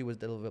technology was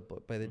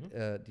developed by the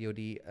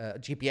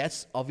DoD.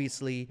 GPS,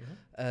 obviously.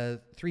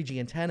 3G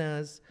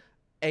antennas.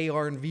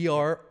 AR and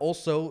VR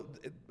also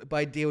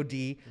by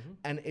DoD,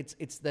 and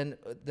it's then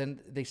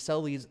they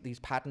sell these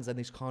patents and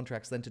these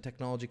contracts then to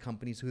technology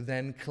companies who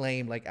then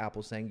claim, like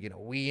Apple, saying, you know,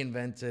 we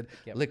invented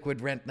liquid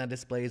retina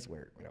displays,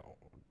 where, you know,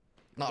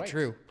 not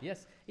true.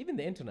 Yes, even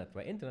the internet,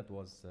 right? Internet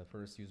was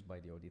first used by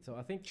DoD. So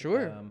I think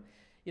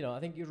you know,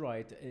 I think you're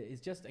right. It's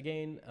just,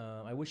 again,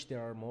 I wish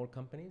there are more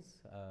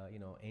companies, you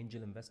know,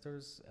 angel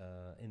investors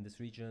in this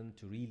region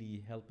to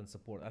really help and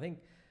support. I think.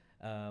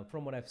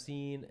 From what I've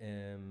seen,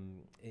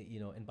 you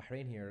know, in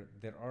Bahrain here,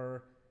 there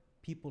are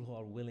people who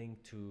are willing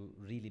to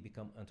really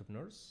become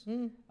entrepreneurs.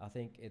 I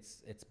think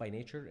it's by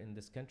nature in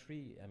this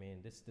country. I mean,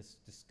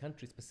 this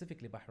country,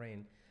 specifically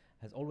Bahrain,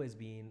 has always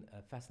been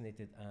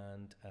fascinated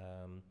and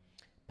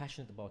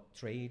passionate about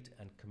trade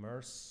and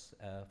commerce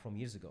from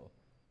years ago,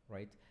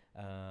 right?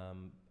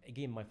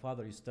 Again, my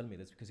father used to tell me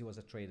this because he was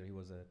a trader. He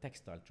was a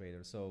textile trader,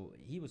 so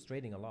he was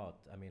trading a lot.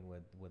 I mean,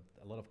 with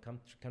a lot of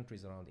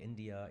countries around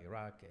India,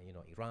 Iraq, you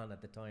know, Iran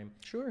at the time.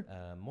 Sure.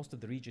 Most of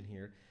the region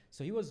here.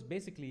 So he was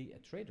basically a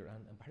trader,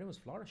 and Bahrain was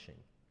flourishing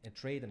in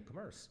trade and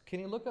commerce. Can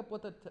you look up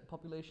what the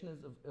population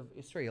is of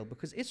Israel?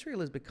 Because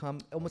Israel has become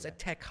almost a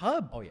tech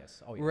hub. Oh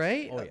yes.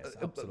 Right? Oh yes,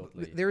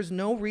 absolutely. There's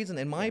no reason,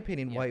 in my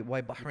opinion,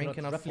 why Bahrain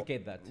cannot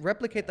replicate that.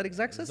 Replicate that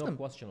exact system. No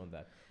question on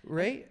that.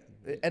 Right?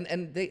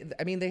 And they,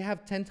 I mean, they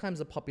have 10 times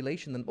the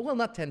population than, well,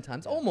 not 10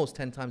 times, almost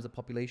 10 times the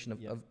population of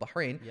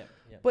Bahrain.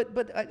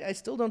 But I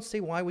still don't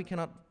see why we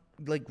cannot,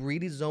 like,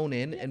 really zone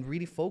in and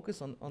really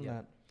focus on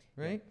that,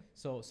 right?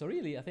 So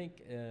really, I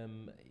think,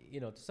 you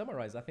know, to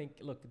summarize, I think,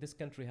 look, this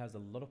country has a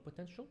lot of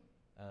potential.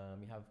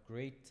 We have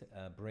great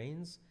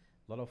brains,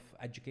 a lot of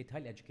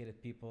highly educated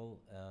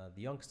people.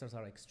 The youngsters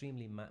are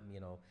extremely,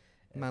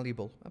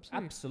 malleable.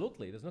 Absolutely.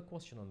 Absolutely. There's no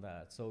question on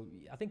that. So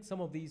I think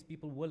some of these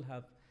people will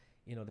have,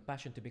 you know, the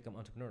passion to become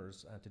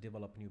entrepreneurs and to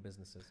develop new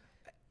businesses.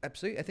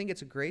 Absolutely. I think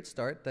it's a great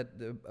start that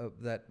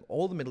that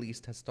all the Middle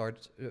East has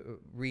started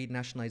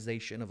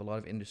renationalization of a lot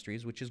of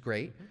industries, which is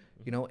great.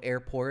 You know,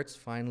 airports,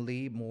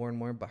 finally, more and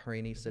more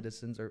Bahraini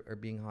citizens are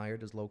being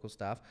hired as local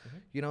staff.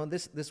 You know,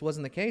 this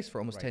wasn't the case for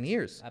almost 10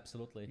 years.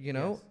 Absolutely. You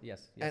know?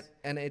 Yes.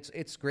 And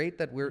it's great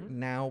that we're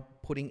now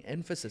putting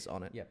emphasis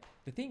on it. Yeah.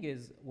 The thing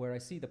is, where I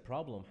see the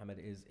problem, Hamad,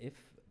 is if,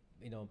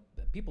 you know,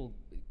 people,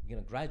 you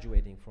know,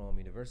 graduating from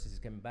universities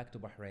coming back to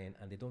Bahrain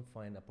and they don't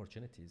find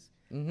opportunities,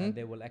 and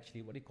they will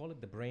actually, what do you call it,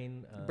 the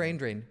brain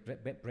drain.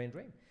 Brain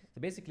drain.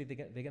 So basically,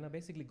 they're gonna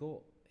basically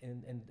go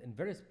in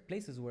various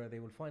places where they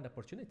will find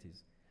opportunities,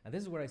 and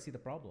this is where I see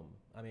the problem.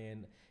 I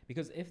mean,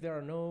 because if there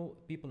are no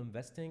people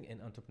investing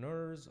in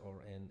entrepreneurs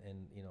or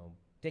in you know,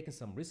 taking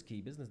some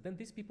risky business, then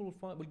these people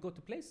will go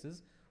to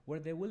places where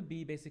they will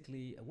be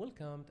basically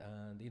welcomed,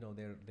 and you know,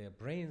 their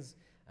brains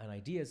and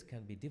ideas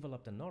can be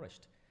developed and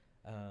nourished.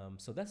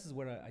 So this is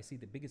where I see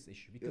the biggest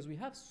issue, because we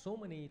have so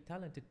many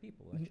talented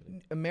people.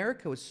 Actually,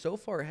 America was so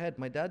far ahead.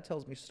 My dad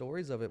tells me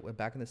stories of it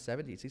back in the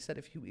 70s. He said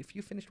if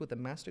you finished with a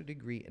master's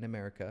degree in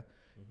America,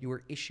 you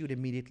were issued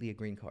immediately a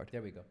green card.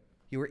 There we go.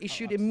 You were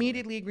issued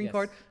immediately a green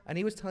card, and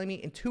he was telling me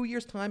in 2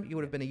 years' time you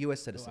would have been a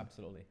U.S. citizen. Oh,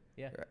 absolutely.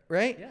 Yeah.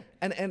 Right? Yeah.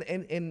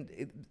 And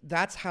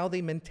that's how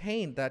they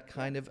maintained that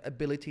kind of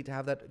ability to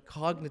have that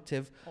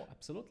cognitive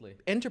absolutely.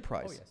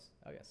 Enterprise.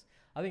 Oh yes.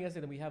 I think I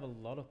said that we have a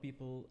lot of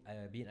people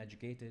being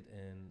educated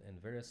in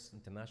various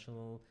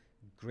international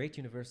great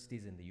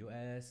universities in the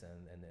US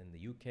and in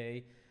the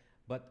UK,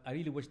 but I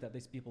really wish that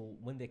these people,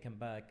 when they come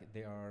back,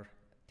 they are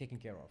taken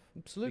care of.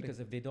 Absolutely. Because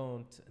if they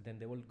don't, then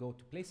they will go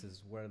to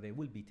places where they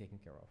will be taken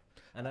care of.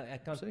 And I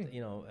can't, Absolutely.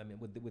 you know, I mean,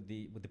 with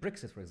the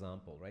Brexit, for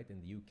example, right,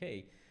 in the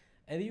UK,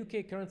 and the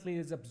UK currently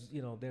is,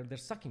 you know, they're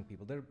sucking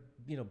people. They're,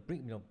 you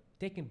know,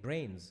 taking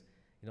brains.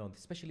 You know,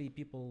 especially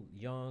people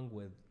young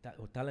who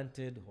are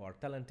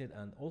talented,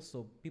 and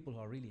also people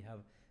who really have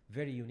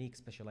very unique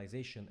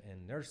specialization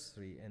in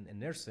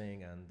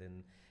nursing and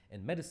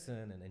in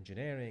medicine and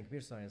engineering,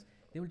 computer science.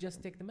 They will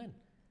just take them in,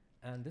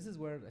 and this is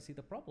where I see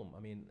the problem. I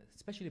mean,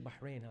 especially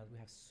Bahrain, we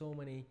have so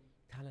many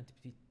talented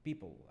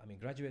people. I mean,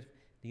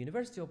 the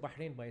University of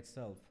Bahrain by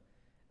itself,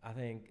 I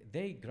think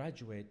they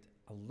graduate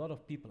a lot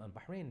of people, and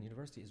Bahrain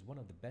University is one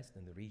of the best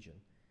in the region,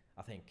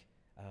 I think.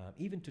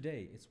 Even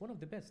today, it's one of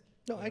the best.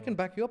 No, I can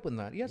back you up on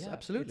that. Yes,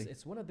 absolutely.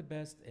 It's one of the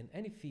best in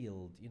any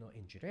field, you know,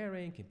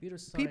 engineering, computer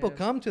science. People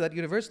come to that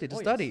university to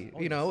study.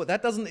 You know,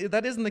 that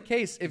isn't the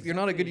case if you're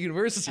not a good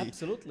university.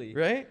 Absolutely.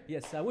 Right?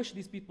 Yes, I wish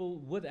these people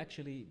would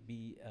actually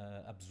be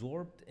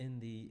absorbed in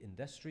the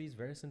industries,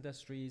 various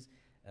industries,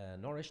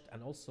 nourished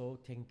and also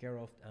taken care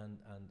of, and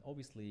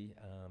obviously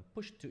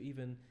pushed to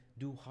even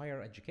do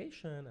higher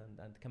education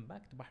and come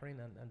back to Bahrain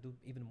and do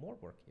even more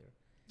work here.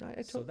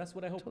 So that's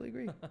what I hope. Totally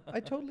agree. I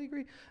totally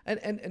agree.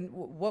 And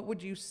what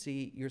would you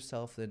see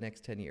yourself in the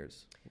next 10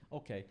 years?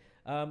 Okay.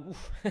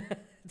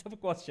 Tough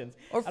questions.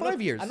 Or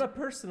 5 years. I'm not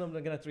person. I'm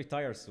gonna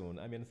retire soon.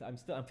 I mean, I'm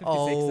 56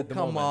 oh, at the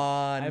come moment.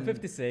 on. I'm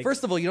 56.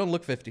 First of all, you don't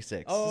look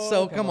 56. Oh,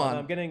 so come on.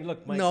 I'm getting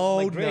look. My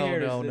gray hair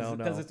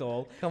does it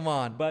all. Come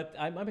on. But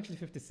I'm actually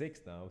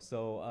 56 now.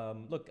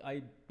 So look,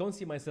 I don't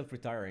see myself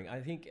retiring. I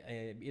think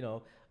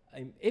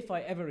if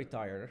I ever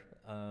retire,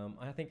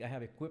 I think I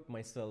have equipped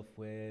myself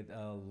with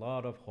a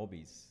lot of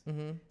hobbies.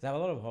 Mm-hmm. I have a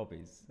lot of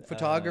hobbies.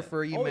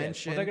 Photographer, you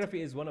mentioned. Yes,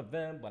 photography is one of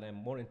them, but I'm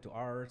more into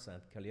arts and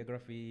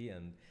calligraphy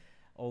and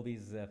all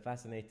these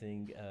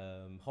fascinating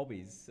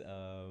hobbies.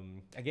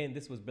 Again,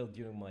 this was built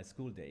during my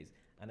school days,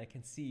 and I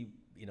can see,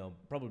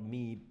 probably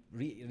me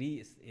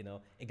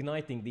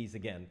igniting these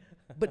again.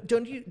 But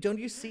don't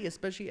you see,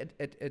 especially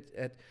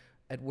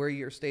at where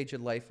your stage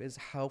in life is,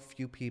 how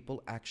few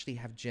people actually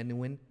have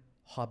genuine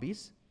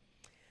hobbies?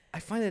 I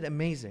find it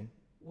amazing.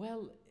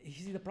 Well, you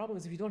see, the problem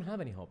is if you don't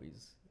have any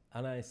hobbies,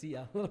 and I see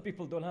a lot of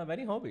people don't have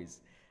any hobbies,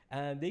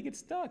 and they get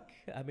stuck.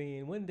 I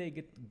mean, when they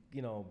get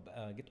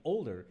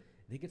older,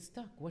 they get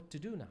stuck. What to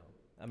do now?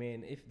 I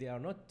mean, if they are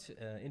not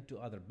into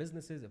other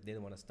businesses, if they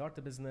don't want to start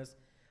a business,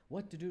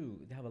 what to do?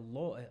 They have a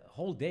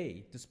whole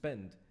day to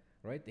spend,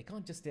 right? They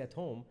can't just stay at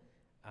home.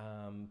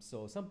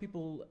 So some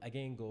people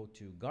again go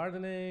to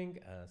gardening.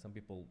 Some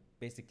people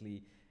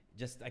basically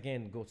just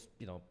again go,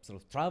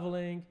 sort of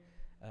traveling.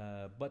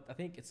 But I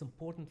think it's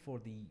important for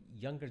the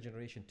younger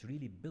generation to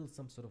really build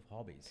some sort of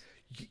hobbies.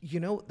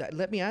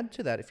 Let me add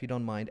to that, if you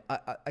don't mind.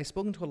 I've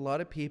spoken to a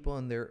lot of people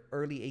in their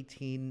early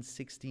 18,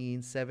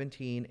 16,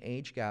 17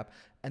 age gap,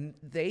 and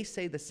they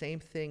say the same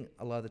thing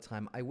a lot of the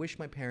time. I wish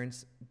my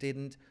parents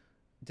didn't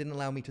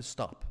allow me to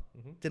stop.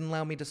 Mm-hmm. Didn't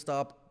allow me to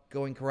stop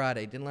going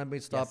karate, didn't let me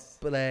stop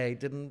ballet,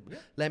 didn't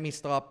let me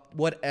stop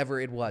whatever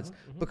it was.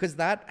 Mm-hmm, mm-hmm. Because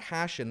that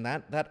passion,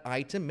 that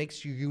item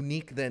makes you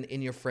unique then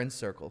in your friend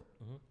circle,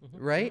 mm-hmm,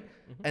 mm-hmm, right?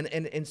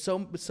 Mm-hmm. And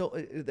so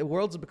the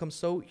world's become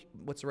so,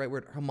 what's the right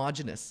word,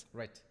 homogenous.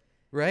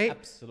 Right?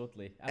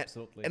 Absolutely.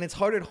 And it's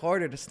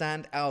harder to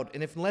stand out.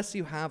 And unless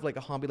you have like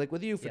a hobby, like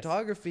with you,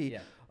 photography,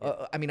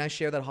 I mean, I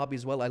share that hobby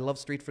as well. I love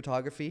street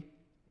photography.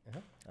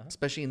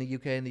 Especially in the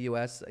UK and the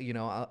US,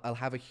 I'll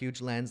have a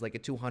huge lens, like a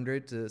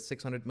 200 to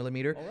 600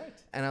 millimeter,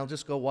 and I'll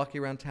just go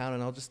walking around town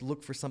and I'll just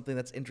look for something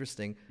that's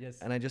interesting,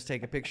 and I just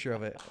take a picture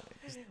of it.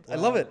 I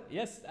love it.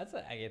 Yes,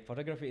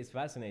 photography is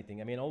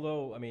fascinating. I mean,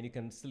 although you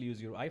can still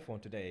use your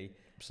iPhone today.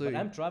 Absolutely. But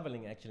I'm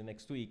traveling actually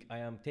next week. I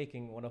am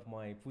taking one of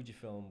my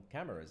Fujifilm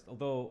cameras,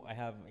 although I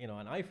have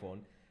an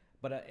iPhone,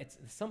 but it's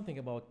something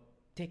about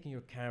taking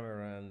your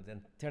camera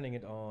and turning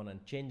it on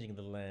and changing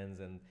the lens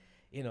and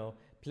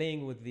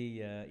playing with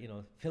the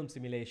film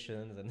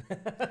simulations and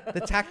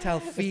the tactile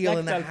feel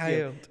and the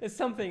feel. There's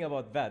something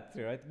about that,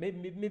 right?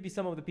 Maybe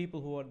some of the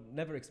people who have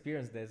never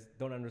experienced this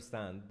don't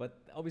understand, but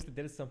obviously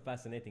there is some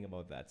fascinating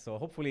about that. So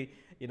hopefully,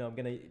 I'm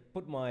gonna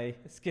put my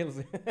skills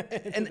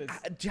into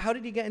this. How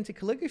did you get into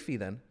calligraphy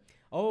then?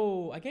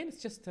 Oh, again,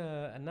 it's just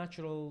a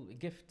natural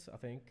gift, I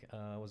think.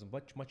 I was a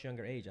much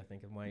younger age, I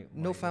think.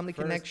 No family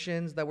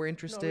connections that were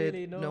interested?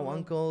 Really, no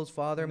uncles,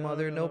 father,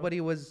 mother?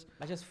 Nobody was...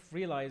 I just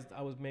realized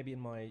I was maybe in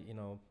my,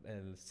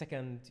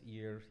 second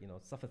year,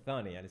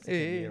 Safathani, and second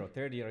year or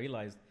third year, I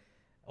realized,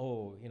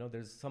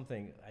 there's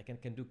something, I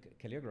can do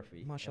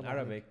calligraphy in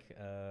Arabic,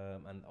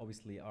 and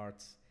obviously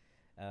arts.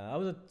 I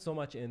wasn't so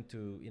much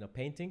into,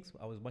 paintings.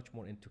 I was much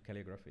more into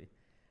calligraphy.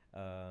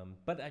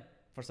 But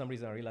for some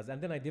reason I realized,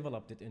 and then I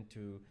developed it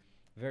into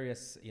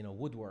various,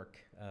 woodwork,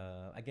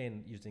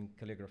 again, using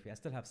calligraphy. I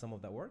still have some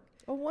of that work.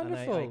 Oh,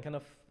 wonderful. And I kind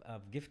of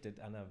have gifted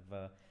and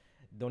I've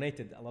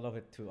donated a lot of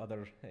it to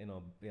other,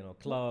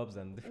 clubs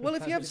and different. Well,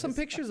 if you have some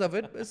pictures of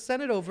it,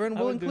 send it over and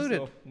we'll include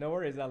it. No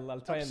worries, I'll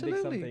try and dig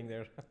something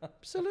there.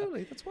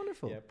 Absolutely, that's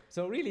wonderful. Yeah.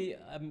 So really,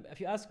 if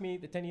you ask me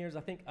the 10 years,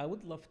 I think I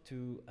would love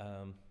to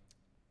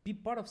be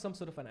part of some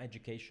sort of an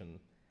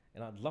education,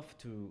 and I'd love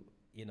to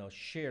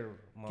share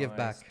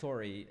my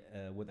story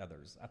with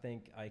others. I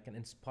think I can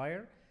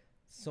inspire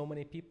so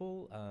many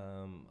people.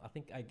 I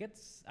think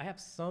I have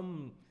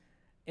some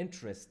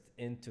interest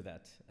into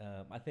that.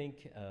 I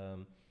think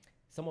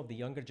some of the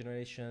younger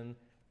generation,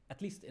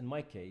 at least in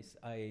my case,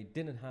 I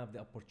didn't have the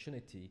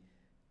opportunity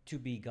to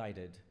be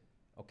guided,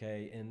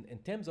 in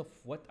terms of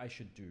what I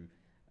should do.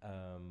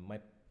 My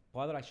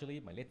father, actually,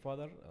 my late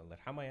father, Allah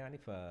yarhamah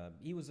yani,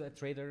 he was a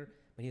trader,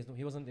 but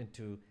he wasn't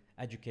into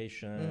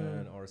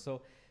education or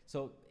so.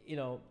 So,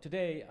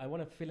 today I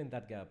want to fill in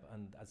that gap,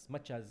 and as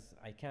much as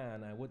I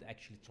can, I would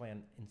actually try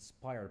and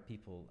inspire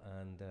people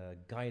and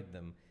guide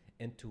them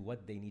into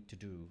what they need to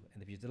do.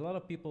 And if there's a lot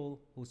of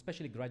people who,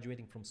 especially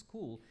graduating from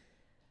school,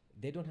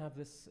 they don't have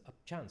this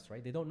chance,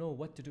 right? They don't know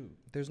what to do.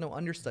 There's no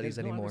understudies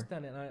anymore. No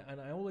understanding.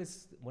 And I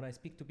always, when I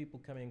speak to people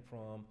coming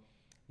from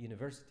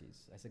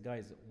universities, I say,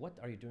 guys, what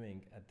are you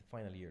doing at the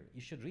final year?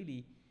 You should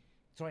really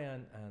try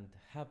and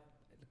have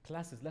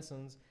classes,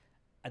 lessons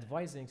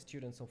advising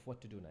students of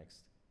what to do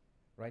next,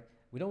 right?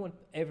 We don't want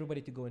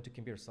everybody to go into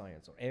computer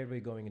science or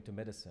everybody going into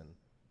medicine,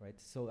 right?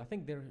 So I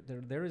think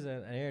there is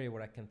an area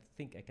where I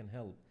can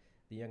help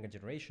the younger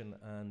generation,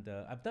 and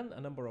I've done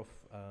a number of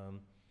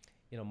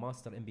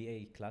master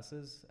MBA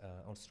classes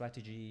on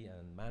strategy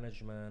and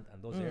management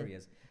and those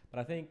areas. But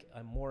I think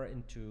I'm more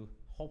into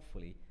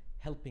hopefully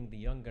helping the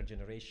younger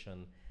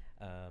generation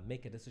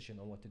make a decision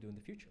on what to do in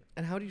the future.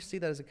 And how do you see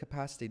that as a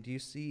capacity? Do you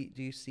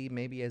see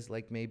maybe as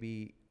like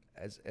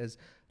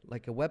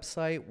a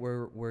website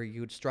where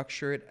you would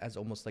structure it as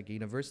almost like a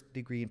university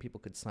degree and people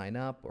could sign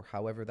up, or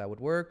however that would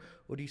work?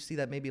 Or do you see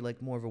that maybe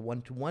like more of a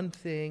one-to-one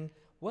thing?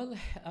 Well,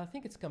 I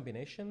think it's a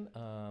combination.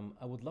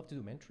 I would love to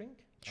do mentoring.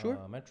 Sure.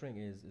 Mentoring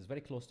is very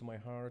close to my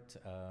heart.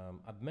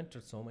 I've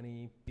mentored so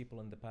many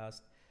people in the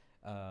past,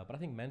 but I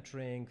think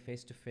mentoring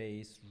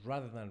face-to-face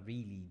rather than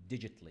really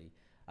digitally.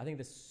 I think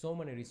there's so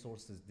many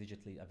resources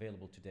digitally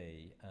available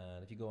today.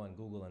 And if you go on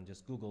Google and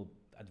just Google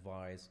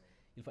advice,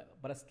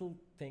 but I still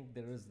think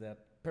there is that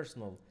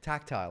personal,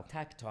 Tactile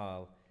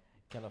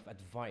kind of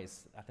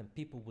advice. I think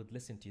people would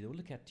listen to you. They would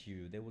look at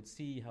you. They would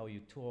see how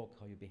you talk,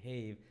 how you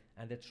behave,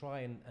 and they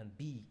try and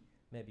be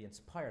maybe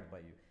inspired by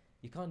you.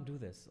 You can't do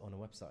this on a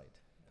website.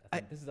 I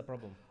think this is a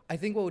problem. I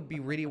think what would be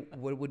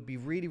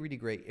really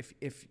great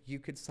if you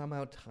could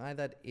somehow tie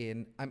that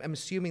in. I'm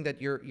assuming that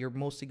you're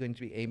mostly going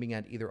to be aiming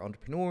at either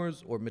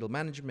entrepreneurs or middle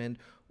management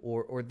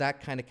or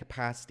that kind of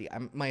capacity.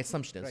 My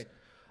assumption is.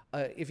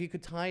 Right. If you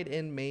could tie it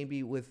in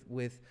maybe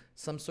with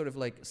some sort of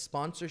like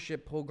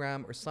sponsorship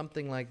program or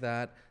something like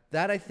that,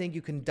 I think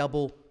you can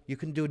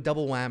do a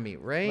double whammy,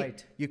 right?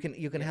 Right. You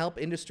can help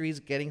industries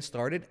getting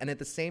started and at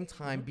the same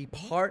time be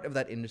part of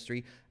that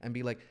industry and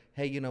be like,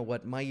 hey, you know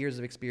what? My years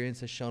of experience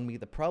has shown me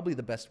that probably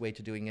the best way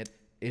to doing it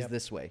is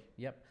this way.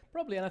 Yep,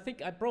 probably. And I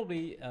think I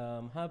probably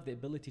have the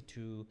ability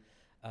to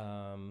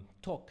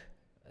talk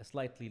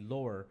slightly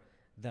lower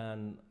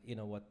than,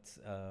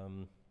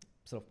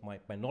 sort of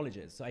my knowledge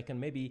is. So I can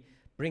maybe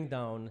bring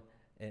down,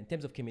 in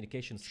terms of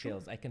communication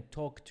skills, I can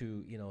talk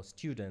to,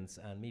 students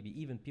and maybe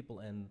even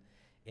people in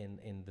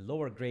the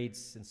lower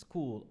grades in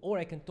school, or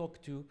I can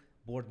talk to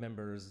board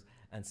members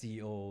and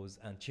CEOs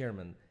and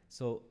chairmen.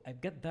 So I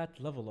get that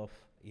level of,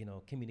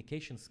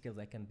 communication skills.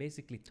 I can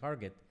basically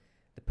target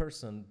the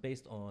person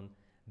based on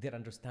their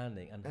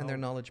understanding and their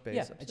knowledge base.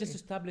 Yeah, just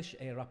establish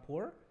a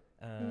rapport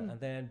and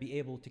then be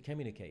able to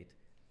communicate.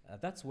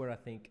 That's where I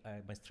think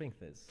my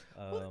strength is,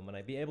 and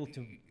I'd be able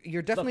to.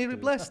 You're definitely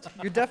blessed.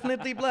 You're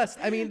definitely blessed.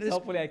 I mean,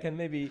 hopefully, I can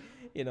maybe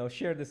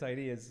share these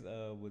ideas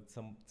with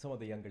some of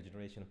the younger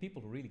generation, people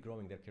who are really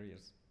growing their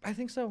careers. I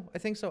think so. I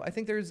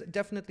think there's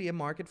definitely a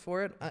market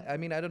for it. I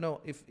mean, I don't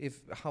know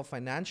if how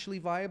financially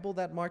viable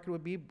that market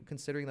would be,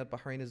 considering that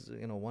Bahrain is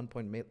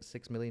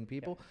 1.6 million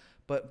people.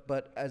 Yeah.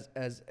 But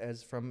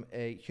as from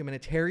a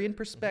humanitarian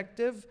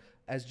perspective,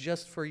 as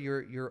just for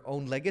your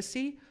own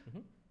legacy.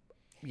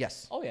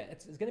 Yes. Oh yeah,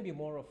 it's going to be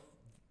more of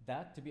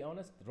that, to be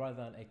honest, rather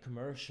than a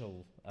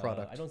commercial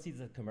product. I don't see it as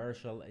a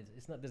commercial.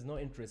 It's not. There's no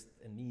interest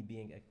in me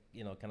being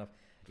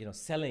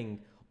selling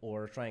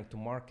or trying to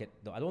market.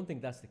 Though I don't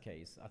think that's the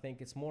case. I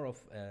think it's more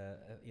of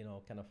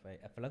kind of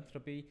a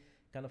philanthropy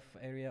kind of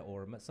area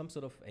or some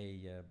sort of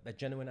a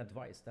genuine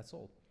advice. That's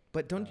all.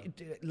 But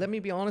let me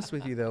be honest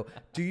with you though.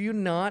 Do you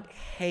not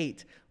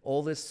hate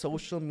all this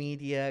social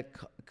media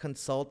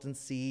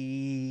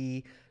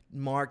consultancy?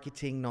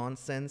 Marketing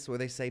nonsense where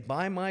they say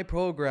buy my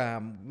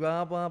program,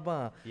 blah blah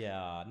blah.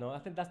 Yeah, no, I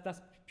think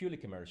that's purely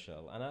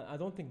commercial, and I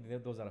don't think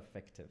those are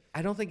effective.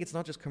 I don't think it's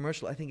not just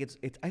commercial. I think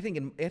I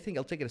think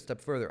I'll take it a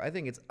step further. I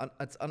think it's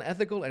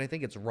unethical, and I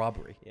think it's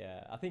robbery.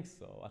 Yeah, I think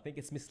so. I think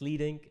it's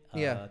misleading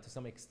to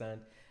some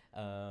extent.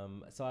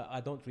 So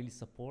I don't really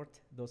support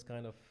those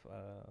kind of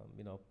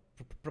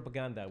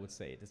propaganda. I would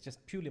say it's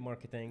just purely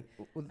marketing,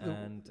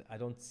 and I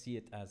don't see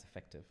it as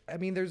effective. I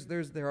mean, there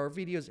are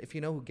videos. If you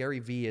know who Gary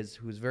Vee is,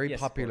 who's very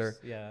popular.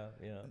 Yeah.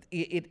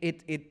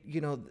 It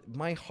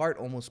my heart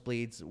almost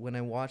bleeds when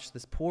I watch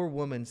this poor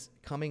woman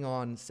coming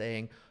on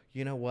saying,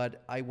 you know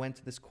what, I went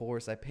to this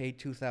course, I paid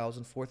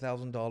 $2,000,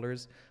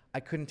 $4,000. I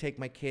couldn't take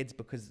my kids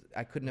because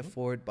I couldn't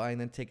afford buying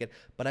them a ticket,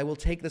 but I will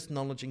take this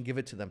knowledge and give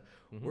it to them.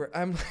 Where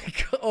I'm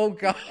like, oh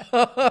God.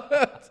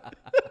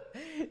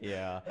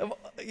 Yeah.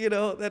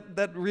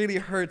 That really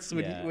hurts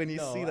when you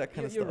see that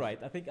kind of stuff. You're right.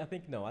 I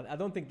think no. I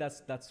don't think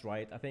that's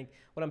right. I think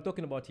what I'm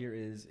talking about here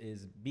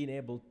is being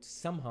able to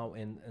somehow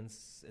in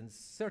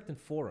certain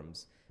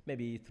forums,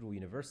 maybe through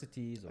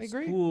universities or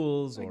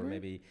schools, or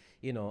maybe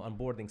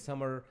onboarding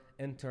summer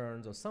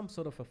interns or some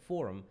sort of a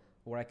forum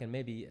where I can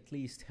maybe at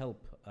least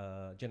help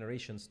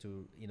generations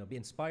to be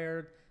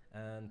inspired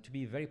and to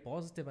be very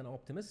positive and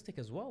optimistic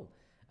as well.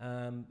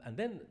 And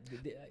then,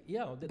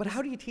 but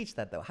how do you teach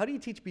that though? How do you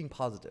teach being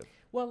positive?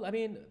 Well, I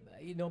mean,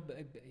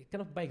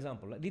 kind of by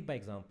example, lead by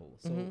example.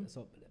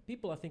 So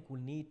people, I think, will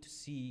need to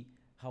see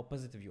how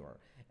positive you are.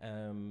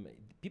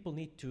 People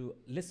need to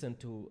listen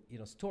to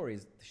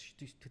stories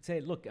to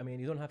say, look, I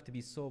mean, you don't have to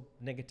be so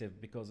negative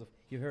because of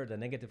you heard a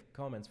negative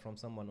comments from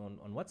someone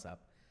on WhatsApp.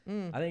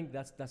 I think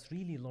that's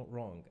really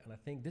wrong, and I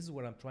think this is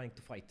what I'm trying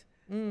to fight.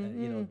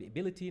 the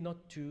ability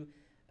not to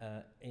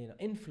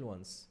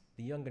influence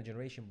the younger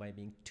generation by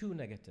being too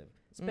negative,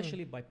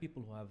 especially by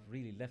people who have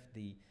really left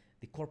the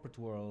corporate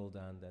world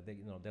and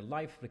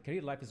their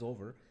career life is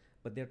over,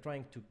 but they're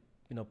trying to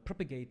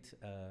propagate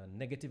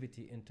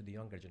negativity into the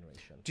younger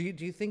generation. Do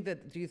you think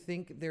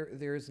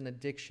there is an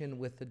addiction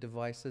with the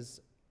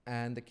devices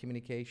and the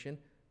communication?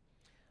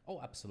 Oh,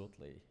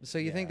 absolutely. So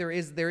you think there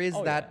is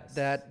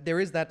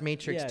that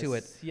matrix to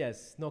it?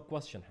 Yes, no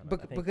question,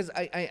 Hamad. Because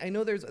I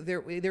know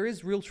there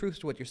is real truth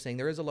to what you're saying.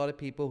 There is a lot of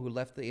people who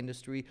left the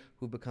industry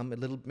who become a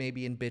little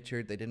maybe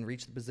embittered. They didn't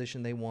reach the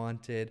position they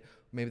wanted.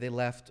 Maybe they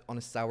left on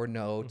a sour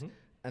note,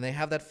 and they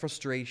have that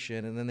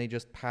frustration, and then they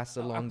just pass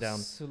it along down.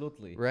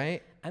 Absolutely.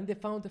 Right. And they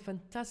found a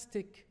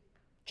fantastic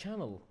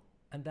channel,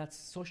 and that's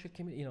social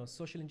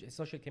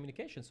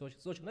communication,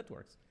 social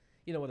networks.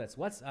 Whether it's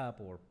WhatsApp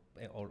or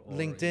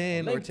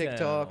LinkedIn or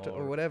TikTok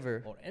or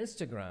whatever. Or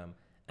Instagram.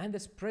 And they're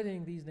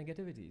spreading these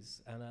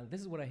negativities. And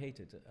this is what I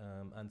hated.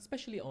 And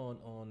especially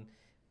on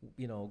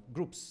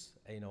groups,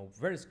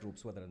 various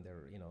groups, whether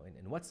they're,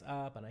 in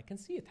WhatsApp. And I can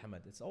see it,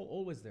 Hamad. It's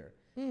always there.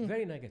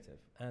 Very negative.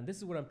 And this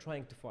is what I'm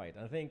trying to fight.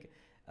 And I think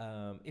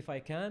if I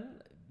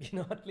can,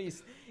 at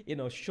least,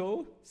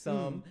 show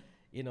some,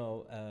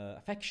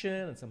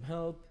 affection and some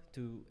help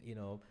to,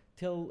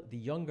 tell the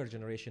younger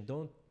generation,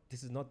 don't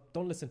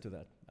listen to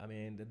that. I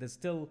mean, there's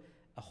still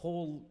a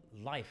whole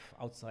life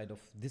outside of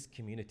this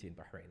community in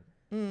Bahrain.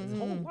 There's a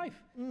whole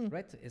life,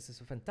 right? It's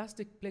a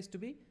fantastic place to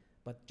be,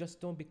 but just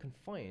don't be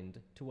confined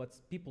to what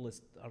people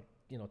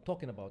are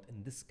talking about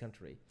in this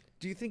country.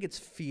 Do you think it's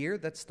fear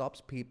that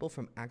stops people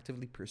from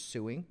actively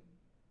pursuing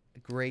a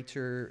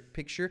greater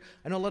picture?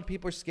 I know a lot of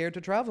people are scared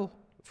to travel.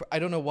 I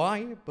don't know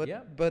why,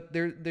 but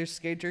they're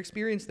scared to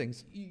experience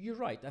things. You're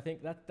right. I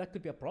think that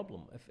could be a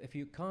problem. If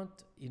you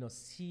can't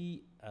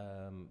see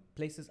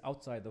places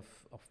outside of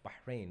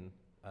Bahrain,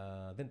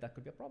 then that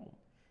could be a problem,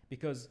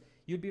 because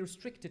you'll be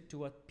restricted to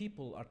what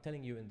people are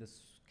telling you in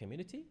this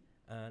community,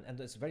 and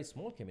it's a very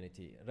small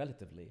community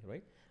relatively,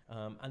 right?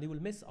 And you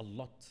will miss a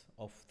lot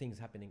of things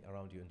happening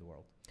around you in the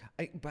world.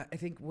 But I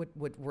think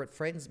what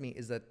frightens me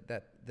is that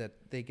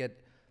they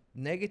get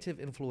negative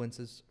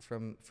influences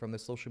from the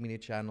social media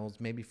channels,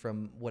 maybe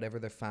from whatever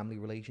their family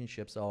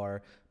relationships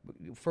are,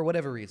 for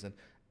whatever reason,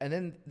 and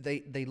then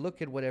they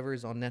look at whatever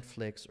is on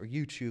Netflix or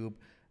YouTube,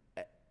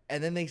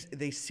 and then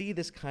they see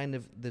this kind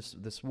of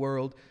this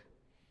world,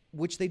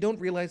 which they don't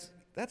realize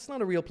that's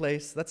not a real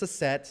place. That's a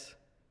set.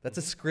 That's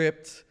a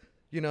script.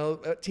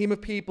 A team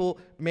of people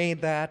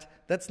made that.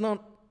 That's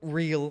not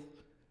real.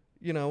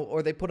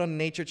 Or they put on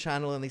Nature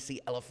Channel and they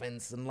see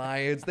elephants and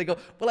lions. They go,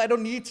 well, I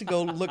don't need to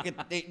go look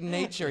at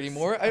nature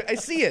anymore. I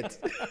see it.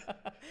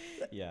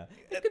 Yeah,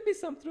 there could be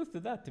some truth to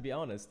that, to be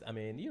honest. I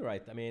mean, you're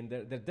right. I mean,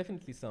 there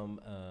definitely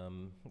some,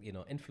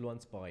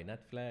 influence by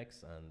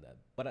Netflix,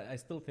 but I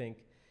still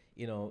think,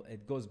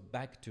 it goes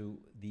back to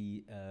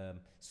the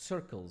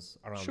circles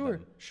around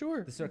them.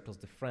 Sure. The circles,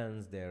 the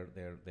friends, their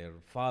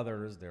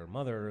fathers, their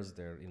mothers,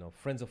 their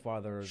friends of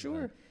fathers.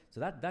 Sure. So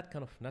that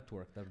kind of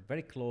network, they're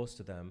very close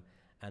to them.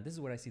 And this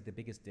is where I see the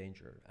biggest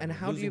danger. And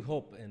how do you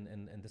hope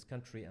in this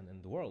country and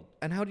in the world?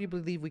 And how do you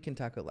believe we can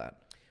tackle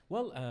that?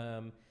 Well,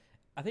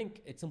 I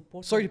think it's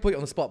important. Sorry to put you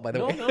on the spot, by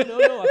the way.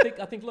 No.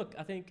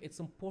 I think it's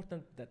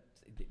important that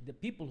the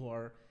people who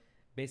are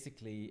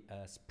basically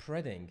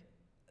spreading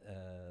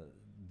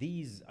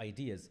these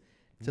ideas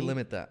to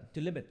limit that.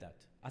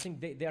 I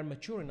think they are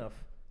mature enough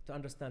to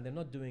understand they're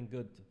not doing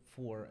good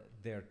for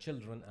their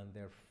children and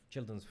their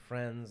children's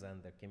friends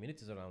and their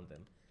communities around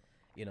them.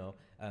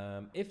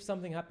 If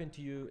something happened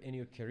to you in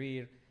your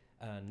career,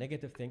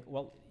 negative thing,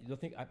 well, you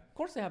think, of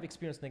course I have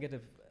experienced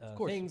negative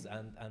things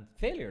and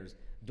failures.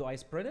 Do I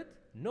spread it?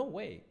 No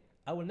way.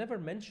 I will never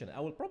mention it.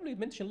 I will probably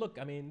mention,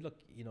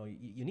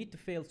 you need to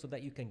fail so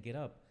that you can get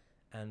up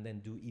and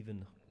then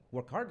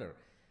work harder.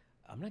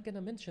 I'm not going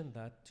to mention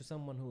that to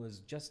someone who is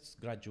just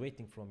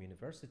graduating from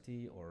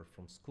university or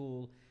from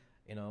school.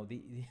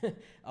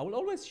 I will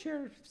always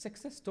share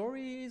success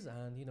stories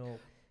and,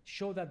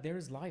 show that there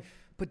is life.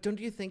 But don't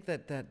you think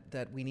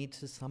that we need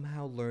to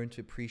somehow learn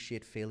to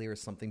appreciate failure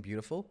as something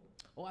beautiful?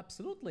 Oh,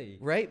 absolutely.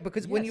 Right?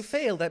 Because when you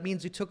fail, that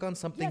means you took on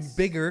something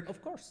bigger.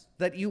 Of course.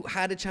 That you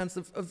had a chance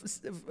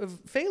of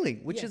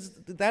failing, which is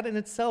that in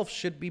itself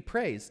should be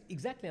praised.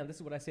 Exactly. And this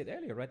is what I said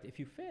earlier, right? If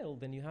you fail,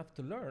 then you have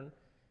to learn,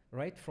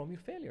 right, from your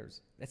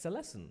failures. That's a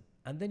lesson.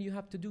 And then you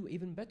have to do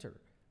even better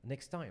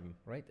next time,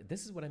 right?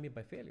 This is what I mean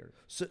by failure.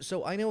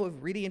 So I know a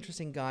really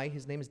interesting guy.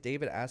 His name is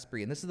David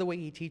Asprey, and this is the way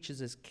he teaches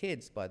his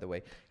kids. By the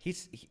way,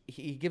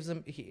 he gives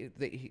them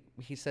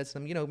he says to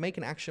them, make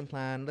an action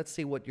plan. Let's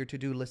see what your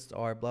to-do lists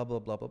are. Blah blah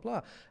blah blah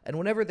blah. And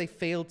whenever they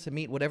fail to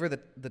meet whatever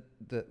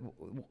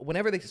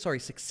whenever they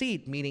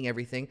succeed meeting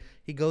everything,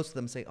 he goes to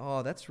them and say,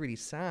 "Oh, that's really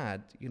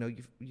sad.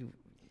 You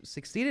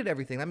succeeded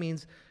everything. That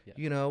means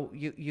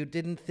you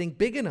didn't think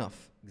big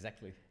enough."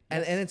 Exactly.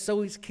 And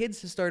so his kids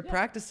have started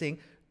practicing,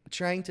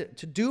 trying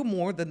to do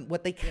more than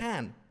what they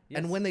can. Yes.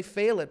 And when they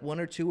fail at 1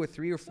 or 2 or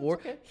 3 or 4,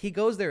 he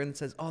goes there and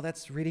says, "Oh,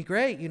 that's really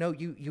great.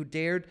 You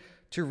dared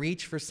to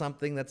reach for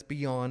something that's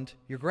beyond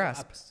your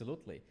grasp.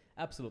 Absolutely,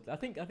 absolutely. I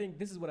think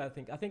this is what I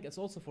think. I think it's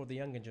also for the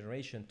younger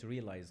generation to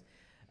realize,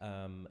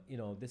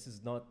 this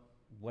is not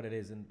what it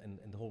is in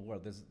the whole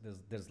world.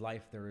 There's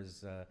life. There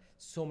is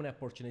so many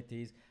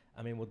opportunities.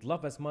 I mean, would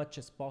love as much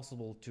as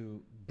possible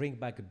to bring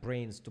back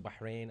brains to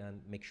Bahrain and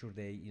make sure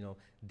they,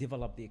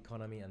 develop the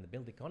economy and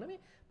build the economy.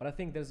 But I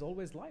think there's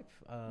always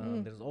life.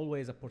 There's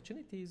always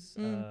opportunities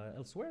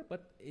elsewhere.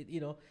 But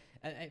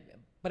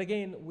but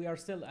again, we are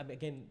still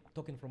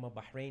talking from a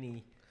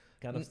Bahraini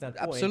kind of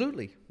standpoint.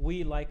 Absolutely.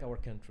 We like our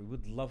country.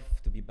 We'd love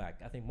to be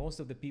back. I think most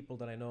of the people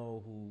that I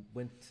know who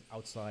went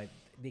outside,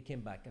 they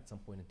came back at some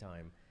point in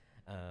time.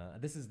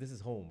 This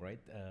is home, right?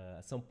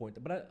 At some point.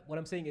 But what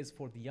I'm saying is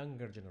for the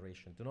younger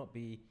generation, do not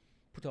be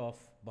put off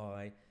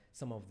by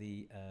some of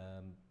the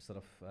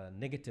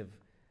negative,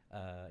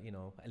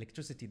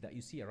 electricity that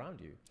you see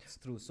around you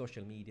through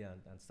social media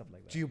and stuff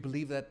like that. Do you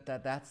believe that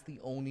that's the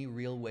only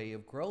real way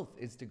of growth,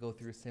 is to go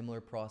through a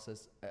similar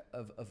process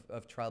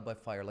of trial by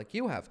fire like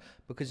you have?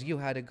 Because you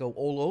had to go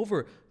all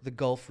over the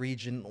Gulf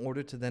region in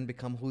order to then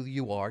become who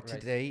you are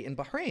today in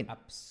Bahrain.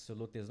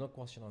 Absolutely. There's no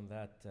question on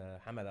that,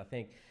 Hamad. I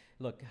think,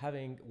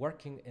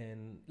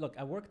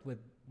 I worked with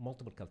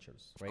multiple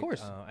cultures, right? Of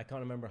course. I can't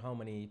remember how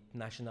many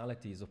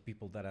nationalities of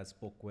people that I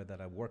spoke with,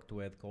 that I worked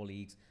with,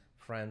 colleagues,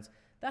 friends.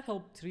 That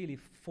helped really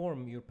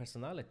form your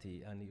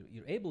personality, and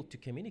you're able to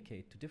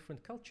communicate to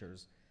different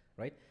cultures,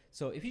 right?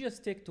 So if you just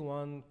stick to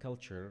one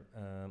culture,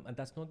 and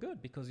that's not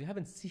good, because you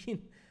haven't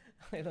seen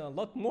a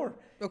lot more.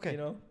 Okay.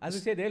 As I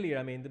said earlier,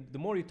 I mean, the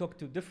more you talk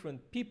to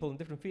different people in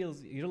different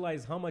fields, you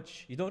realize how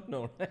much you don't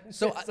know.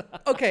 So,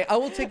 I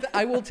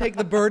will take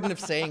the burden of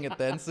saying it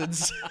then,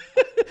 since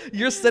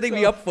you're setting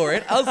me up for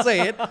it. I'll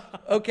say it.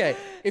 Okay.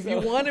 If you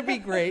want to be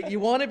great,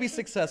 you want to be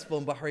successful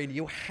in Bahrain,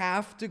 you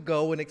have to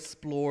go and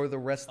explore the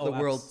rest of the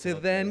world to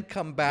then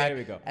come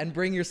back and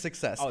bring your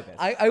success.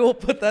 I will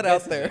put that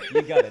out there.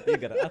 You got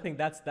it. I think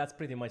that's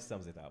pretty much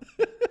sums it up.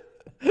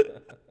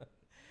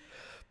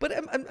 But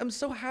I'm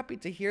so happy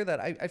to hear that.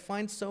 I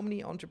find so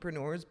many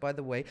entrepreneurs, by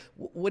the way.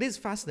 What is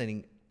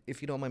fascinating,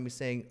 if you don't mind me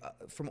saying,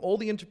 from all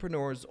the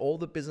entrepreneurs, all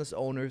the business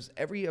owners,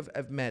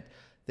 I've met,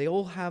 they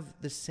all have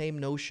the same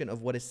notion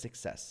of what is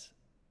success.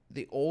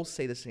 They all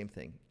say the same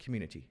thing: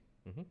 community,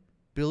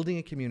 building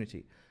a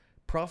community.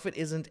 Profit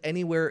isn't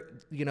anywhere,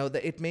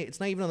 it's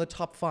not even on the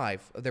top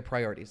 5 of their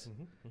priorities.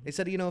 They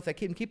said, if I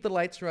can keep the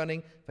lights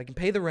running, if I can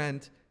pay the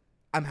rent,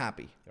 I'm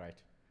happy. Right.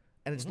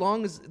 And as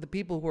long as the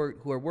people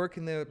who are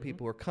working there,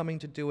 people who are coming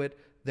to do it,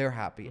 they're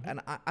happy. And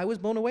I was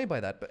blown away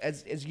by that. But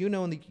as you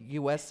know, in the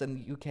US and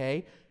the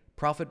UK,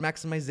 profit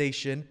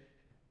maximization.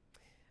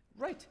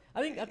 Right.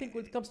 I think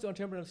when it comes to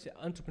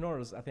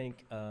entrepreneurs, I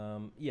think,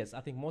 yes,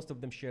 I think most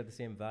of them share the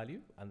same value,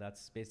 and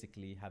that's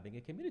basically having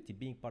a community,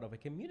 being part of a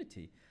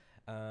community.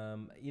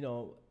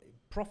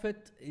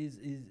 Profit is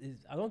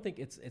I don't think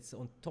it's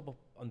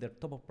on their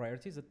top of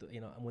priorities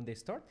when they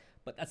start,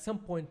 but at some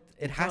point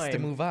it has to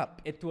move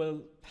up. They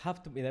will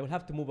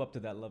have to move up to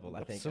that level.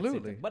 I think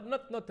absolutely, but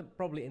not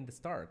probably in the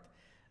start.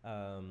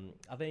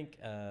 I think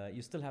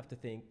you still have to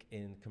think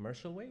in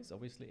commercial ways,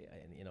 obviously.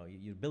 And,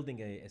 you're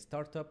building a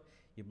startup,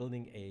 you're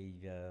building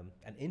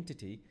an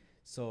entity.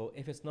 So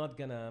if it's not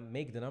gonna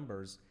make the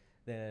numbers,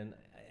 then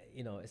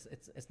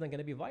it's not going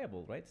to be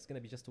viable, right? It's going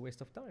to be just a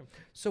waste of time.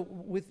 So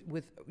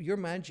with your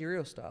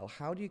managerial style,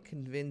 how do you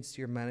convince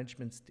your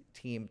management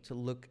team to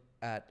look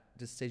at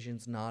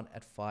decisions not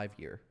at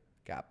 5-year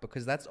gap?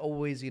 Because that's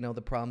always,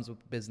 the problems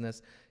with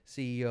business.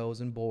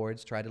 CEOs and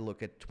boards try to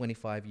look at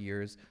 25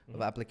 years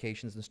of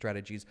applications and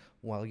strategies,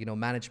 while,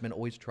 management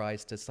always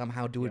tries to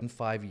somehow do it in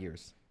 5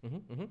 years.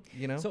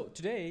 So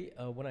today,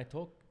 when I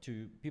talk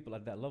to people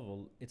at that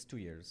level, it's 2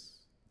 years.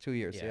 2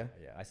 years, yeah.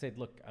 I said,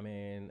 look, I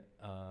mean,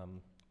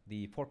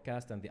 the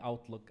forecast and the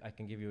outlook I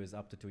can give you is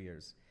up to 2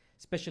 years.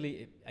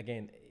 Especially,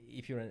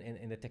 if you're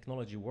in the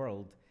technology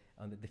world,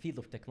 and the field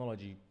of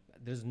technology,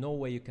 there's no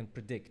way you can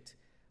predict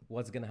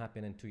what's going to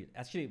happen in 2 years.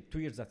 Actually, 2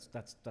 years,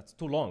 that's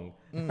too long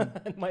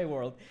in my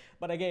world.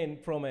 But again,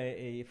 from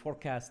a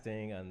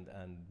forecasting and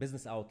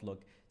business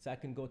outlook, so I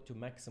can go to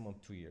maximum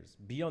 2 years.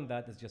 Beyond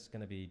that, it's just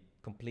going to be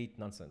complete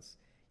nonsense.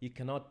 You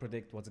cannot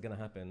predict what's going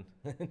to happen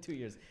in 2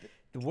 years.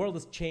 The world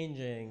is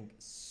changing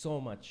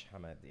so much,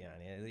 Hamad.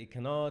 You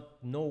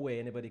cannot, no way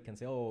anybody can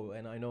say,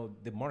 and I know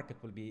the market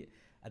will be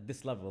at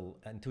this level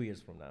in 2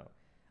 years from now.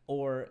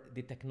 Or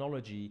the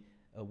technology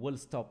will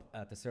stop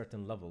at a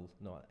certain level.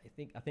 No, I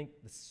think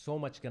there's so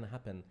much going to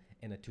happen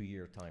in a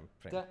 2-year time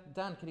frame.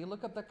 Dan, can you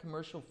look up that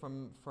commercial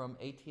from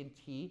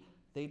AT&T?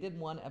 They did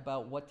one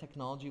about what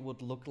technology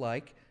would look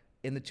like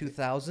in the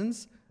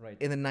 2000s,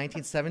 in the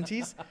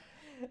 1970s.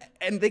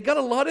 And they got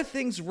a lot of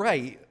things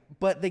right,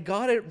 but they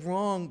got it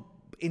wrong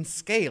in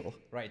scale.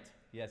 Right.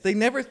 Yes. They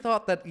never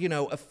thought that,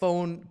 a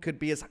phone could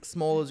be as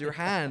small as your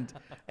hand.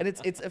 And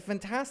it's a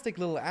fantastic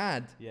little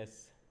ad.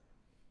 Yes.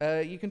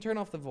 You can turn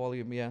off the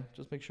volume,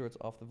 just make sure it's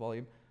off the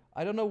volume.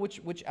 I don't know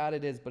which ad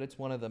it is, but it's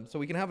one of them. So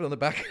we can have it on the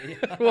back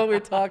while we're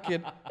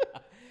talking.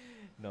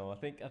 No, I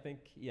think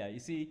you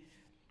see,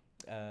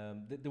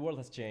 The world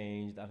has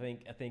changed. I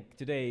think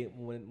today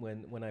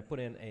when I put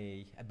in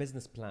a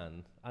business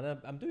plan, and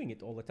I'm doing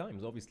it all the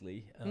times,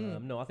 obviously.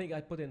 No, I think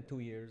I put in 2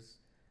 years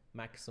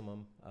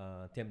maximum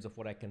in terms of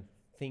what I can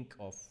think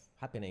of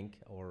happening,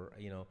 or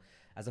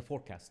as a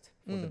forecast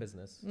for the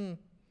business.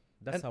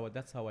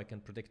 That's how I can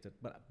predict it.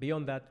 But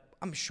beyond that,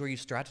 I'm sure you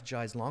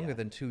strategize longer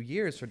than 2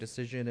 years for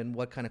decision and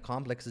what kind of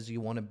complexes you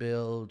want to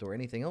build or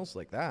anything else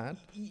like that.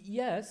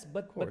 Yes,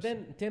 but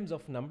then in terms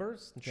of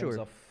numbers, in terms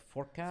of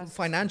forecasts,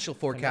 financial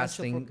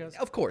forecasting,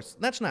 of course,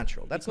 that's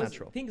natural. That's because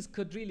natural. Things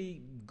could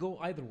really go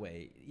either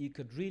way. You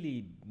could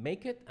really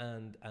make it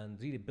and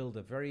really build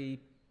a very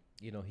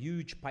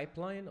huge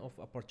pipeline of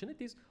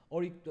opportunities,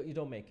 or you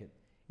don't make it.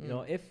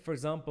 If, for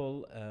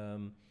example,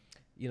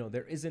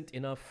 there isn't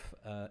enough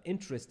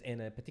interest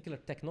in a particular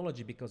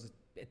technology because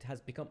it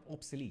has become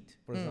obsolete,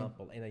 for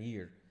example, in a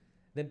year,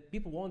 then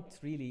people won't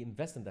really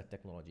invest in that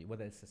technology,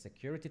 whether it's a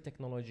security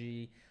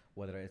technology,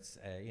 whether it's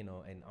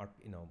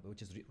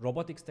which is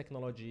robotics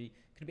technology.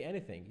 It could be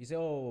anything. You say,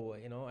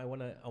 I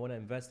wanna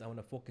invest, I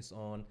wanna focus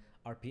on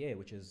RPA,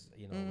 which is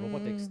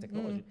robotics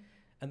technology,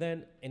 and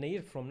then in a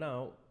year from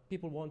now,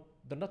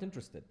 they're not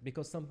interested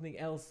because something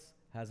else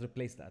has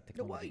replaced that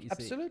technology.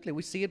 Absolutely.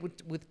 We see it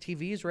with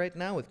TVs right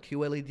now, with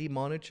QLED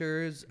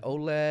monitors,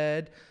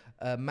 OLED,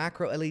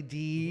 macro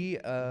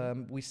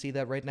LED. We see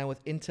that right now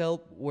with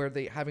Intel, where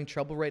they're having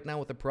trouble right now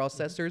with the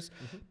processors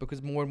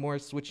because more and more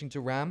is switching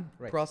to RAM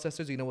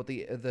processors. You know what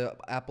the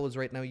Apple is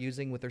right now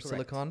using with their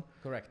silicon?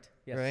 Correct.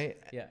 Yes. Right?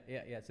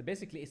 Yeah. So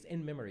basically it's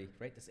in memory,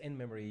 right? It's in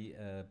memory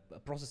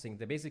processing.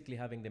 They're basically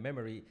having the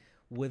memory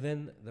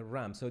within the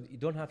RAM. So you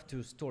don't have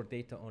to store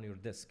data on your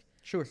disk.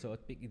 Sure. So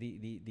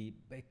the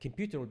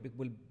computer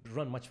will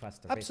run much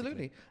faster.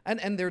 Absolutely.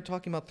 And they're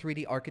talking about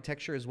 3D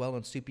architecture as well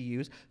on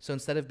CPUs. So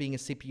instead of being a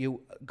CPU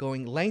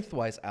going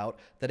lengthwise out,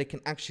 that it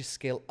can actually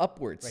scale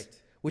upwards.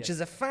 Right. Which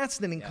is a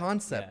fascinating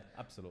concept. Yeah,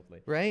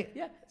 absolutely. Right?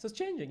 Yeah, so it's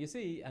changing, you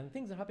see, and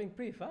things are happening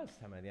pretty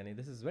fast, Hamad.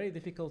 This is very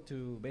difficult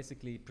to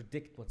basically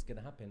predict what's going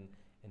to happen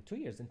in 2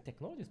 years, in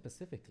technology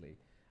specifically.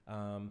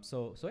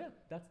 So yeah,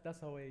 that's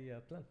how I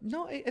plan.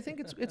 No, I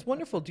think it's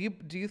wonderful. Do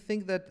you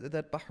think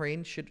that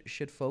Bahrain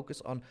should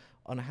focus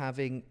on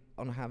having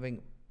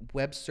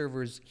web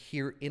servers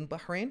here in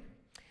Bahrain?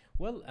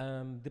 Well,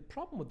 the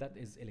problem with that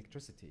is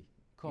electricity,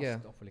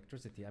 cost of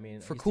electricity.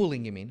 For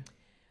cooling, you mean?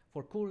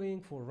 For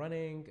cooling, for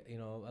running,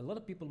 a lot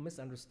of people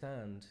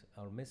misunderstand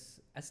or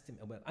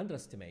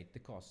underestimate the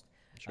cost.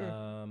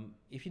 Sure.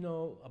 If you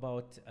know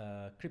about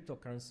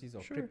cryptocurrencies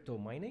or crypto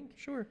mining,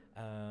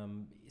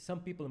 some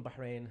people in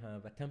Bahrain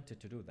have attempted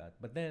to do that,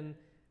 but then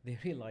they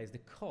realize the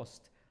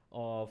cost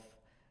of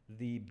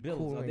the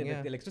bills,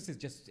 the electricity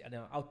just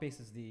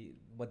outpaces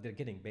what they're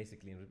getting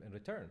basically in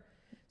return.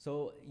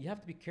 So you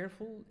have to be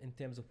careful in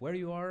terms of where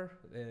you are,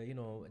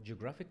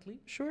 geographically.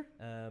 Sure.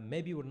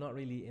 Maybe we're not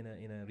really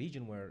in a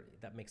region where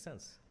that makes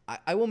sense.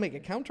 I will make a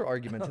counter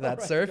argument to that,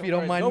 right, sir, if you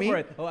don't mind me. Go for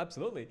it. Oh,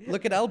 absolutely.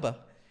 Look at Alba.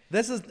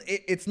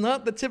 It's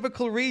not the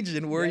typical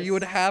region where you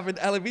would have an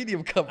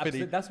aluminium company.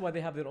 Absolutely. That's why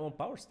they have their own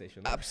power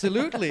station.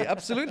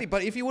 Absolutely.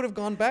 But if you would have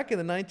gone back in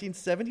the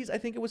 1970s, I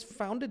think it was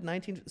founded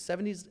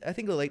 1970s. I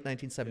think the late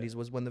 1970s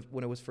was when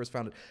it was first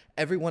founded.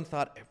 Everyone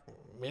thought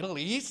Middle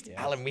East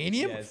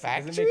aluminium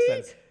factory.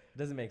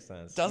 Doesn't make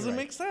sense. Doesn't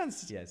make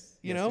sense. Yes.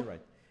 You know. You're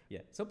right. Yeah.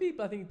 So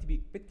people, I think, need to be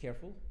a bit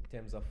careful in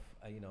terms of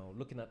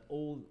looking at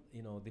all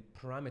the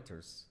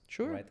parameters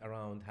right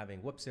around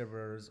having web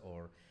servers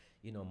or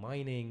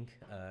mining,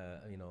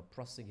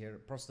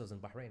 processors in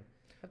Bahrain.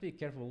 Have to be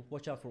careful.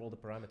 Watch out for all the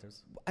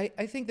parameters.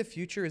 I think the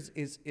future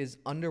is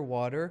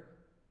underwater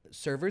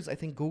servers. I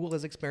think Google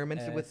has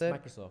experimented with it.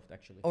 Microsoft,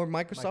 actually. Or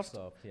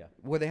Microsoft, yeah.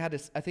 Where they had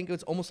I think it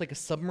was almost like a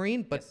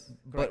submarine, but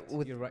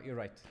with you're right.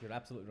 You're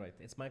absolutely right.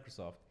 It's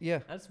Microsoft. Yeah.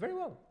 And it's very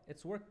well.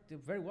 It's worked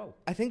very well.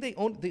 I think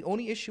the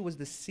only issue was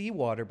the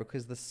seawater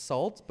because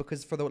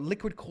for the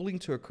liquid cooling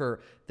to occur,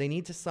 they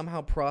need to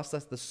somehow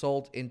process the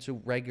salt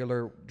into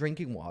regular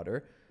drinking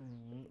water.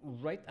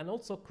 Right, and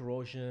also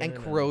corrosion.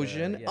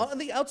 On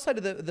the outside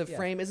of the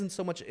frame isn't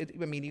so much.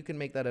 You can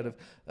make that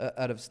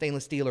out of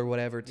stainless steel or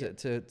whatever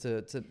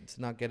to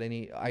not get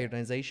any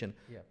ionization.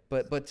 Yeah.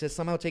 But to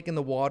somehow taking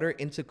the water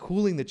into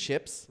cooling the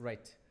chips.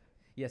 Right.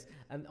 Yes,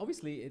 and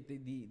obviously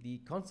the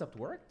concept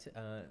worked.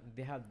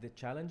 They had the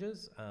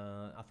challenges.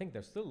 I think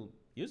they're still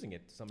using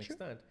it to some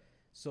extent.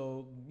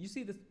 So you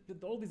see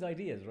all these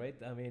ideas, right?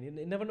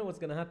 You never know what's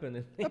going to happen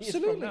in years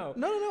from now.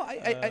 No.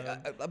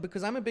 I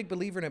because I'm a big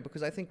believer in it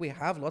because I think we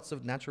have lots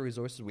of natural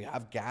resources. We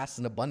have gas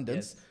in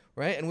abundance,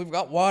 right? And we've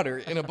got water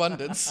in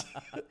abundance.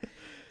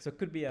 So it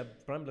could be a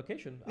prime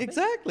location.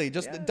 Exactly.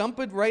 Just dump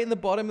it right in the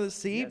bottom of the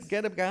sea,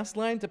 get a gas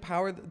line to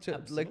power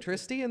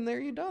electricity, and there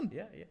you're done.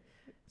 Yeah.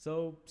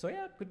 So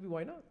yeah, could be.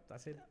 Why not? I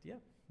said, yeah,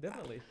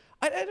 definitely.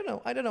 I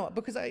don't know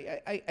because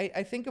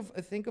I think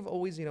of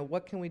always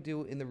what can we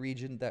do in the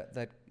region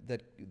that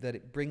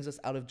it brings us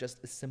out of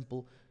just a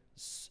simple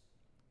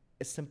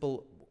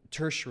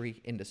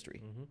tertiary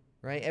industry, Mm-hmm.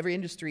 right? Every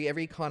industry,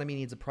 every economy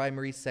needs a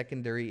primary,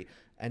 secondary,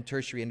 and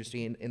tertiary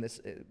industry in this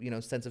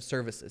sense of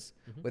services,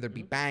 whether it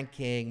be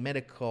banking,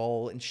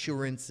 medical,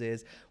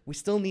 insurances. We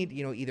still need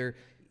either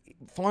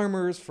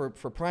farmers for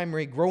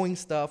primary growing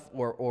stuff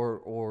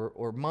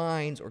or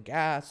mines or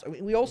gas. I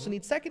mean, we also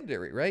need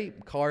secondary, right?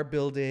 Car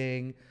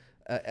building,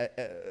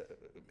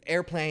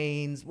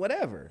 airplanes,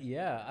 whatever.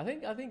 Yeah, I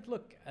think.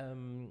 Look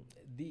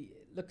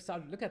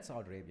at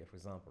Saudi Arabia, for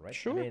example, right?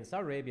 Sure. I mean,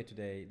 Saudi Arabia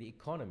today, the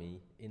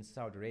economy in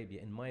Saudi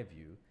Arabia, in my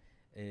view,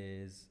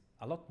 is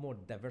a lot more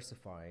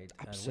diversified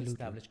and well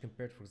established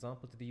compared, for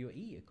example, to the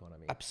UAE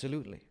economy.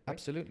 Absolutely, Right?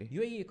 absolutely,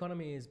 UAE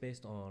economy is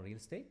based on real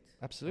estate,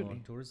 absolutely,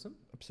 on tourism,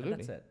 absolutely.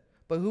 and that's it.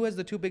 But who has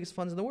the two biggest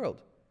funds in the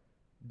world?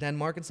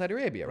 Denmark and Saudi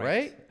Arabia,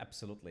 right?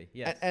 Absolutely,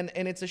 yes. And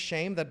it's a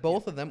shame that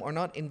both of them are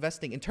not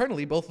investing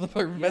internally. Both of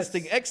them are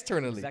investing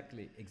externally.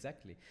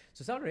 Exactly.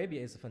 So Saudi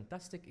Arabia is a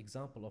fantastic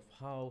example of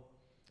how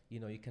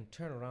you can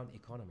turn around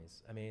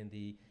economies. I mean,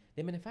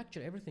 they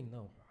manufacture everything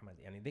now, Ahmed.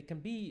 I mean,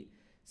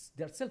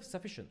 they're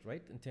self-sufficient,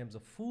 right, in terms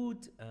of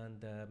food and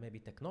maybe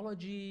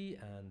technology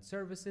and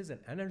services and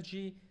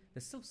energy.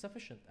 They're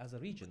self-sufficient as a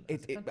region,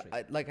 as a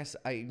country.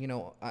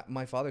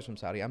 My father's from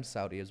Saudi. I'm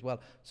Saudi as well.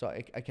 So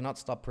I cannot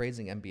stop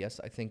praising MBS.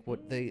 I think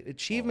what the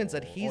achievements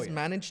that he's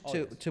managed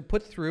to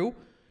put through,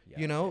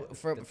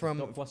 from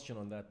no question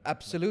on that.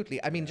 Absolutely.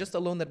 I mean, just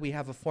alone that we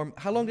have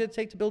how long did it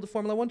take to build a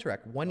Formula One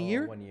track? 1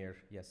 year? 1 year,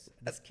 yes.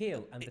 The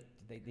scale and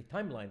the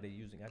timeline they're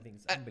using, I think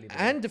it's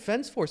unbelievable. And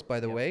Defense Force, by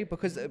the way,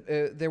 because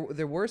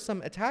there were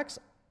some attacks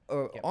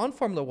on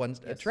Formula One's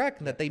track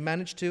that they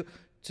managed to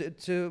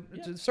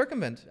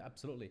circumvent.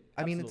 Absolutely.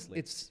 I mean,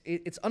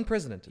 it's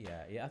unprecedented.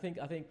 Yeah. I think.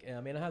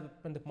 I mean, I have a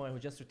friend of mine who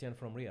just returned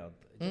from Riyadh.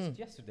 Just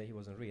yesterday, he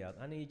was in Riyadh,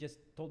 and he just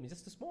told me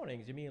just this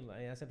morning, Jameel.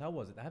 I said, "How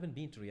was it?" I haven't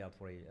been to Riyadh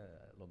for a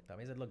long time.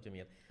 He said, "Look,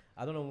 Jameel,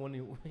 I don't know when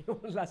you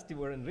last you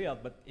were in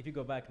Riyadh, but if you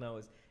go back now,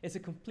 it's a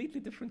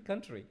completely different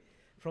country.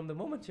 From the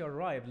moment you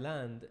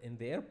land in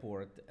the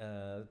airport,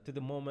 to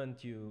the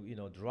moment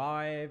you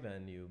drive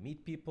and you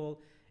meet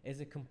people,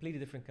 is a completely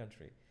different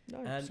country." No,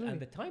 and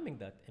the timing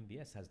that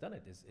MBS has done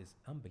it is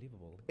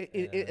unbelievable.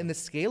 And the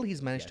scale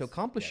he's managed to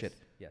accomplish it.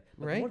 Yeah,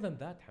 but right? more than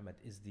that, Hamad,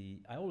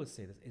 I always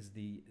say this, is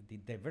the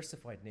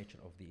diversified nature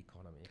of the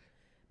economy.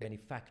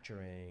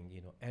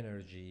 Manufacturing,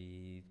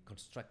 energy,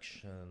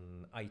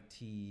 construction, IT,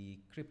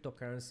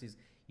 cryptocurrencies,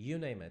 you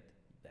name it,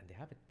 and they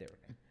have it there.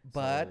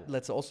 But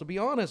let's also be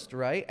honest,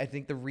 right? I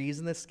think the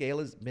reason the scale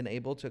has been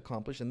able to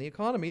accomplish in the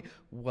economy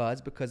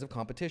was because of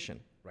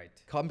competition. Right.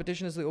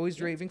 Competition is the always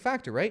driving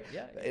factor, right?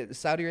 Yeah.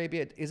 Saudi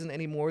Arabia isn't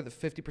anymore the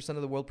 50%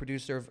 of the world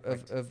producer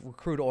of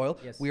crude oil.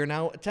 Yes. We are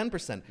now at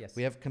 10%. Yes.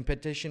 We have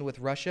competition with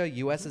Russia.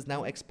 U.S. is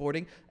now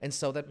exporting. And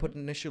so that put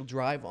an initial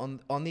drive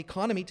on the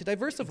economy to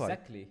diversify.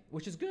 Exactly.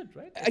 Which is good,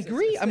 right? I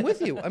agree. I'm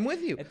with you.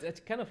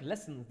 It kind of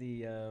lessens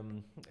the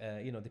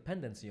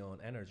dependency on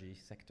energy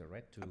sector,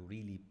 right? To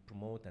really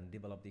promote and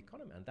develop the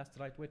economy. And that's the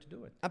right way to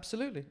do it.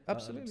 Absolutely.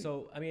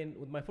 So, I mean,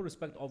 with my full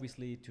respect,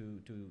 obviously, to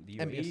the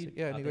MBS,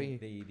 UAE, I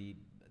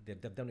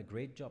think they've done a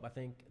great job. I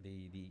think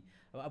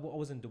I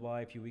was in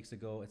Dubai a few weeks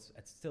ago. It's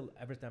still,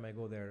 every time I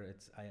go there,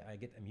 I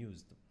get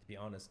amused, to be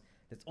honest.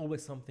 There's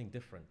always something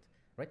different,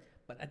 right?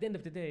 But at the end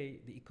of the day,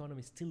 the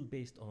economy is still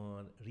based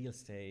on real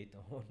estate,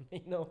 on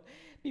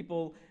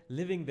people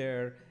living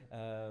there,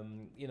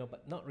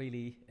 but not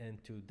really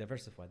into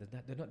diversify.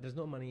 There's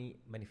no money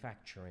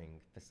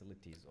manufacturing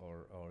facilities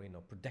or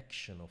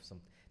production of some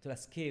to a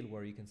scale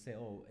where you can say,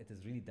 oh, it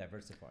is really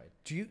diversified.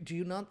 Do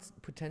you not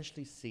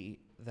potentially see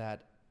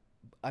that?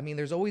 I mean,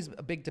 there's always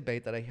a big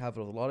debate that I have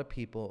with a lot of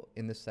people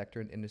in this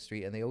sector and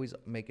industry, and they always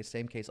make a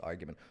same case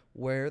argument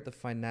where the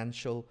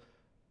financial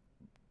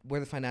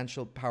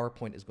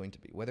PowerPoint is going to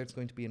be, whether it's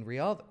going to be in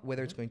Riyadh,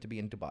 whether it's going to be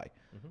in Dubai.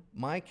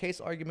 My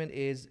case argument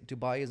is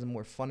Dubai is a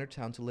more funner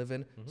town to live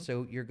in,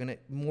 so you're going to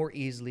more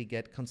easily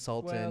get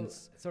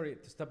consultants. Well, sorry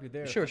to stop you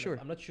there. Sure.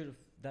 I'm not sure if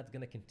that's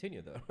going to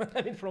continue, though.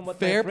 I mean, from what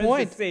Fair my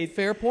point. friends have said,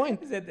 Fair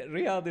point. Is that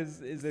Riyadh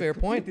is Fair a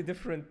completely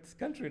different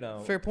country now.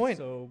 Fair point.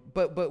 So,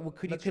 but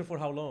could not you sure for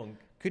how long?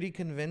 Could you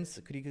convince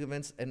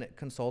a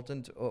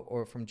consultant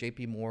or from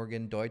JP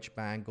Morgan, Deutsche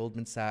Bank,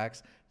 Goldman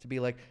Sachs to be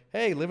like,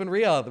 hey, live in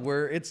Riyadh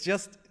where it's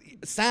just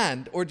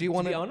sand? Or do you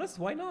want to be honest?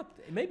 Why not?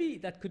 Maybe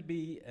that could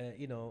be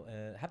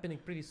happening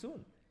pretty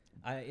soon.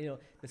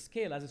 The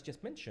scale, as I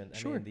just mentioned,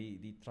 Sure. I mean,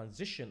 the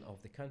transition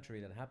of the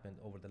country that happened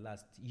over the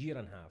last year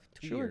and a half,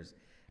 2 Sure. years,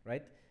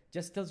 right?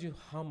 Just tells you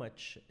how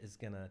much is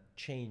going to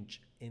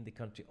change in the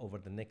country over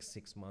the next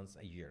 6 months,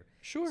 a year.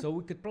 Sure. So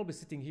we could probably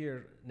sitting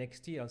here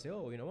next year and say,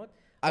 oh, you know what?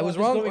 I was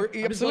wrong.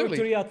 I'm just going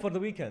to Riyadh for the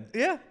weekend.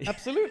 Yeah,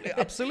 absolutely.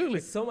 Absolutely.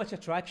 It's so much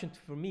attraction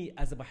for me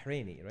as a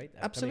Bahraini, right?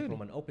 I'm Absolutely. coming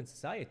from an open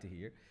society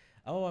here.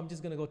 Oh, I'm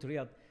just going to go to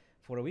Riyadh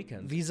for a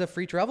weekend.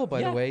 Visa-free travel,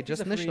 by the way.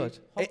 Just initial it.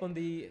 Hop on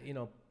the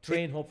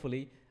train,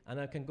 hopefully, and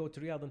I can go to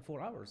Riyadh in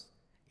 4 hours.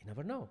 You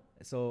never know.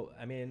 So,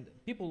 I mean,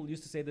 people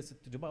used to say this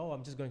to Dubai. Oh,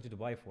 I'm just going to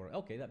Dubai for.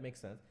 Okay, that makes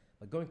sense.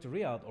 But going to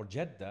Riyadh or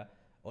Jeddah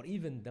or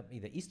even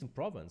the Eastern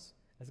Province,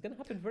 It's going to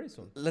happen very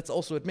soon. Let's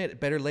also admit,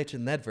 better late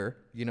than never,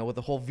 you know, with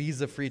the whole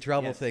visa-free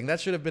travel Yes. thing. That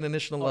should have been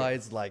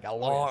initialized like a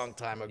long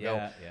time ago.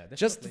 Yeah,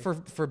 Just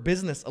definitely. for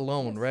business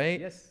alone, right?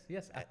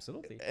 Yes,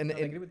 absolutely. And I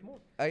agree with more.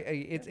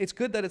 It's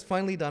good that it's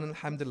finally done,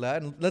 alhamdulillah.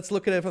 And let's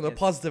look at it from the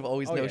positive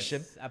always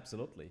notion. Yes,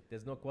 absolutely.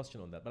 There's no question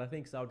on that. But I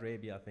think Saudi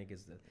Arabia, I think,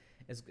 is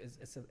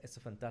it's a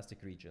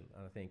fantastic region.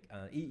 And I think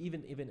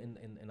even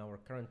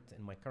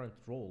in my current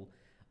role,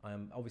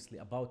 I'm obviously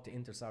about to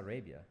enter Saudi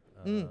Arabia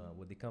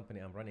with the company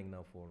I'm running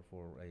now for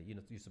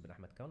Yusuf bin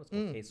Ahmed Khan.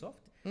 It's called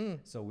Ksoft.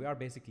 So we are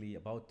basically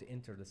about to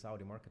enter the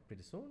Saudi market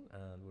pretty soon,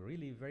 and we're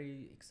really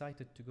very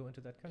excited to go into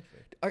that country.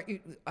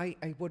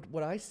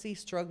 What I see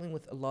struggling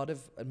with a lot of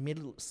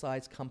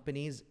middle-sized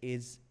companies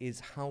is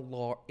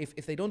how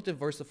if they don't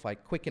diversify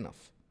quick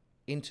enough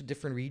into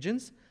different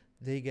regions,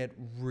 they get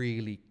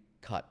really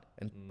cut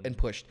and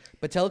pushed.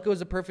 But telco is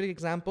a perfect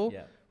example.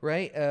 Yeah.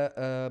 Right?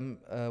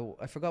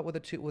 I forgot what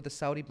the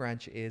Saudi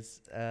branch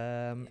is.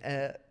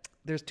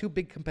 There's two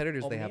big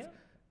competitors they have.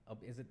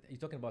 Is it? You're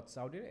talking about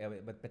Saudi,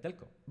 but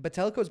Betelco.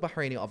 Betelco is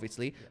Bahraini,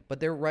 obviously, but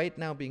they're right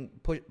now being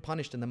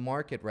punished in the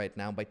market right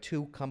now by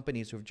two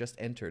companies who have just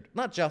entered.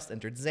 Not just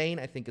entered. Zain,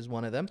 I think, is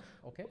one of them.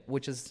 Okay.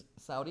 Which is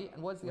Saudi,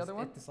 and what's the other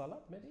one?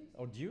 Etisalat, maybe,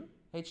 or Due?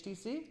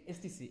 HTC?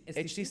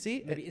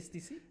 STC? Maybe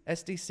STC?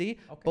 STC.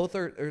 Okay. Both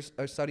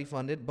are Saudi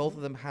funded. Both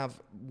of them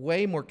have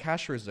way more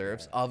cash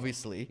reserves,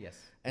 obviously. Yes.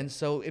 And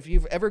so if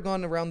you've ever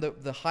gone around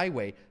the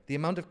highway, the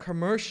amount of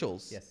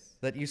commercials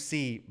that you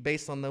see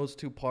based on those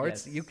two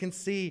parts, you can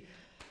see.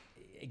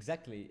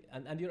 Exactly.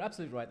 And you're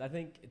absolutely right. I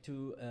think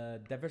to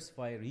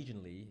diversify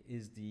regionally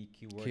is the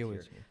key word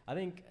here. I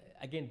think,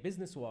 again,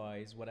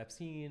 business-wise, what I've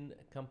seen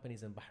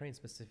companies in Bahrain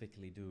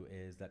specifically do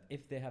is that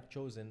if they have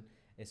chosen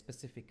a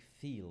specific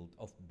field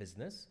of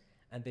business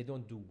and they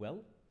don't do well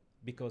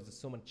because there's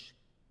so much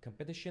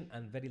competition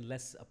and very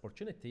less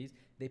opportunities,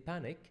 they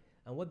panic.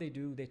 And what they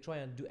do, they try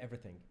and do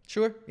everything.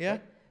 Sure, yeah.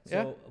 Right?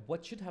 So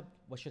what should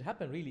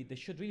happen really? They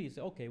should really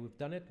say, okay, we've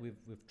done it.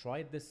 We've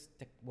tried this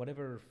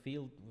whatever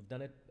field. We've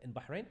done it in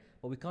Bahrain,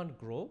 but we can't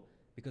grow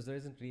because there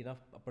isn't really enough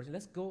opportunity.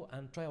 Let's go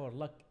and try our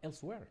luck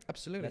elsewhere.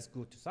 Absolutely. Let's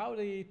go to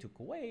Saudi, to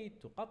Kuwait,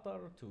 to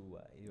Qatar, to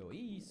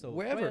UAE. So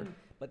wherever.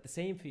 But the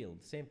same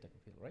field, same type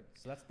of field, right?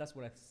 So that's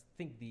what I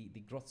think the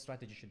growth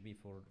strategy should be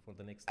for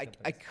the next.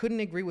 I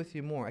couldn't agree with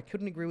you more.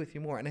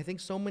 And I think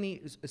so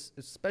many,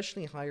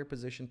 especially higher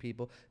position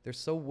people, they're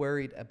so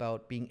worried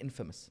about being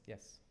infamous.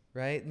 Yes.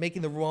 Right?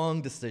 Making the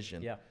wrong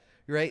decision. Yeah.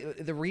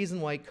 Right? The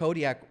reason why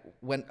Kodiak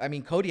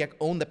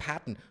owned the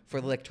patent for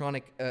the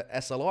electronic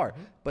SLR,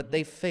 but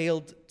they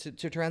failed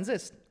to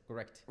transist.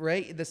 Correct.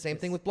 Right? The same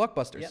thing with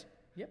blockbusters.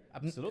 Yeah,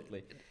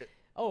 absolutely.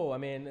 Oh, I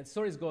mean,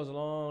 stories goes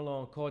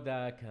long,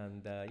 Kodak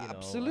and,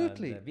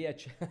 absolutely. And,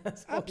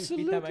 VHS.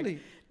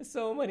 Absolutely. There's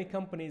so many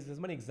companies, there's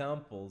many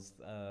examples.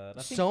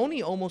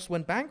 Sony almost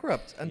went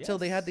bankrupt until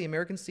they had the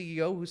American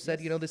CEO who said,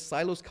 this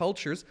silos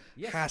cultures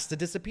has to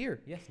disappear.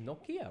 Yes,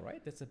 Nokia,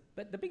 right?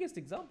 But the biggest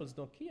example is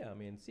Nokia. I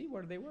mean, see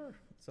where they were.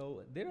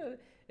 So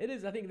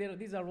I think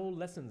these are all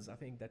lessons I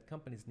think that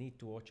companies need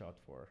to watch out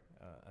for.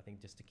 I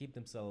think just to keep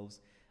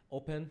themselves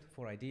open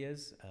for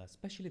ideas,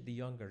 especially the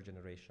younger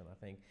generation.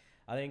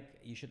 I think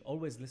you should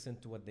always listen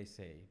to what they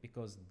say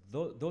because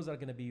those are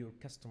going to be your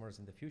customers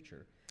in the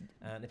future.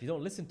 And if you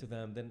don't listen to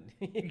them, then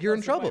you're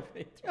in trouble.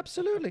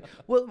 Absolutely.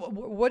 Well,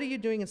 what are you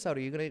doing in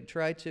Saudi? Are you going to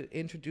try to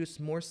introduce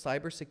more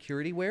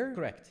cybersecurity wear?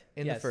 Correct.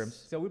 In the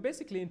firms. So we're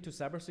basically into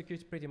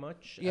cybersecurity pretty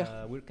much.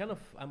 Yeah. We're kind of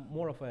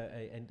more of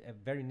a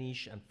very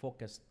niche and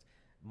focused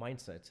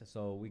mindset.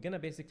 So we're going to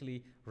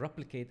basically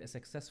replicate a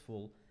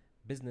successful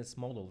business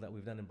model that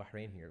we've done in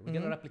Bahrain here. We're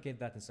going to replicate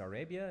that in Saudi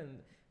Arabia in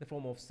the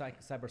form of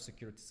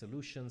cybersecurity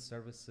solutions,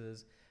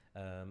 services,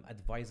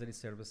 advisory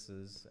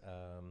services.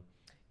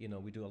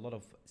 We do a lot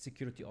of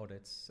security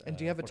audits. And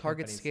do you have a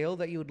target scale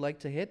that you would like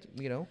to hit?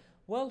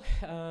 Well,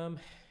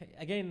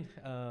 again,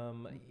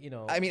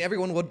 I mean,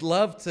 everyone would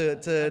love to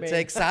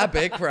take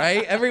SABIC,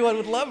 right? Everyone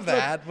would love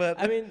that, but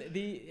I mean,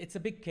 it's a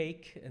big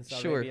cake in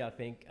Saudi Arabia. I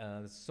think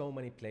there's so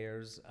many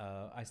players.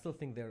 I still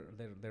think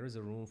there is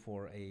a room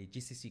for a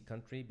GCC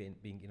country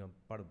being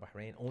part of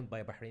Bahrain, owned by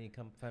a Bahraini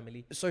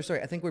family.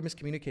 Sorry. I think we're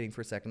miscommunicating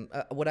for a second.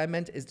 What I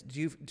meant is, do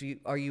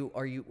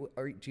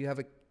you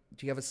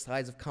have a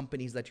size of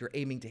companies that you're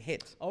aiming to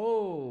hit?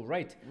 Oh,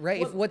 right.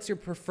 Right. Well, what's your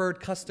preferred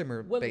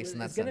customer base in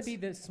that sense? It's going to be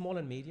the small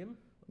and medium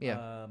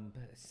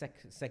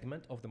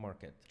segment of the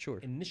market. Sure.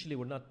 Initially,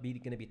 we're not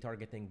going to be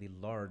targeting the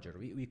larger.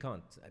 We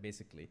can't,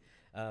 basically.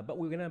 But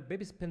we're going to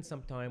maybe spend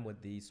some time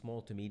with the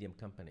small to medium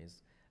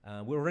companies.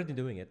 We're already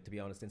doing it, to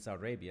be honest, in Saudi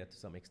Arabia to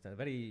some extent.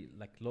 Very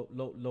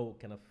low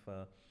kind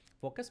of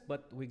focus,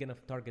 but we're going to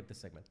target the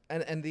segment.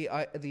 And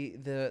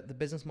the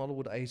business model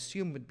would, I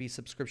assume, would be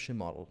subscription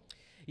model.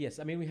 Yes,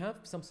 I mean, we have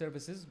some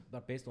services that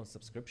are based on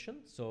subscription.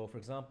 So, for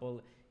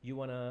example, you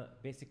want to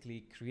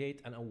basically create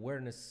an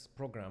awareness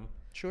program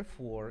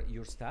for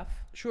your staff.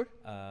 Sure.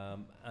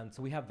 And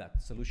so we have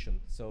that solution.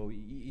 So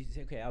you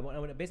say, okay, I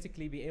want to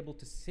basically be able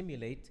to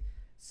simulate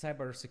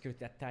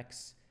cybersecurity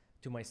attacks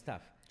to my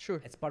staff. Sure.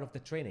 It's part of the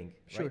training.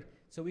 Sure. Right?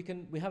 So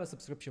we have a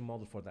subscription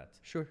model for that.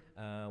 Sure.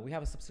 We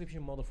have a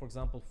subscription model, for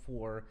example,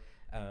 for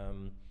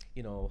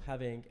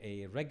having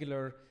a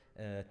regular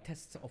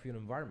tests of your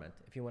environment.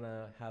 If you want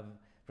to have,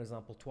 for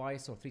example,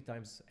 twice or 3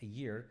 times a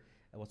year,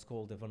 what's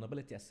called a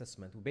vulnerability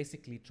assessment, we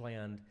basically try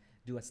and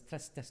do a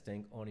stress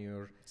testing on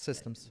your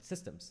systems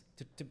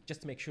to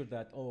just make sure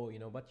that,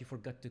 but you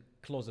forgot to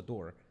close a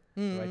door,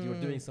 right? You're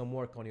doing some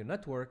work on your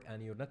network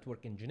and your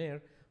network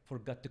engineer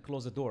forgot to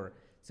close the door.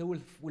 So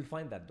we'll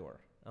find that door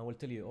and we'll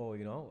tell you,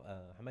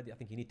 Hamadi, I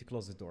think you need to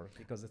close the door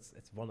because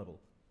it's vulnerable.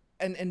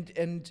 And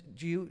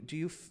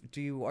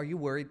are you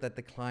worried that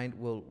the client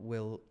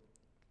will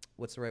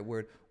what's the right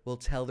word, will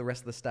tell the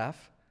rest of the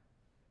staff?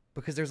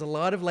 Because there's a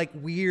lot of like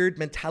weird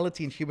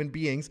mentality in human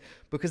beings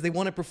because they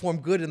want to perform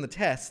good in the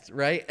test,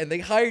 right? And they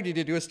hired you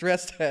to do a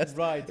stress test.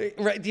 Right.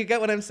 Right. Do you get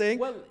what I'm saying?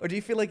 Well, or do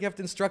you feel like you have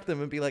to instruct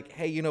them and be like,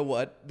 hey, you know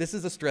what? This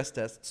is a stress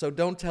test. So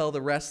don't tell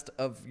the rest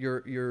of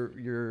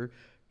your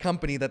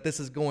company that this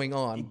is going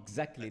on.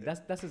 Exactly.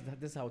 This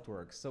is how it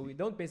works. So we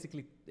don't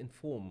basically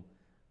inform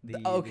the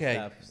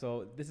staff.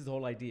 So this is the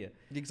whole idea.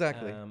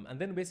 Exactly. And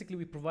then basically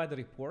we provide a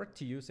report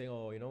to you saying,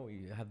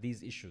 you have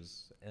these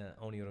issues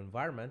on your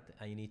environment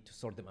and you need to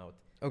sort them out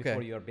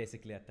before you're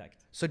basically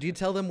attacked. So do you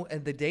tell them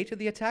the date of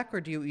the attack,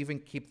 or do you even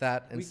keep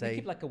that and say? We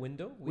keep like a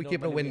window. We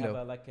keep a window. We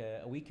have like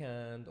a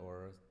weekend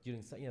or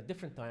during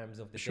different times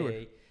of the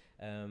day.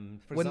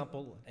 For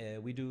example,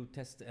 we do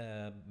test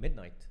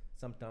midnight,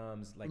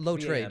 sometimes like low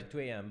trade, 2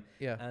 a.m.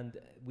 Yeah. And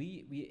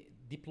we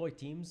deploy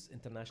teams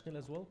international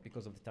as well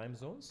because of the time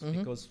zones,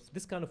 because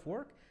this kind of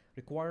work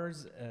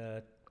requires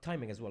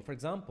timing as well. For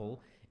example,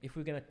 if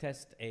we're going to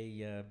test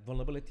a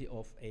vulnerability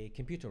of a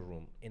computer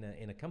room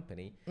in a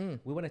company,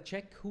 we want to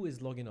check who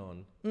is logging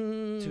on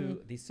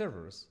to the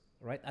servers,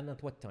 right? And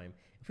at what time.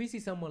 If we see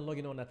someone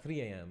logging on at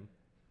 3 a.m.,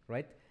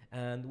 right?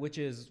 And which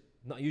is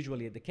not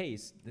usually the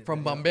case.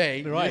 From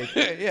Bombay. Right.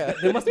 Yeah.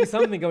 There must be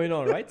something going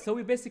on, right? So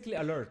we basically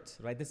alert,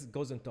 right? This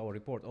goes into our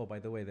report. Oh, by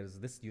the way, there's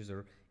this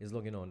user is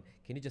logging on.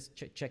 Can you just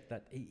check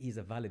that he's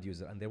a valid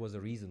user and there was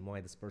a reason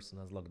why this person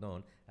has logged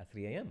on at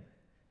 3 a.m.?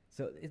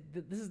 So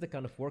this is the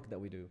kind of work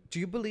that we do. Do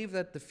you believe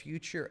that the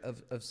future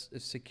of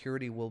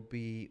security will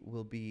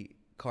be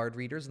card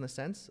readers in a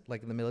sense,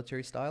 like in the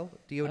military style?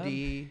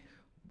 DoD,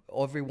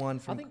 everyone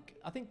from...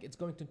 I think it's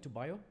going into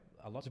bio.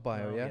 A lot of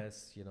bio, yeah.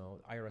 Yes,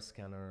 iris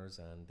scanners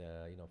and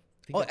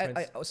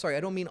sorry, I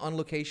don't mean on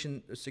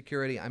location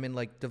security. I mean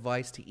like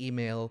device to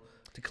email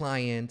to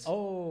client.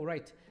 Oh,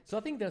 right. So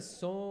I think there's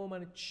so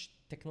much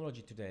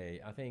technology today.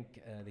 I think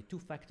the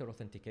 2-factor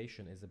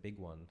authentication is a big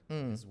one.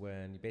 Is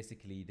when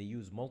basically they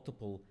use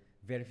multiple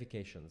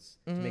verifications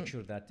to make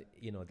sure that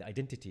the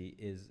identity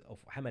is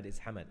of Hamad is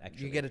Hamad.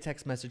 Actually, you get a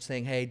text message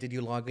saying, "Hey, did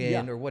you log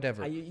in?" or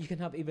whatever. You can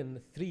have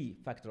even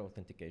 3-factor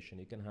authentication.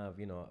 You can have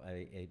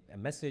a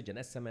message, an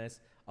SMS,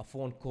 a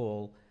phone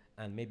call,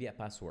 and maybe a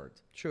password.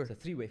 Sure. So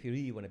 3-way if you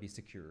really want to be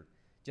secure,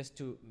 just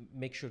to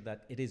make sure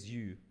that it is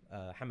you,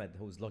 Hamad,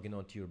 who's logging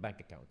on to your bank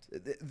account.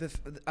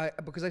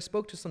 Because I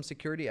spoke to some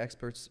security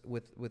experts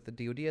with the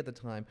DoD at the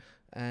time,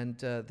 and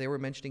they were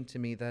mentioning to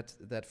me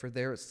that for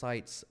their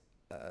sites,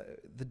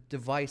 the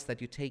device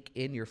that you take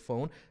in your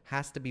phone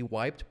has to be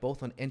wiped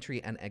both on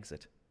entry and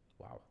exit.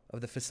 Wow. Of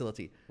the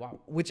facility.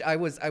 Wow. Which I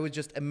was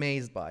just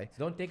amazed by.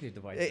 So don't take your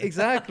device.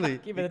 Exactly.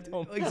 Keep it at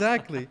home.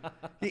 Exactly.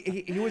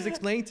 He was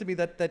explaining to me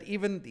that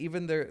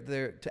even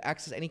their to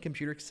access any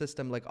computer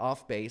system like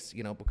off base,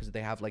 because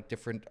they have like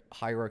different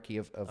hierarchy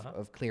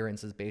of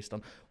clearances based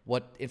on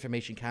what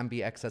information can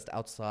be accessed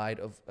outside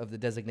of the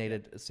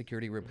designated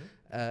security room,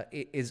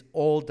 it is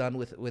all done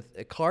with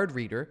a card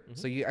reader.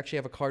 So you actually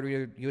have a card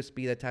reader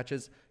USB that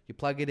attaches. You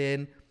plug it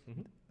in.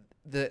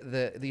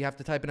 You have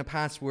to type in a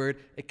password.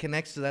 It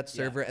connects to that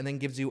server and then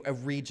gives you a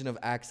region of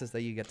access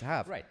that you get to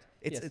have. Right.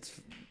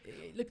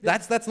 Look,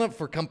 that's not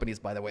for companies,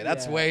 by the way.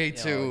 That's way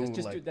too. It's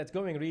just that's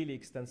going really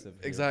extensive.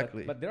 Here.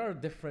 Exactly. But there are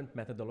different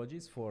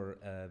methodologies for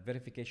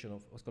verification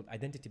of what's called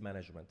identity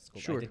management. It's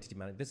called identity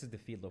management. This is the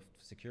field of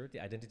security,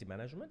 identity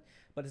management,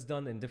 but it's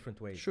done in different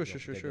ways. Sure.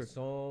 There's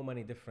so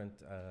many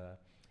different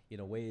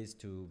ways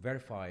to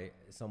verify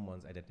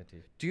someone's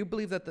identity. Do you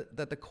believe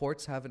that the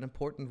courts have an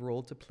important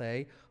role to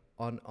play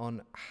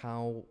on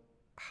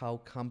how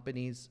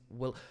companies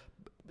will?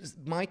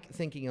 My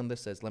thinking on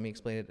this is, let me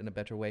explain it in a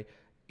better way,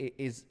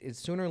 is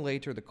sooner or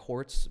later the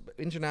courts,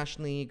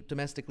 internationally,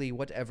 domestically,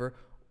 whatever,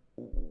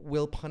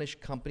 will punish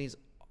companies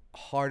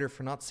harder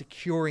for not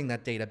securing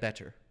that data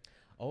better.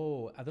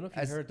 Oh, I don't know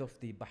if you heard of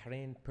the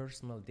Bahrain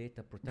Personal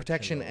Data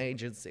Protection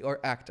Agency, or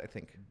Act, I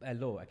think. A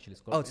law, actually.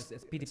 It's called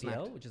it's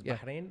PDPL, which is Yeah.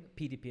 Bahrain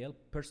PDPL,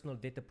 Personal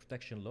Data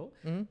Protection Law,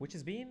 which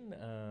has been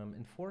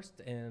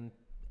enforced in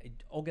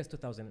August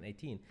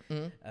 2018.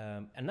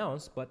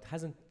 Announced, but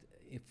hasn't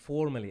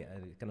formally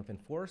kind of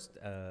enforced.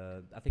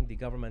 I think the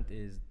government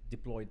is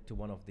deployed to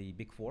one of the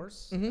big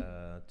fours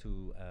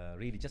to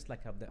really just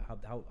like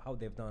how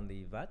they've done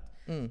the VAT,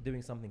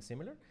 doing something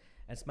similar.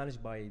 And it's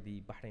managed by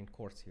the Bahrain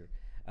courts here.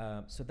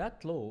 So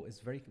that law is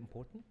very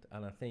important,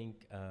 and I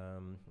think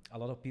a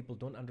lot of people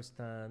don't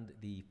understand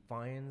the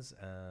fines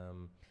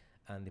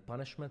and the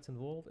punishments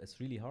involved, it's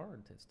really hard.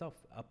 It's tough,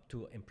 up to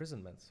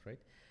imprisonments,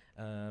 right?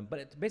 But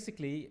it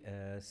basically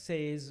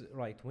says,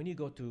 right, when you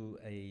go to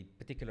a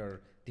particular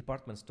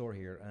department store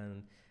here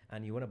and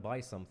you want to buy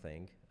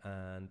something,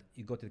 and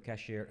you go to the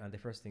cashier, and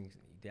the first thing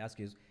they ask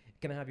you is,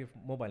 can I have your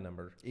mobile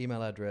number?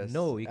 Email address.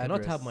 No, you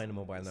cannot have my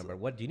mobile number.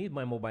 What do you need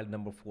my mobile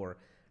number for?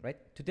 Right?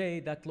 Today,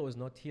 that law is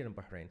not here in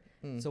Bahrain.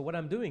 So what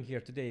I'm doing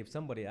here today, if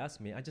somebody asks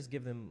me, I just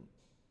give them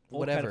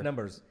all kind of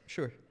numbers.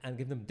 Sure. And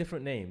give them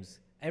different names.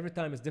 Every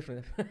time it's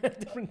different,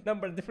 different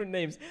number, different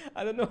names.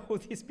 I don't know who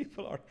these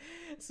people are.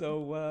 So,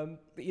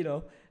 you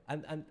know,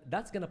 and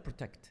that's going to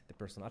protect the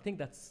person. I think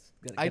that's...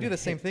 I do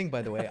the same thing,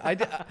 by the way.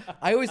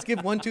 I always give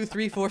 1, 2,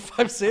 3, 4,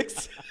 5,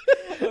 6.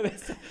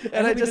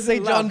 And I just say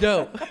John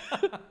Doe.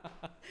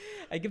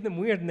 I give them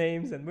weird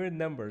names and weird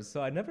numbers,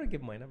 so I never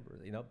give my number,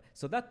 you know.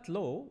 So that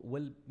law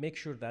will make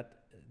sure that,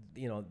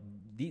 you know,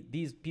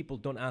 these people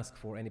don't ask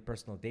for any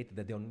personal data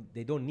that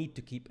they don't need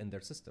to keep in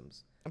their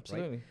systems.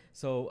 Absolutely. Right?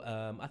 So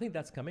I think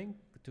that's coming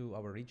to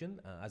our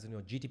region. As you know,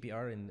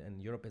 GDPR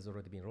in Europe has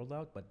already been rolled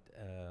out, but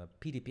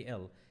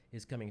PDPL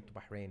is coming to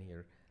Bahrain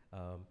here.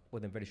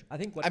 Within very I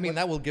think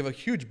that will give a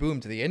huge boom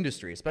to the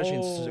industry, especially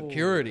in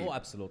security. Oh,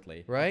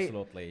 absolutely. Right?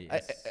 Absolutely.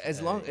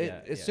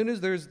 As soon as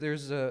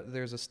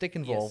there's a stick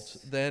involved,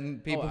 then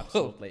people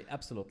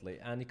absolutely.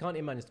 And you can't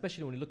imagine,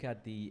 especially when you look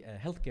at the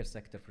healthcare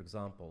sector, for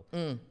example,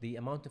 the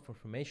amount of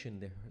information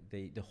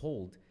they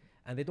hold,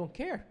 and they don't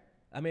care.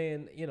 I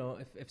mean, you know,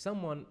 if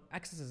someone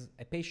accesses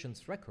a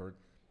patient's record,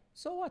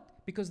 so what?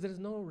 Because there's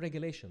no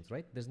regulations,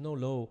 right? There's no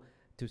law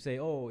to say,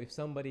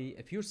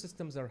 if your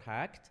systems are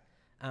hacked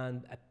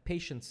and a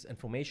patient's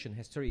information,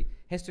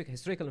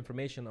 historical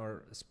information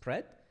are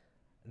spread,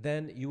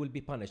 then you will be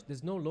punished.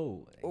 There's no law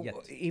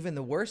yet. Even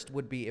the worst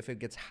would be if it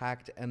gets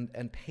hacked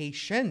and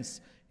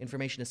patients'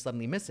 information is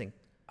suddenly missing.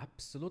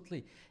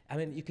 Absolutely. I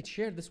mean, you could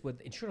share this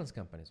with insurance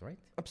companies, right?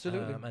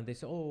 Absolutely. And they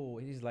say,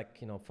 he's like,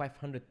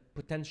 500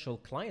 potential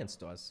clients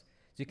to us.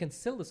 So you can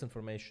sell this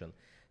information.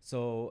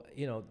 So,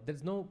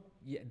 there's no,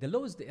 the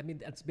law is,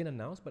 it's been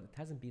announced, but it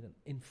hasn't been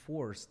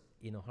enforced,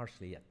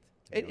 harshly yet.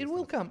 It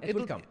will come. It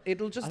will come.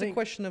 It'll just a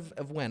question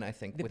of when, I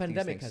think. The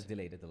pandemic has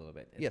delayed it a little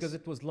bit. Yes. Because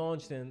it was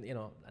launched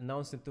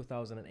announced in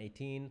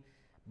 2018,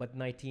 but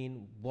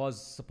 19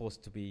 was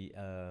supposed to be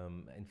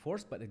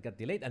enforced, but it got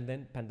delayed, and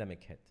then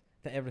pandemic hit.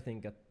 Everything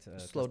got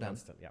slowed down.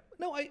 Still, yeah.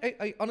 No,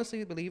 I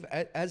honestly believe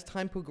as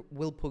time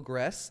will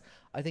progress,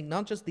 I think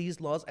not just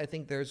these laws, I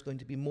think there's going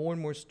to be more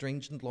and more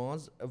stringent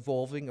laws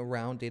evolving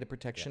around data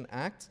protection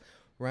acts,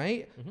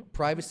 right? Mm-hmm.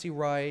 Privacy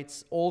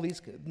rights, all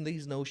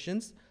these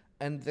notions.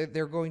 And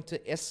they're going to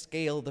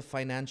escale the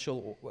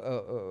financial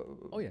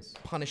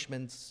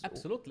punishments.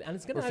 Absolutely, and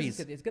it's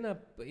gonna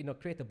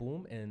create a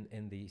boom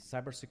in the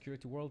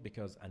cybersecurity world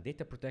and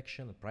data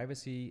protection and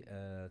privacy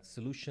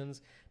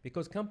solutions,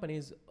 because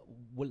companies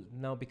will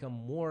now become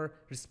more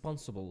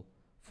responsible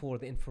for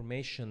the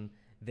information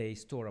they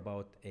store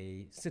about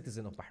a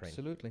citizen of Bahrain.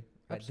 Absolutely.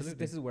 Right? Absolutely.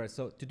 This is where.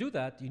 So to do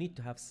that, you need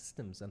to have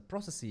systems and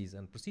processes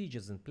and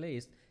procedures in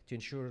place to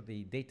ensure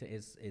the data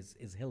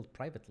is held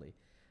privately.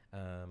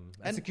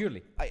 And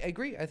securely. I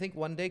agree. I think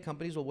one day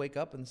companies will wake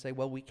up and say,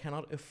 well, we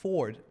cannot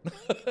afford.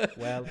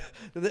 Well,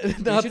 you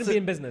shouldn't be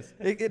in business.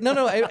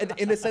 No,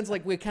 in the sense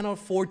like we cannot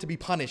afford to be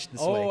punished this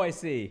way. Oh, I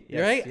see.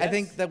 Yes, right? yes. I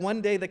think that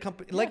one day the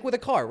company, like with a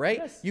car, right?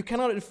 Yes. You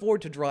cannot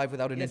afford to drive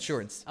without an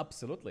insurance.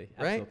 Absolutely.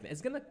 Right?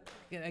 It's gonna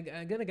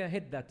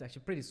hit that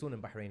actually pretty soon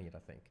in Bahrain here, I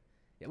think.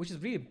 Yeah, which is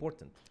really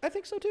important. I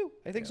think so too.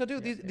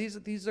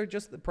 These are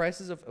just the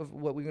prices of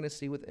what we're going to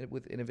see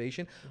with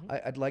innovation.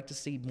 Mm-hmm. I'd like to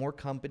see more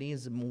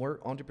companies,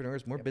 more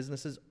entrepreneurs, more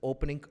businesses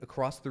opening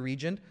across the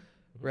region,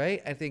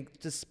 right? I think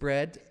to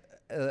spread.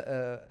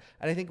 And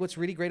I think what's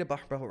really great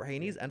about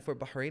Bahrainis and for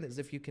Bahrain is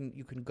if you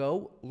can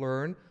go,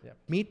 learn,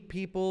 meet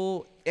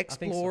people,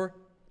 explore,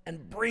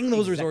 and bring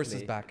those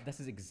resources back. This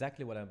is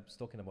exactly what I was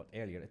talking about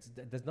earlier.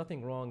 There's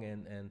nothing wrong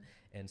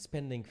in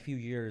spending few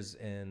years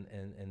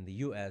in the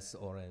US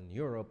or in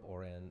Europe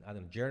or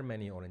in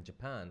Germany or in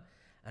Japan,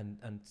 and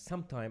at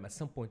some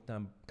point in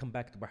time come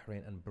back to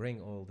Bahrain and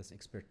bring all this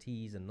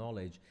expertise and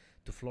knowledge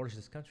to flourish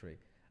this country.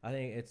 I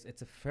think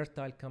it's a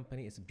fertile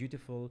company. It's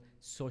beautiful,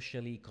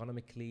 socially,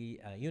 economically,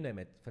 you name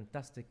it,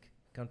 fantastic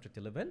country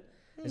to live in.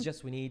 It's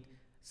just we need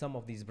some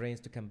of these brains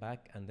to come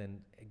back and then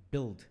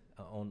build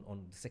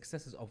on the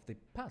successes of the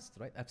past,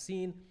 right? I've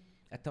seen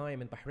a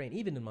time in Bahrain,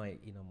 even in my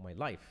my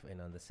life in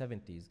the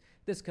 70s,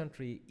 this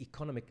country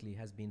economically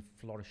has been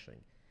flourishing.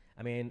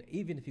 I mean,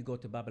 even if you go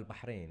to Bab al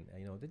Bahrain,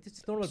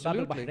 it's normal Bab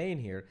al Bahrain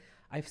here.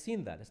 I've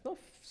seen that. It's not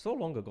so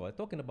long ago. I'm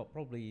talking about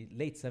probably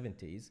late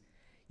 70s.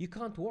 You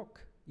can't walk.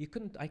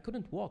 I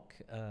couldn't walk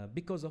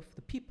because of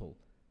the people,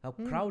 how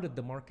crowded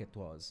the market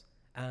was.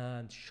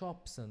 And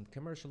shops and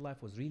commercial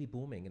life was really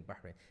booming in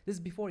Bahrain. This is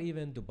before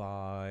even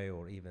Dubai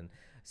or even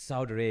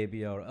Saudi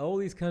Arabia or all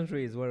these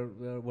countries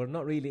were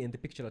not really in the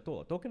picture at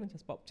all. Talking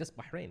about just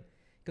Bahrain,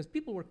 because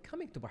people were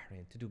coming to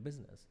Bahrain to do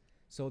business.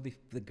 So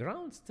the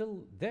ground's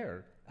still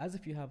there, as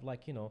if you have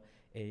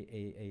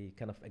a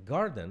kind of a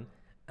garden,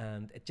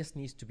 and it just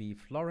needs to be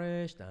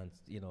flourished and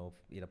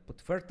put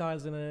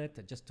fertiles in it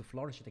just to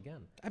flourish it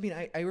again. I mean,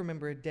 I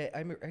remember a day.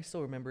 I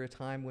still remember a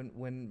time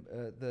when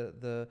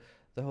the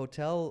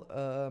hotel.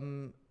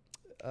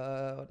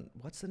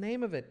 What's the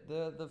name of it?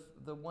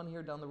 The one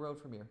here down the road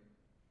from here.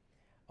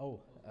 Oh,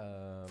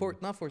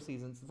 Not Four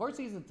Seasons. Four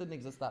Seasons didn't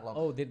exist that long.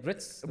 oh, the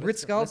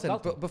Ritz-Carlton.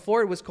 Before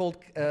it was called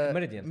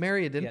Meridian.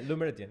 Meridian. Yeah, Le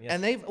Meridian. Yes.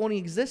 And they've only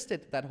existed,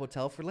 that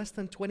hotel, for less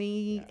than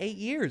 28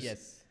 years.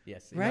 Yes.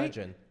 Right?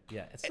 Imagine.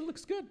 Yeah, it still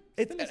looks good.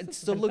 It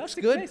still looks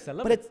fantastic good, place. I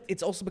love but it.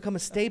 it's also become a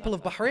staple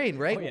of Bahrain,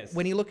 right? Oh, yes.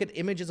 When you look at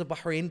images of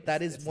Bahrain,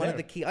 that is It's one of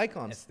there. the key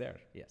icons. It's there.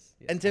 Yes.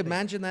 And to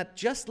imagine that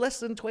just less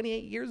than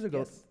 28 years ago,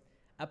 Yes,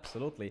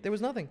 absolutely. there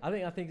was nothing.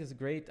 I think it's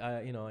great.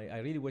 I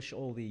really wish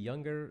all the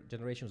younger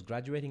generations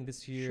graduating this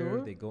year.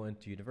 Sure. They go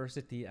into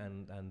university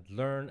and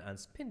learn and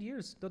spend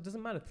years. That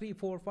doesn't matter. 3,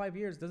 4, 5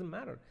 years doesn't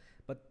matter.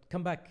 But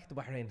come back to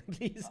Bahrain,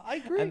 please. I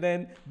agree. And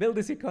then build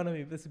this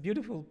economy. This is a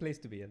beautiful place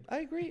to be in.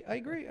 I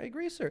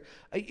agree, sir.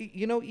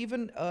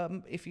 Even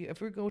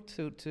if we go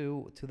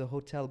to the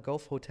hotel,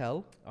 Gulf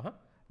Hotel.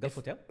 Gulf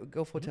Hotel.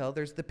 Gulf Hotel.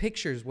 There's the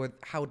pictures where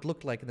how it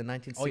looked like in the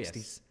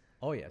 1960s.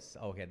 Oh yes.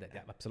 Okay.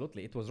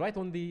 Absolutely. It was right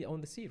on the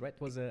sea. Right.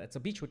 It's a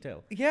beach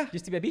hotel. Yeah.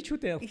 Used to be a beach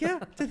hotel. Yeah.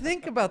 To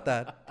think about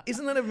that,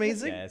 isn't that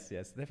amazing?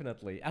 Yes.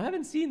 Definitely. I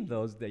haven't seen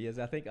those days.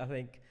 I think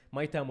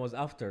my time was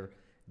after.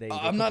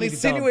 I'm not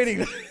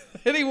insinuating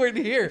anywhere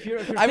near. If you're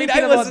I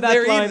thinking about wasn't that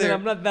there line, either. then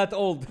I'm not that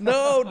old.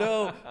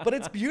 No, but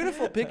it's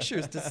beautiful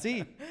pictures to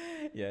see.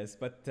 Yes,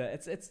 but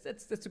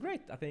it's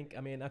great.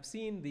 I've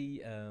seen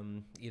the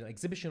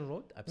exhibition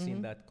road. I've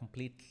seen that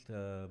complete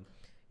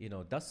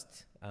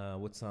dust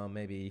with some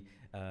maybe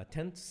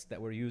tents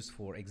that were used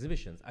for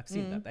exhibitions. I've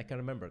seen that. I can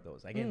remember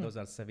those. Again, those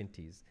are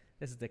 70s.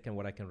 This is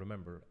what I can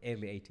remember.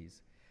 Early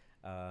 80s.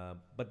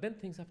 But then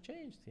things have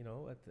changed,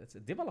 it's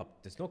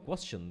developed. There's no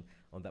question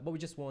on that. But we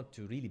just want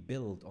to really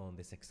build on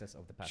the success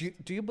of the past.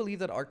 Do you believe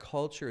that our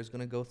culture is going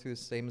to go through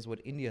the same as what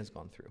India has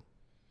gone through?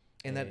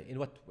 In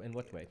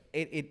what way?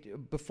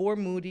 Before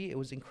Modi, it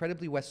was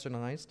incredibly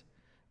westernized,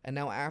 and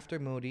now after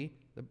Modi,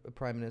 the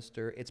Prime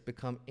Minister, it's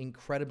become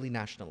incredibly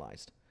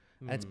nationalized.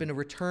 And it's been a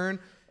return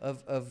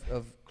of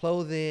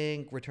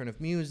clothing, return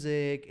of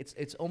music.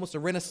 It's almost a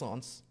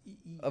renaissance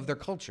of their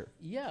culture.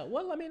 Yeah,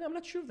 well, I'm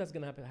not sure if that's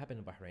going to happen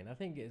in Bahrain. I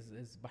think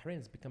Bahrain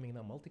is becoming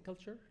now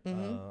multicultural.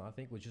 I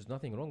think which is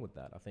nothing wrong with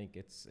that. I think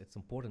it's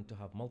important to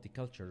have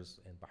multicultures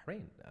in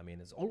Bahrain.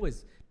 It's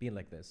always been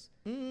like this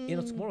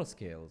in smaller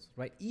scales,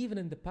 right? Even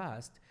in the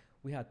past,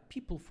 we had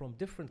people from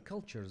different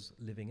cultures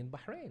living in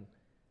Bahrain.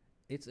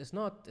 It's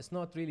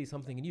not really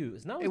something new.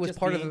 It was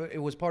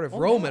part of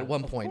Rome at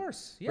one point. Of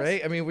course, yes.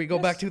 Right? We go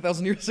back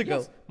 2,000 years ago.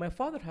 Yes. My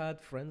father had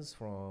friends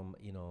from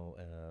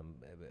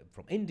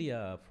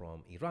India,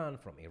 from Iran,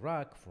 from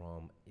Iraq,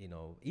 from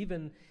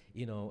even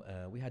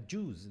we had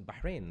Jews in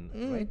Bahrain,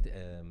 right?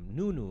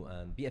 Nunu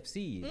and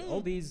BFC.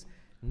 All these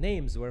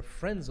names were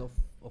friends of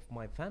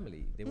my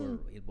family. They were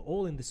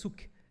all in the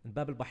souk in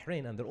Bab al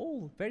Bahrain, and they're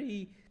all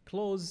very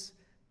close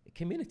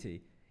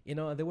community.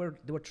 They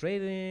were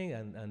trading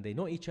and they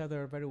know each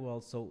other very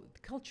well. So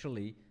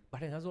culturally,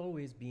 Bahrain has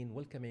always been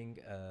welcoming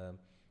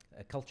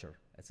a culture.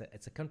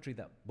 It's a country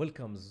that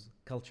welcomes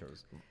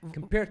cultures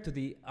compared to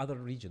the other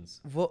regions.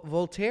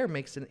 Voltaire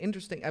makes an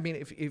interesting.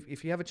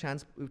 If you have a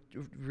chance,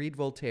 read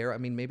Voltaire.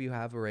 Maybe you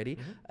have already.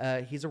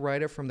 He's a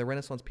writer from the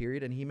Renaissance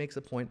period, and he makes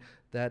a point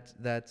that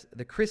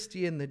the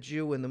Christian, the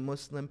Jew, and the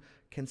Muslim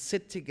can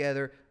sit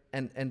together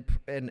and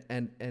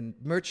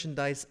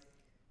merchandise.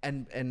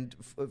 And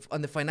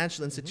on the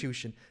financial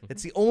institution,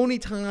 that's the only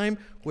time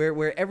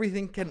where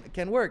everything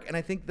can work. And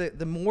I think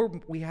the more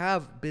we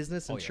have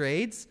business and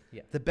trades,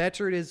 the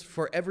better it is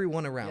for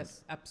everyone around.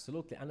 Yes,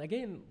 absolutely. And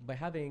again, by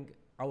having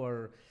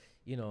our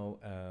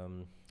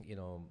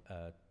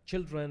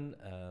children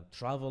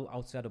travel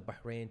outside of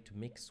Bahrain to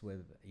mix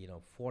with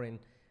foreign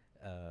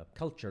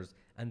cultures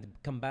and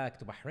come back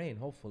to Bahrain,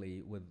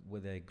 hopefully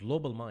with a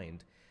global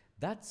mind.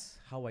 That's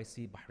how I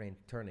see Bahrain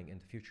turning in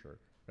the future.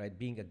 Right,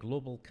 being a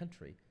global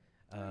country.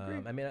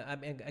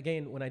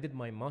 Again, when I did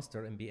my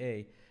master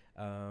MBA,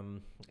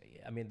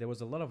 there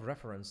was a lot of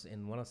reference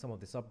in some of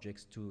the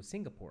subjects to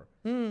Singapore.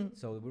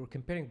 So we were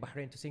comparing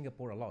Bahrain to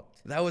Singapore a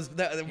lot. That was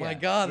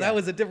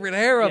a different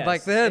era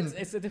back then.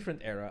 It's a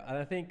different era, and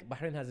I think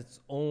Bahrain has its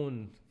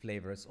own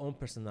flavor, its own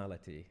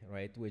personality,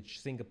 right,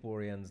 which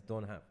Singaporeans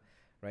don't have.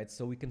 Right,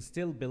 so we can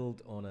still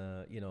build on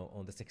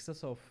on the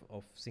success of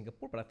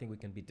Singapore, but I think we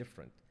can be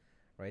different.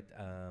 Right,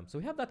 so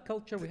we have that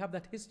culture, we have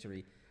that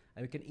history,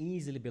 and we can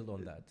easily build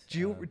on that. Do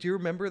you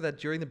remember that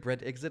during the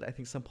Brexit exit, I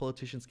think some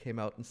politicians came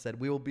out and said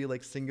we will be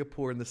like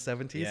Singapore in the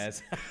 70s?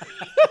 Yes.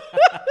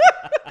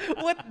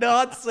 What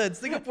nonsense!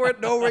 Singapore had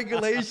no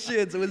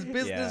regulations. It was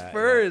business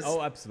first.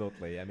 Oh,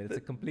 absolutely. It's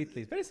a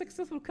completely very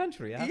successful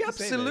country.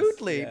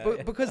 Absolutely,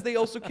 because they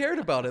also cared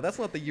about it. That's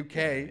not the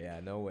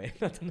UK. No way.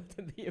 Not in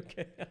the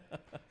UK.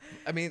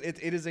 I mean,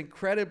 it is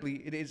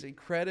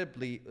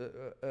incredibly,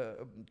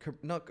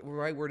 not the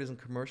right word isn't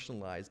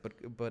commercialized,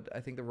 but I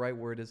think the right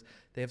word is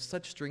they have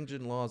such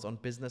stringent laws on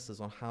businesses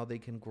on how they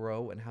can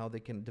grow and how they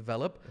can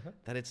develop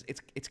that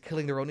it's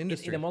killing their own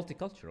industry. In a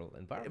multicultural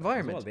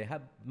environment. As well. They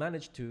have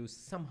managed to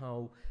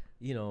somehow,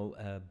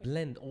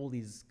 blend all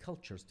these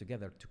cultures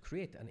together to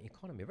create an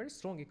economy, a very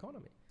strong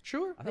economy.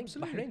 Sure, I think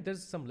absolutely. Bahrain,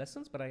 there's some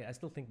lessons, but I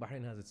still think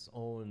Bahrain has its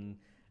own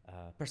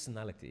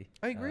personality.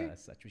 I agree.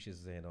 As such, which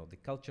is the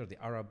culture,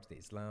 the Arabs, the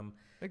Islam.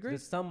 I agree.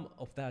 There's some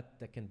of that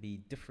can be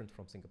different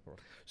from Singapore.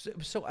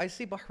 So I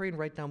see Bahrain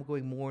right now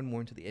going more and more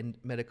into the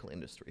medical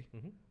industry.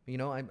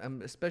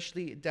 I'm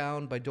especially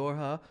down by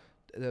Doha,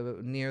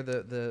 near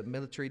the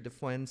military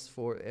defense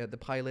for the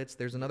pilots.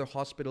 There's another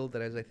hospital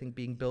that is, I think,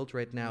 being built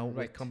right now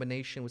with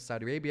combination with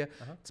Saudi Arabia.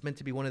 It's meant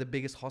to be one of the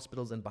biggest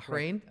hospitals in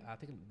Bahrain. Right.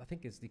 I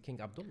think it's the King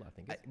Abdullah.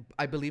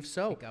 I believe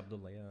so. King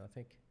Abdullah, yeah, I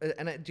think.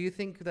 And do you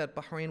think that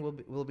Bahrain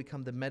will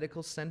become the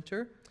medical center?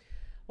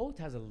 Oh, it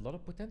has a lot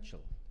of potential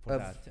for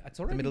that. It's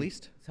already the Middle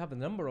East. To have a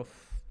number of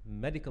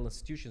medical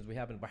institutions we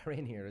have in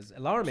Bahrain here is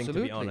alarming, to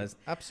be honest.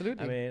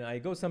 Absolutely. I mean, I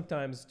go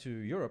sometimes to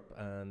Europe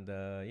and,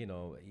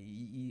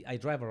 I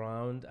drive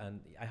around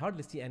and I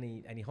hardly see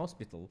any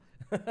hospital.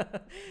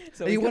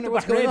 So you wonder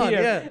what's going on,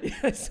 yeah.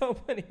 So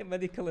many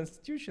medical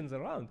institutions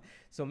around.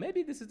 So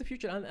maybe this is the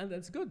future, and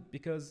it's good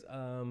because,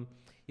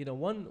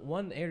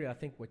 one area I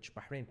think which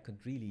Bahrain could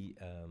really,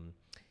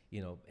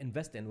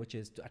 invest in, which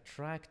is to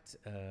attract,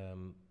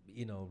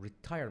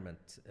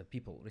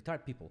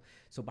 retired people.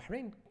 So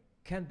Bahrain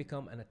can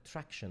become an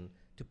attraction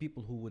to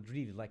people who would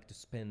really like to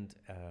spend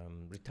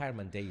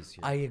retirement days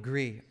here. I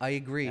agree.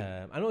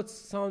 I know it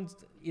sounds,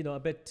 a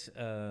bit,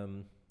 I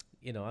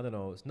don't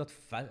know, it's not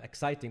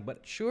exciting,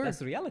 but sure, that's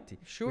the reality.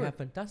 Sure. We have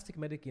fantastic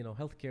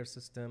healthcare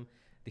system.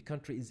 The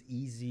country is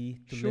easy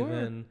to live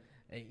in.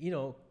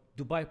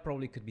 Dubai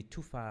probably could be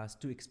too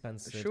fast, too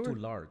expensive, too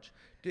large.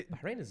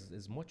 Bahrain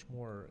is much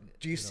more.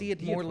 Do you see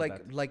it more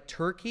like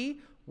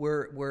Turkey,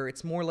 where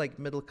it's more like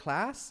middle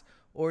class?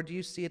 Or do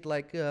you see it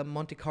like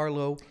Monte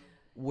Carlo,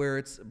 where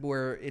it's?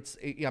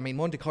 I mean,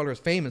 Monte Carlo is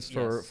famous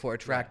for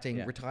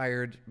attracting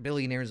retired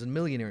billionaires and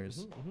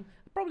millionaires.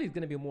 Probably it's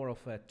going to be more of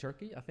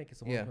Turkey. I think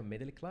it's more of a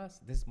middle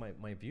class. This is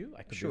my view.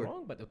 I could be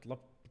wrong, but I'd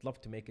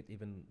love to make it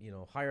even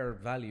higher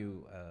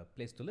value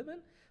place to live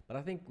in. But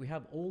I think we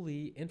have all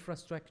the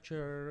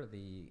infrastructure,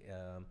 the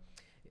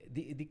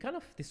kind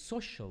of the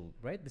social,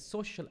 right? The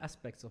social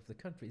aspects of the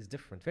country is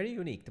different, very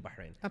unique to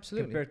Bahrain.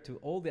 Absolutely. Compared to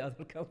all the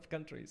other Gulf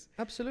countries.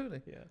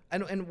 Absolutely. Yeah.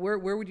 And where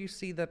would you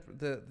see that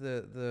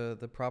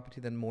the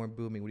property then more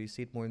booming? Would you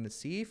see it more in the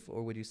Seif,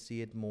 or would you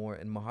see it more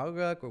in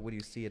Muharraq, or would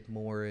you see it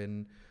more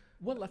in?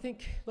 Well, I think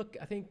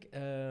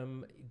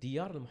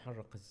Diyar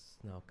al-Muharraq has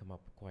now come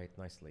up quite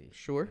nicely.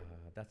 Sure.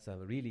 That's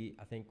really,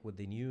 I think, with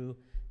the new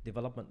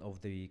development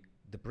of the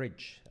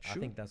bridge, I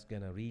think that's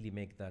going to really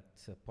make that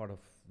part of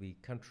the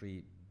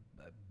country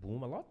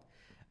boom a lot.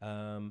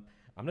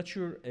 I'm not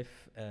sure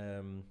if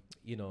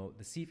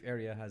the Seif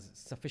area has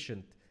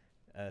sufficient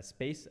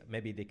space.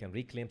 Maybe they can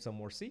reclaim some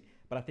more sea,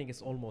 but I think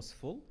it's almost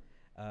full.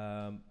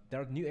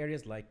 There are new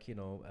areas like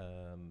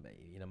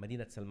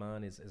Madinat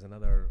Salman is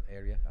another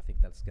area. I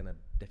think that's gonna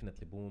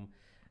definitely boom.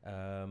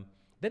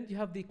 Then you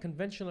have the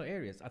conventional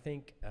areas. I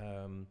think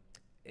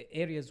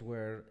areas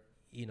where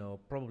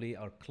probably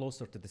are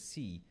closer to the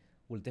sea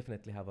will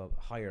definitely have a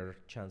higher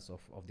chance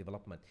of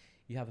development.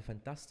 You have a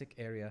fantastic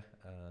area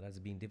that's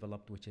being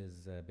developed, which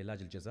is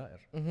Bilaj al-Jazair,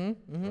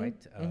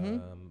 right?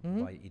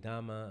 By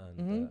Idama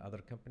and other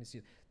companies.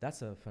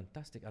 That's a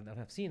fantastic, and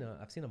I've seen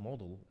a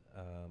model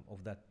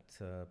of that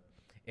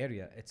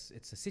area. It's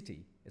a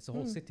city. It's a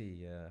whole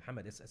city,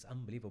 Hamad. It's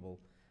unbelievable.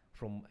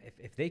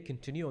 If they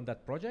continue on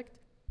that project,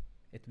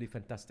 it will be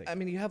fantastic. I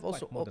mean, you have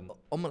also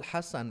Al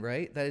Hassan,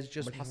 right? That is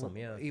just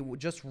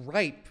just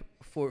ripe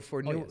for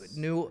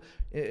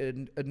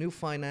new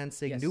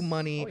financing, new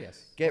money.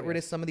 Get rid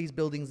of some of these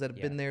buildings that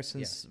have been there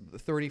since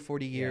 30,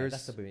 40 years.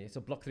 That's the beauty.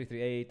 So Block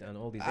 338 and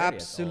all these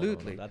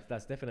Absolutely. areas.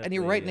 That's definitely. And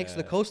you're right next to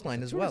the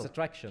coastline as well. It's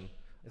attraction.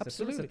 It's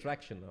Absolutely. a tourist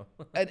attraction now.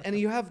 and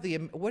you have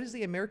what is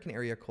the American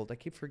area called? I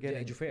keep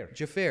forgetting. Jufair.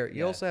 Jufair.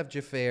 You also have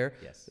Jufair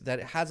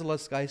that has a lot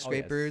of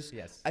skyscrapers.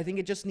 Yes. I think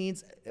it just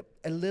needs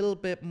a little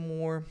bit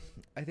more.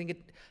 I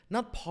think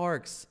not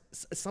parks,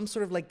 some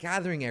sort of like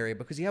gathering area,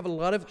 because you have a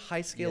lot of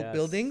high-scale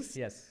buildings.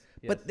 Yes.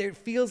 But there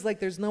feels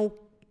like there's no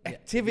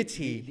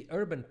activity. The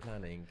urban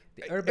planning.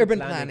 The urban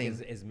planning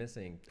is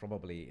missing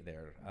probably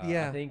there.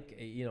 I think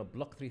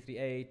Block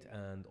 338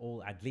 and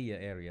all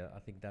Adliya area. I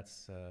think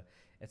that's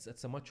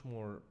it's a much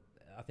more.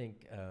 I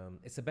think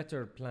it's a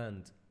better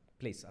planned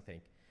place. I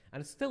think,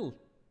 and it's still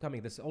coming.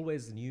 There's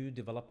always new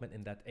development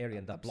in that area,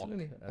 in that block.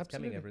 It's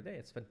coming every day.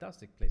 It's a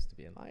fantastic place to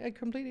be in. I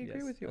completely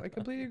agree with you. I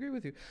completely agree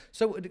with you.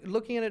 So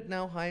looking at it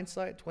now,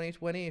 hindsight,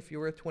 2020, if you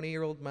were a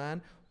 20-year-old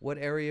man, what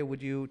area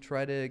would you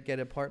try to get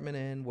an apartment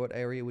in? What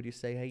area would you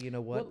say, hey, you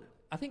know what? Well,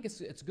 I think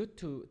it's good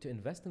to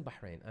invest in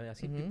Bahrain. I mean, I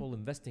see people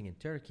investing in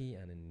Turkey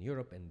and in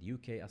Europe and the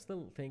UK. I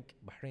still think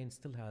Bahrain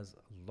still has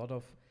a lot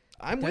of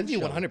I'm with you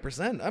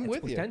 100%. I'm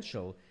with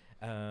potential.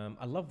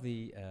 I love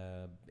the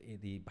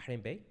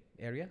Bahrain Bay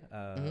area.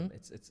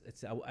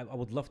 I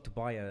would love to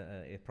buy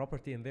a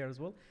property in there as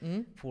well.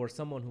 For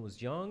someone who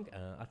is young,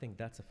 I think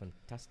that's a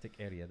fantastic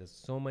area. There's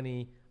so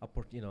many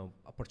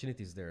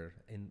opportunities there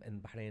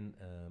in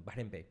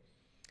Bahrain Bay.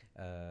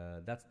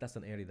 That's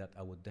an area that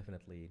I would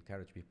definitely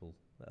encourage people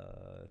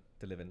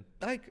to live in.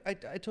 I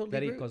totally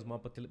Very agree.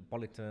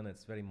 cosmopolitan.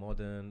 It's very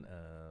modern.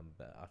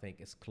 But I think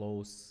it's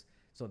close.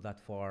 It's not that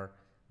far.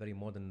 Very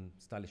modern,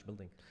 stylish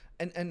building.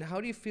 And how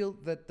do you feel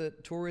that the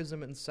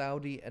tourism in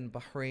Saudi and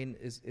Bahrain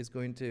is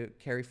going to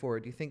carry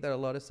forward? Do you think that a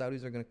lot of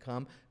Saudis are going to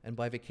come and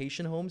buy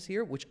vacation homes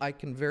here, which I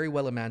can very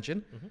well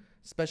imagine,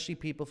 especially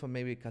people from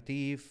maybe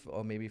Qatif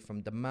or maybe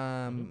from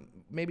Dammam,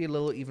 maybe a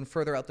little even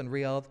further out than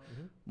Riyadh,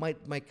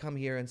 might come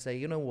here and say,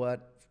 you know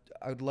what,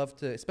 I would love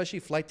to, especially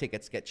flight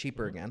tickets get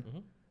cheaper again,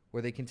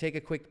 where they can take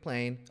a quick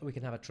plane. We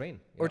can have a train.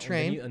 Or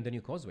train. On the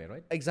new causeway,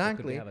 right?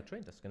 Exactly. We have a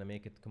train. That's going to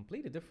make it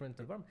completely different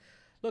environment.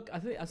 Look,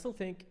 I still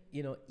think,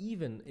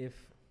 even if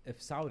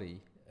Saudi,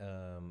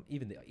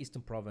 even the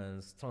Eastern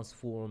Province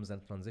transforms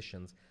and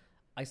transitions,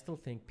 I still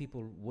think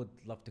people would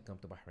love to come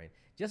to Bahrain.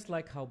 Just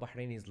like how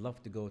Bahrainis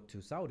love to go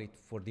to Saudi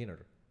for dinner.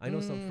 I know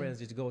some friends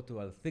just go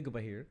to Al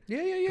Thigba here.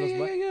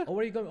 Yeah. Oh,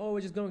 where are you going? Oh,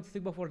 we're just going to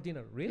Thigba for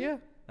dinner. Really? Yeah.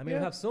 I mean,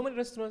 we have so many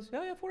restaurants.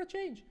 Yeah, for a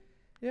change.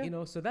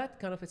 Yeah. So that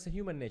kind of, it's a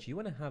human nature. You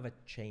want to have a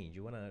change.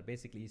 You want to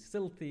basically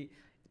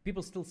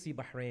people still see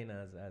Bahrain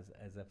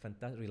as a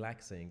fantastic,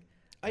 relaxing.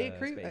 I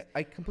agree.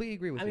 I completely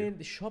agree with you. I mean,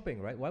 the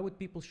shopping, right? Why would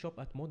people shop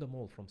at Moda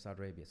Mall from Saudi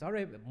Arabia?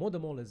 Moda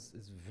Mall is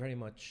very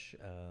much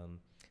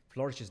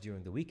flourishes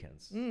during the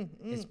weekends.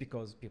 It's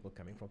because people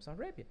coming from Saudi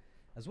Arabia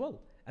as well.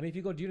 I mean, if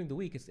you go during the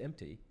week, it's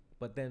empty.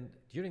 But then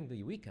during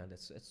the weekend,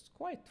 it's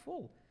quite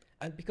full.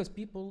 And because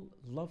people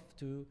love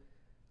to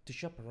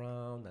shop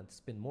around and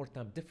spend more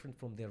time different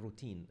from their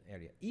routine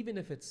area. Even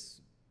if it's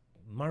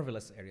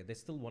marvelous area, they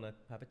still want to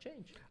have a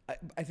change.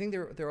 I think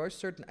there are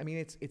certain, I mean,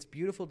 it's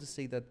beautiful to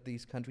see that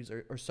these countries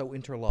are so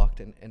interlocked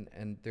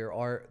and there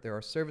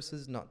are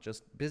services, not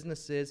just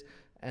businesses.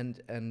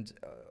 And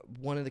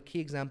one of the key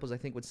examples, I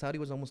think, when Saudi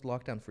was almost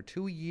locked down for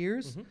 2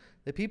 years,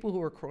 the people who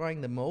were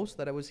crying the most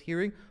that I was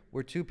hearing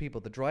were two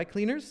people, the dry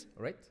cleaners.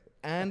 Right.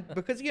 And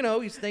because,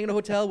 you stay in a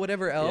hotel,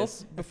 whatever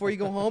else, before you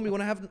go home, you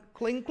want to have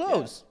clean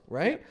clothes,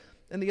 right? Yeah.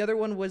 And the other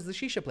one was the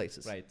shisha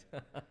places. Right.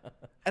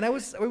 And I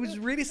was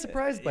really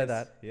surprised by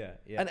that. Yeah.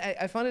 And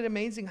I found it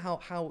amazing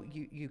how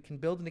you can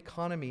build an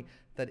economy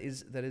that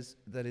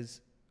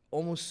is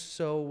almost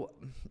so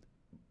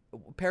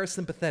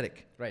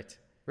parasympathetic. Right.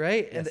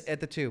 Right? Yes. And at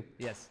the two.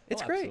 Yes.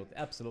 It's great.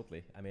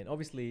 Absolutely. I mean,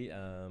 obviously,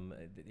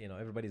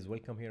 everybody's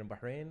welcome here in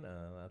Bahrain.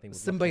 I think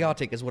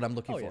symbiotic is what I'm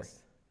looking for.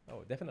 Yes.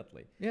 Oh,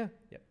 definitely. Yeah.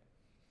 Yep.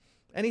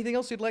 Anything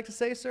else you'd like to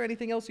say, sir?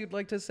 Anything else you'd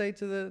like to say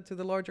to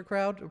the larger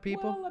crowd or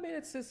people? Well, I mean,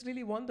 it's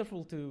really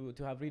wonderful to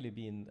have really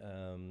been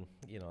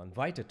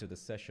invited to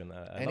this session.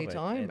 I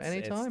anytime. love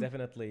it. It's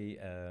definitely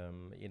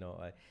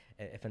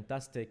a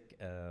fantastic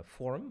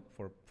forum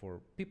for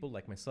people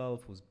like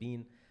myself who's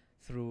been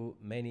through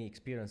many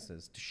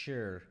experiences to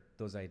share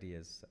those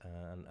ideas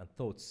and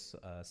thoughts,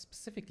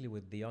 specifically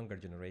with the younger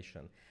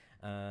generation.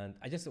 And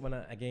I just want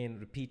to again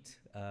repeat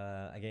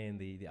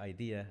the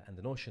idea and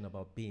the notion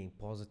about being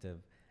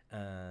positive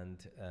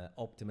and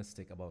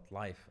optimistic about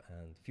life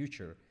and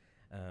future.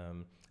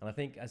 And I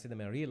think, as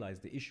I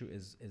realized the issue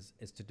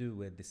is to do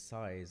with the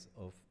size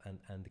of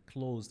and the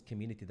closed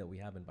community that we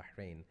have in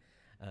Bahrain.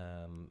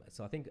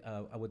 So I think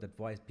I would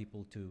advise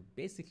people to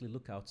basically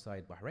look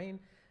outside Bahrain.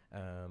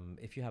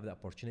 If you have the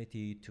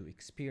opportunity to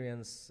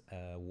experience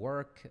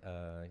work,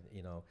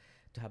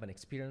 to have an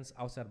experience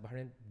outside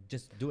Bahrain,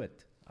 just do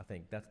it. I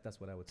think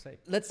that's what I would say.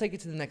 Let's take it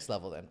to the next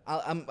level then.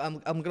 I'm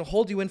going to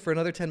hold you in for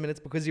another 10 minutes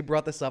because you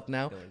brought this up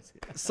now.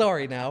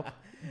 Sorry now.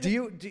 Do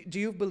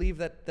you believe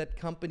that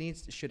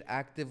companies should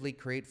actively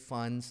create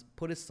funds,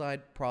 put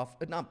aside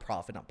not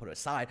put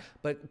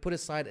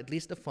aside at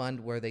least a fund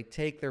where they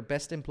take their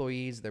best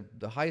employees,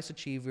 the highest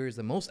achievers,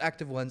 the most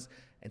active ones,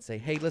 and say,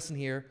 hey, listen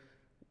here,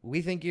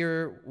 we think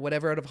you're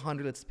whatever out of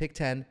 100, let's pick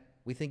 10.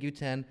 We think you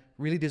 10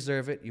 really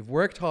deserve it. You've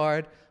worked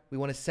hard. We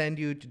want to send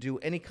you to do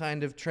any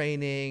kind of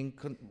training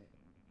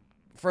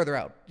further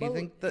out. Do you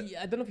think that?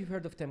 I don't know if you've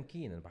heard of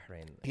Tamkeen in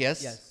Bahrain.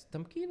 Yes. Yes.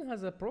 Tamkeen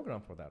has a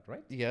program for that,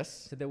 right?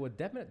 Yes. So they would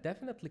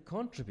definitely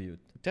contribute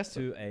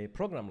to a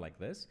program like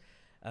this.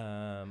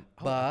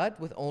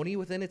 But only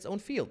within its own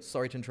field.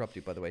 Sorry to interrupt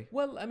you, by the way.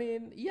 Well, I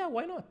mean, yeah,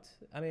 why not?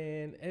 I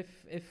mean,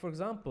 if for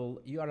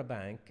example, you are a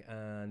bank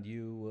and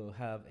you will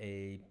have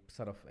a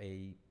sort of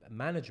a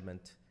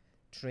management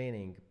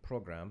training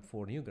program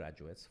for new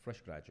graduates,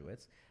 fresh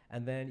graduates,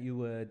 and then you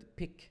would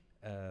pick,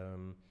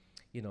 the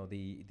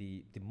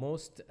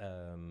most,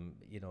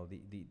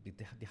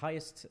 the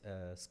highest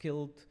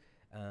skilled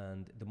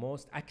and the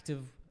most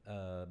active,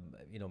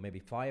 maybe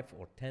 5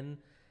 or 10,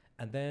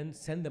 and then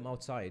send them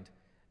outside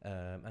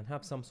and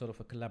have some sort of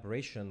a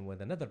collaboration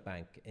with another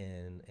bank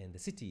in the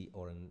city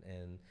or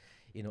in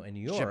New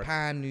York,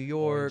 Japan, New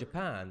York,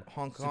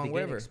 Hong Kong, so they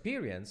wherever. get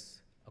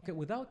experience,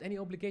 without any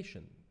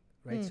obligation.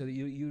 Right, so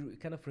you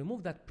kind of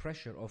remove that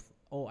pressure of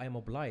oh, I'm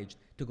obliged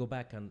to go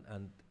back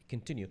and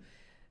continue.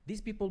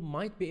 These people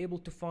might be able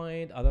to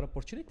find other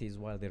opportunities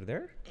while they're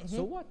there.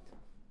 So what?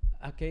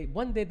 Okay,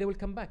 one day they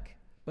will come back,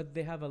 but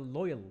they have a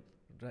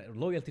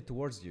loyalty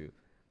towards you,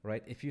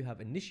 right? If you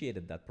have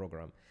initiated that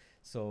program.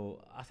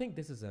 So I think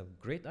this is a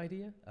great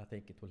idea. I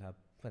think it will have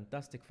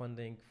fantastic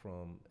funding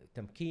from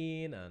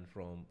Tamkeen and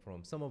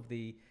from some of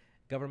the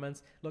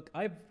governments. Look,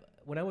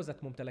 when I was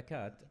at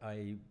Mumtalakat,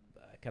 I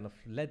kind of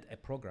led a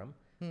program.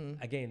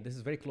 Again, this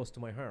is very close to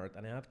my heart,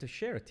 and I have to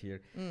share it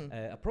here.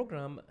 A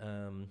program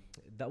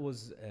that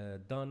was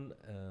done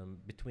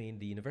between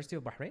the University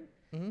of Bahrain,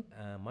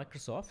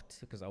 Microsoft,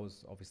 because I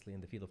was obviously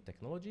in the field of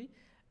technology,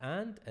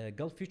 and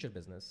Gulf Future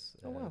Business.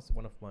 So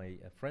one of my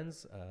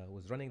friends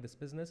was running this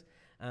business,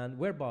 and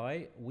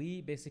whereby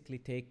we basically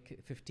take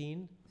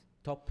 15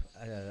 top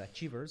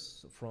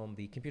achievers from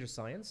the computer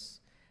science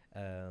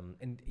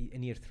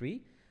in year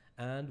 3,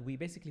 and we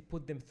basically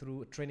put them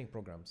through training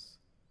programs,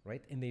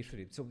 right, in year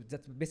 3. So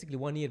that's basically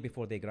 1 year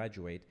before they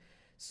graduate.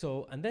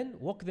 So, and then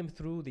walk them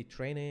through the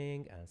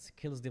training and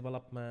skills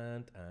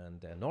development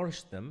and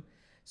nourish them.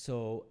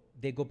 So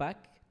they go back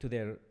to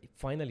their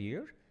final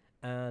year,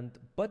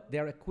 but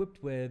they're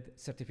equipped with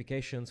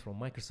certifications from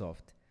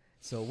Microsoft.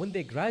 So when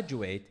they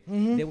graduate,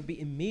 they will be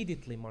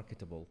immediately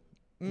marketable,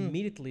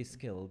 immediately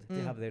skilled.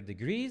 They have their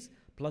degrees,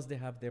 plus they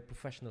have their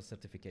professional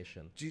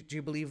certification. Do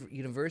you believe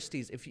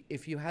universities,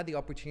 if you had the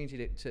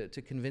opportunity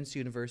to convince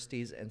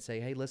universities and say,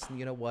 hey, listen,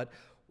 you know what,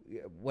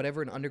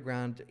 whatever an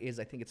underground is,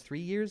 I think it's 3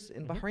 years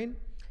in Bahrain?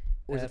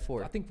 Or is it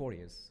 4? I think 4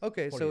 years.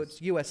 Okay, 4 so years.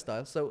 it's US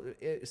style. So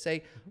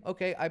say,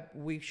 okay,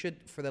 we should,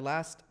 for the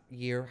last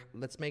year,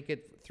 let's make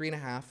it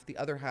 3.5. The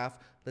other half,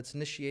 let's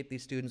initiate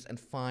these students and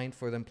find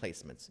for them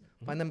placements.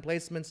 Find them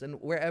placements,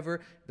 and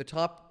wherever the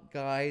top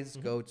guys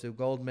go to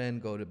Goldman,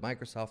 go to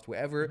Microsoft,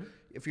 wherever.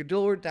 If you're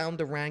lower down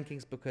the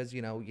rankings because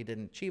you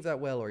didn't achieve that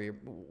well, or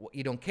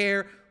you don't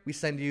care, we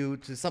send you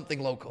to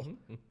something local.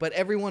 But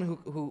everyone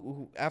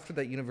who after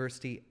that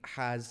university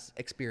has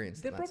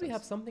experience. They probably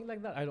have something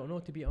like that. I don't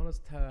know, to be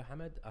honest,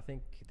 Hamad. I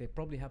think they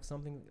probably have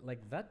something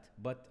like that,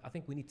 but I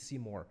think we need to see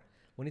more.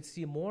 We need to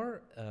see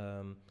more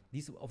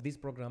these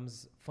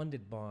programs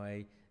funded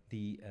by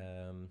the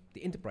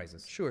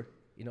enterprises. Sure.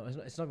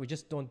 It's not we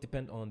just don't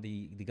depend on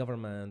the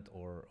government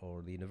or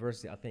the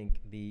university. I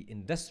think the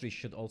industry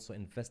should also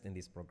invest in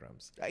these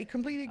programs. I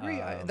completely agree.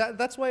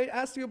 That's why I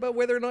asked you about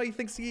whether or not you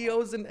think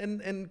CEOs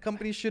and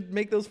companies should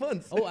make those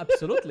funds. Oh,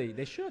 absolutely.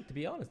 They should, to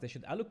be honest. They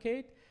should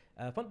allocate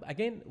fund,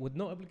 again, with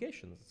no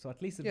obligations. So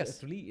at least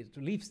it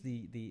relieves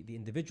the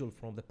individual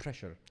from the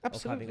pressure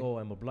of having,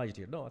 I'm obliged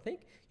here. No, I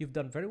think you've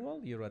done very well.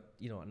 You're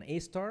an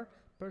A-star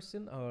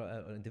person or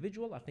an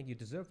individual. I think you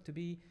deserve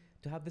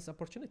to have this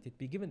opportunity, to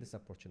be given this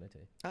opportunity.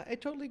 I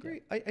totally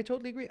agree. Yeah. I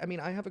totally agree. I mean,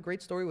 I have a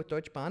great story with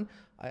Deutsche Bahn.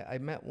 I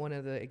met one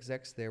of the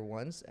execs there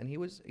once, and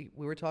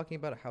we were talking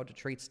about how to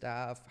treat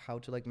staff, how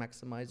to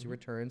maximize your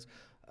returns,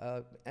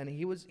 and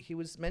he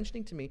was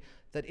mentioning to me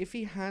that if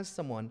he has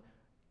someone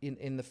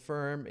in the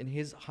firm, in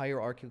his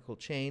hierarchical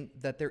chain,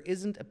 that there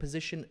isn't a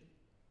position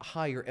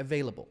higher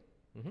available,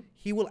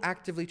 he will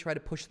actively try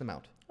to push them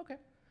out. Okay.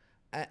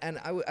 And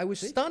I was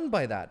stunned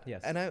by that.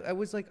 Yes. And I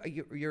was like,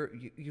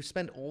 you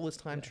spend all this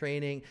time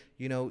training,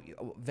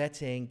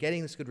 vetting,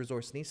 getting this good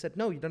resource. And he said,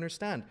 no, you don't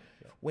understand.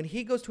 Yeah. When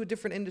he goes to a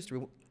different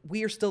industry,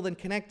 we are still then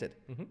connected,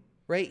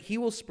 right? He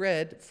will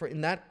spread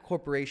in that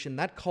corporation,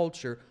 that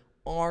culture,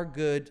 our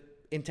good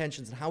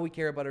intentions and how we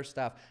care about our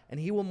staff, and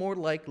he will more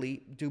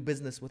likely do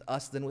business with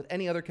us than with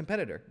any other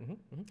competitor.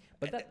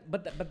 But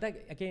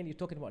that again, you're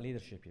talking about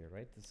leadership here,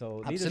 right?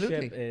 So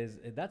absolutely.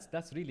 leadership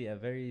that's really a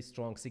very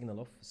strong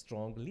signal of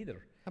strong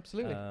leader.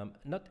 Absolutely.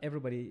 Not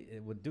everybody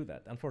would do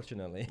that,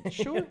 unfortunately.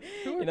 Sure.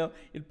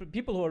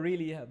 People who are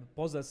really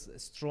possess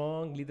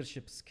strong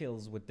leadership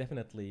skills would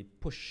definitely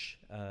push.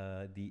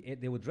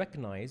 They would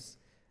recognize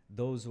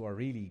those who are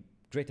really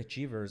great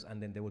achievers,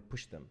 and then they would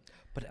push them.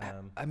 But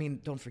I mean,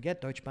 don't forget,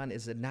 Deutsche Bahn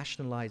is a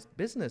nationalized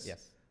business.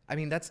 Yes. I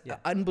mean, that's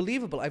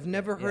unbelievable. I've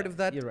never heard of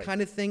that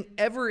kind of thing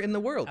ever in the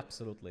world.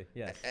 Absolutely,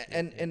 yes.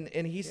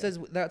 And he says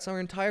that's our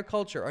entire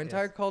culture. Our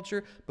entire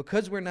culture,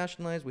 because we're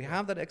nationalized, we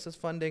have that excess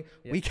funding,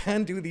 we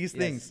can do these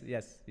things.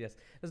 Yes.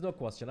 There's no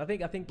question. I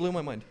think blew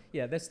my mind.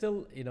 Yeah, there's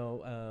still,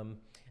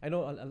 I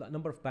know a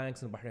number of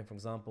banks in Bahrain, for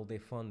example, they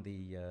fund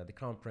the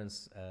Crown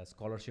Prince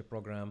scholarship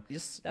program.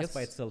 That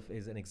by itself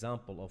is an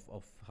example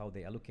of how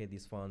they allocate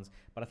these funds.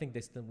 But I think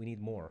we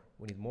need more.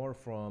 We need more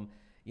from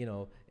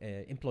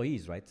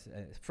employees, right?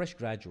 Fresh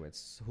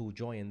graduates who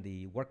join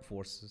the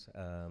workforce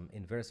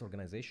in various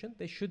organizations.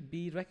 They should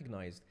be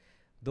recognized.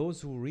 Those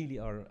who really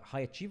are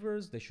high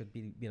achievers, they should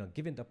be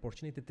given the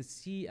opportunity to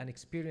see and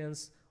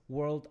experience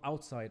world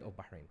outside of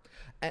Bahrain.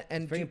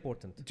 And very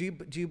important.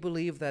 Do you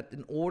believe that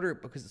in order,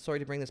 because sorry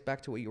to bring this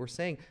back to what you were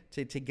saying,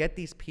 to get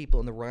these people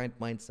in the right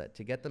mindset,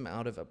 to get them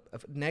out of a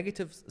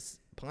negative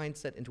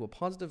mindset into a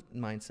positive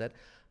mindset,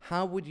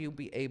 how would you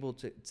be able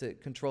to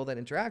control that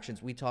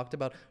interactions? We talked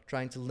about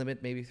trying to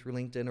limit maybe through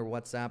LinkedIn or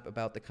WhatsApp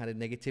about the kind of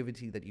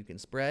negativity that you can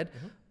spread.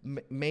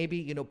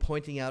 Maybe,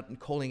 pointing out and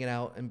calling it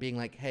out and being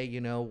like, hey, you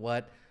know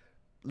what?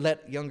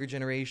 let younger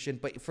generation,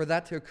 but for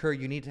that to occur,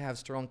 you need to have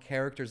strong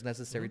characters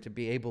necessary to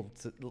be able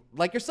to,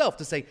 like yourself,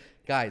 to say,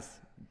 guys,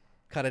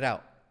 cut it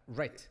out.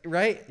 Right.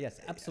 Right?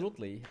 Yes,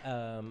 absolutely.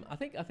 I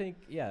think,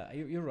 yeah,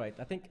 you're right.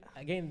 I think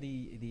again,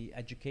 the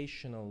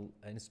educational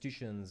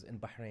institutions in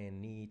Bahrain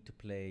need to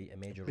play a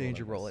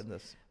major role in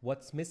this.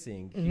 What's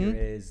missing here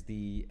is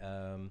the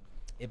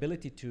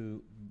ability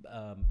to,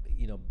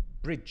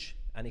 bridge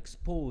and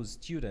expose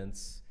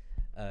students,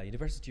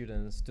 university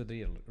students, to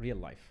the real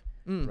life.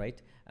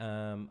 Right?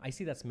 I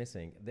see that's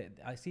missing.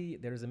 I see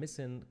there is a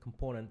missing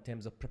component in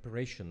terms of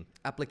preparation.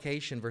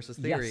 Application versus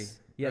theory.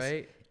 Yes.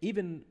 Right?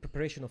 Even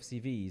preparation of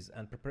CVs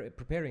and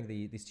preparing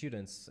the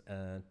students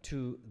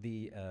to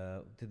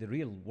the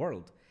real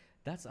world.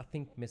 That's, I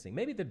think, missing.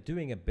 Maybe they're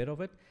doing a bit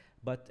of it,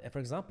 but for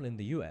example, in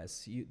the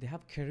US, they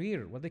have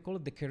what they call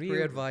it, the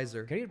career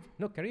advisor.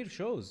 Career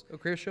shows. Oh,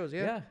 career shows,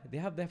 yeah. Yeah, they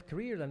have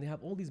careers, and they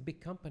have all these big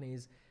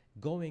companies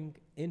going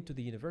into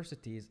the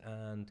universities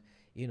and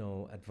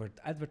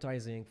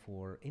advertising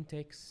for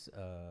intakes,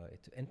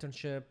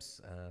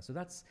 internships. So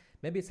that's,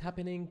 maybe it's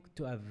happening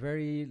to a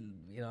very,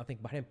 I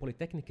think Bahrain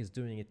Polytechnic is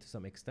doing it to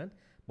some extent,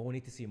 but we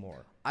need to see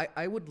more.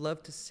 I would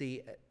love to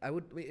see,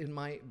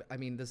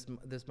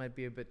 this might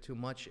be a bit too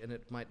much and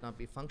it might not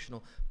be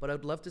functional, but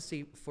I'd love to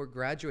see for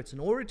graduates, in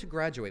order to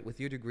graduate with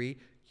your degree,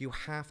 you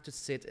have to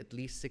sit at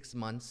least 6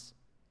 months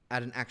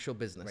at an actual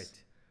business.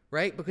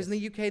 Right? Because in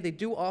the UK, they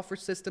do offer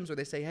systems where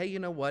they say, hey, you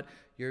know what?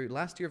 Your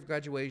last year of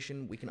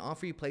graduation, we can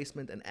offer you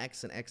placement and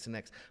X and X and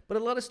X. But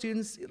a lot of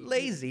students,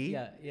 lazy.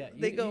 Yeah.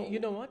 They go. You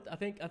know what? I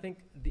think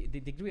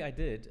the degree I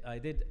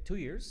did 2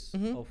 years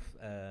of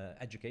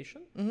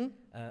education.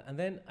 And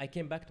then I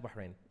came back to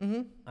Bahrain.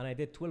 And I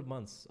did 12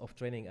 months of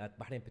training at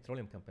Bahrain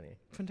Petroleum Company.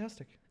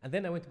 Fantastic. And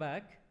then I went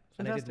back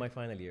and I did my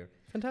final year.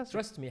 Fantastic.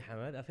 Trust me,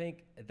 Hamad, I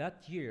think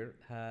that year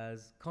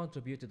has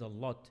contributed a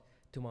lot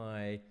to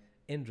my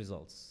end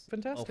results.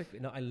 Fantastic.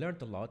 I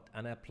learned a lot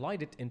and I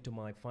applied it into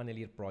my final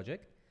year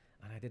project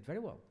and I did very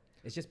well.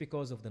 It's just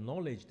because of the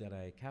knowledge that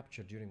I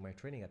captured during my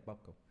training at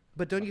Babco.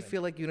 But don't you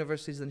feel like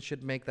universities then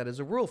should make that as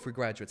a rule for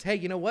graduates? Hey,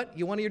 you know what?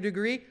 You want your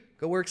degree?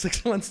 Go work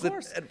 6 months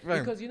at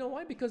firm. Because you know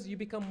why? Because you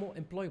become more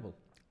employable.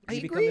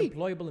 You become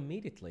employable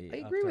immediately.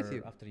 I agree with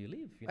you. After you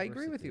leave. I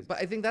agree with you. But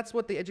I think that's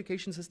what the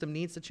education system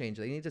needs to change.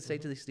 They need to say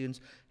to the students,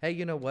 hey,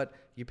 you know what?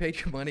 You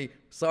paid your money.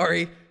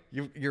 Sorry.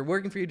 You're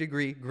working for your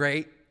degree.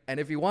 Great. And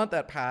if you want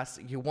that pass,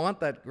 you want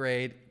that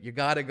grade, you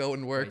got to go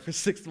and work for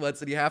 6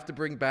 months, and you have to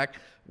bring back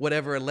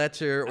whatever, a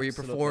letter or your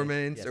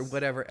performance or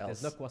whatever else.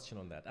 There's no question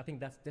on that. I think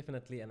that's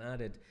definitely an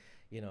added,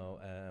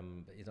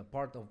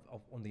 part of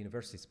on the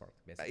university's part,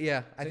 basically.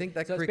 I think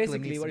that so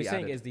curriculum basically needs what to be you're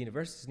saying added. is the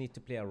universities need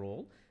to play a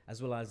role,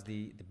 as well as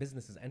the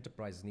businesses,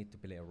 enterprises need to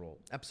play a role.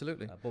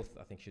 Absolutely. Both,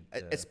 I think, should...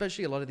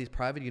 Especially a lot of these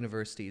private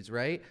universities,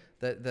 right?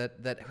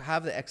 That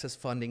have the excess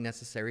funding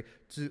necessary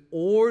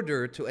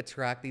to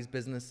attract these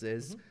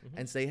businesses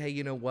and say, hey,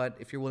 you know what?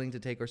 If you're willing to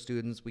take our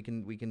students, we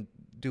can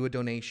do a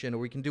donation or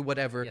we can do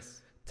whatever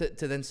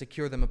to then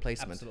secure them a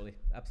placement.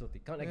 Absolutely.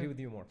 Can't agree with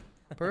you more.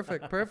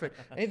 Perfect.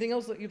 Anything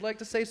else that you'd like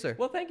to say, sir?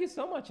 Well, thank you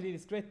so much.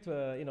 It's great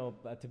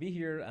to be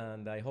here,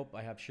 and I hope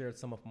I have shared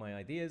some of my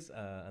ideas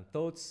and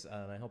thoughts,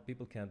 and I hope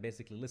people can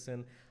basically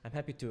listen. I'm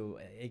happy to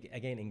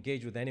again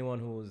engage with anyone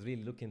who is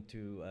really looking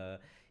to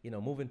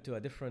move into a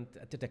different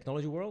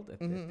technology world.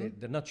 If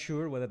they're not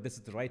sure whether this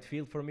is the right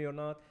field for me or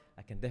not,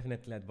 I can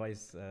definitely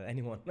advise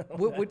anyone.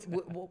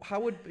 How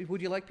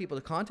would you like people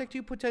to contact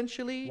you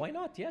potentially? Why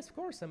not? Yes, of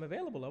course. I'm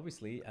available,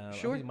 obviously.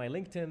 Sure. My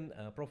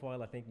LinkedIn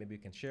profile, I think maybe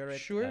you can share it.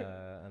 Sure.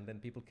 And then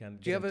people can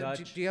get in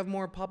touch. Do you have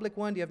more public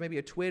one? Do you have maybe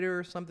a Twitter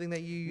or something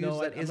that you use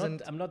that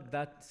isn't? I'm not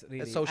that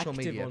really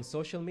active on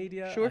social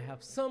media. Sure. I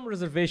have some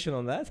reservation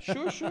on that.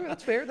 Sure.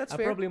 That's fair. I'm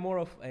probably more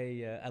of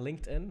a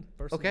LinkedIn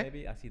person. Okay.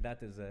 Maybe I see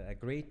that as a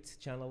great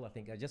channel. I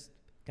think I just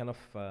kind of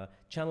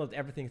channeled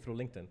everything through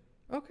LinkedIn.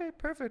 Okay,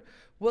 perfect.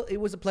 Well, it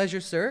was a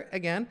pleasure, sir.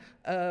 Again,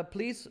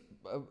 please.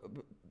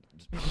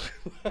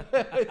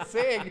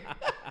 Sing.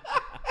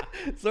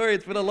 Sorry,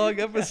 it's been a long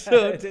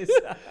episode. It is.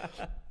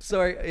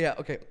 Sorry. Yeah.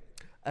 Okay.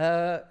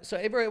 So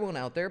everyone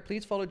out there,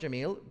 please follow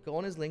Jameel. Go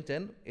on his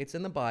LinkedIn. It's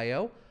in the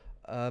bio.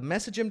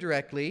 Message him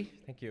directly.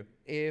 Thank you.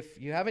 If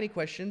you have any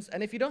questions,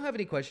 and if you don't have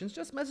any questions,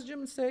 just message him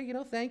and say,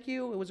 thank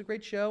you. It was a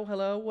great show.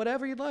 Hello,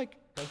 whatever you'd like.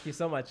 Thank you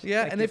so much.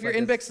 Yeah, Thank and you if your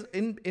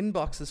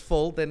inbox is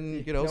full,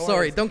 then no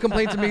sorry, worries. don't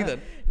complain to me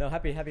then. No,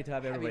 happy to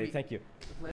have everybody. Thank you.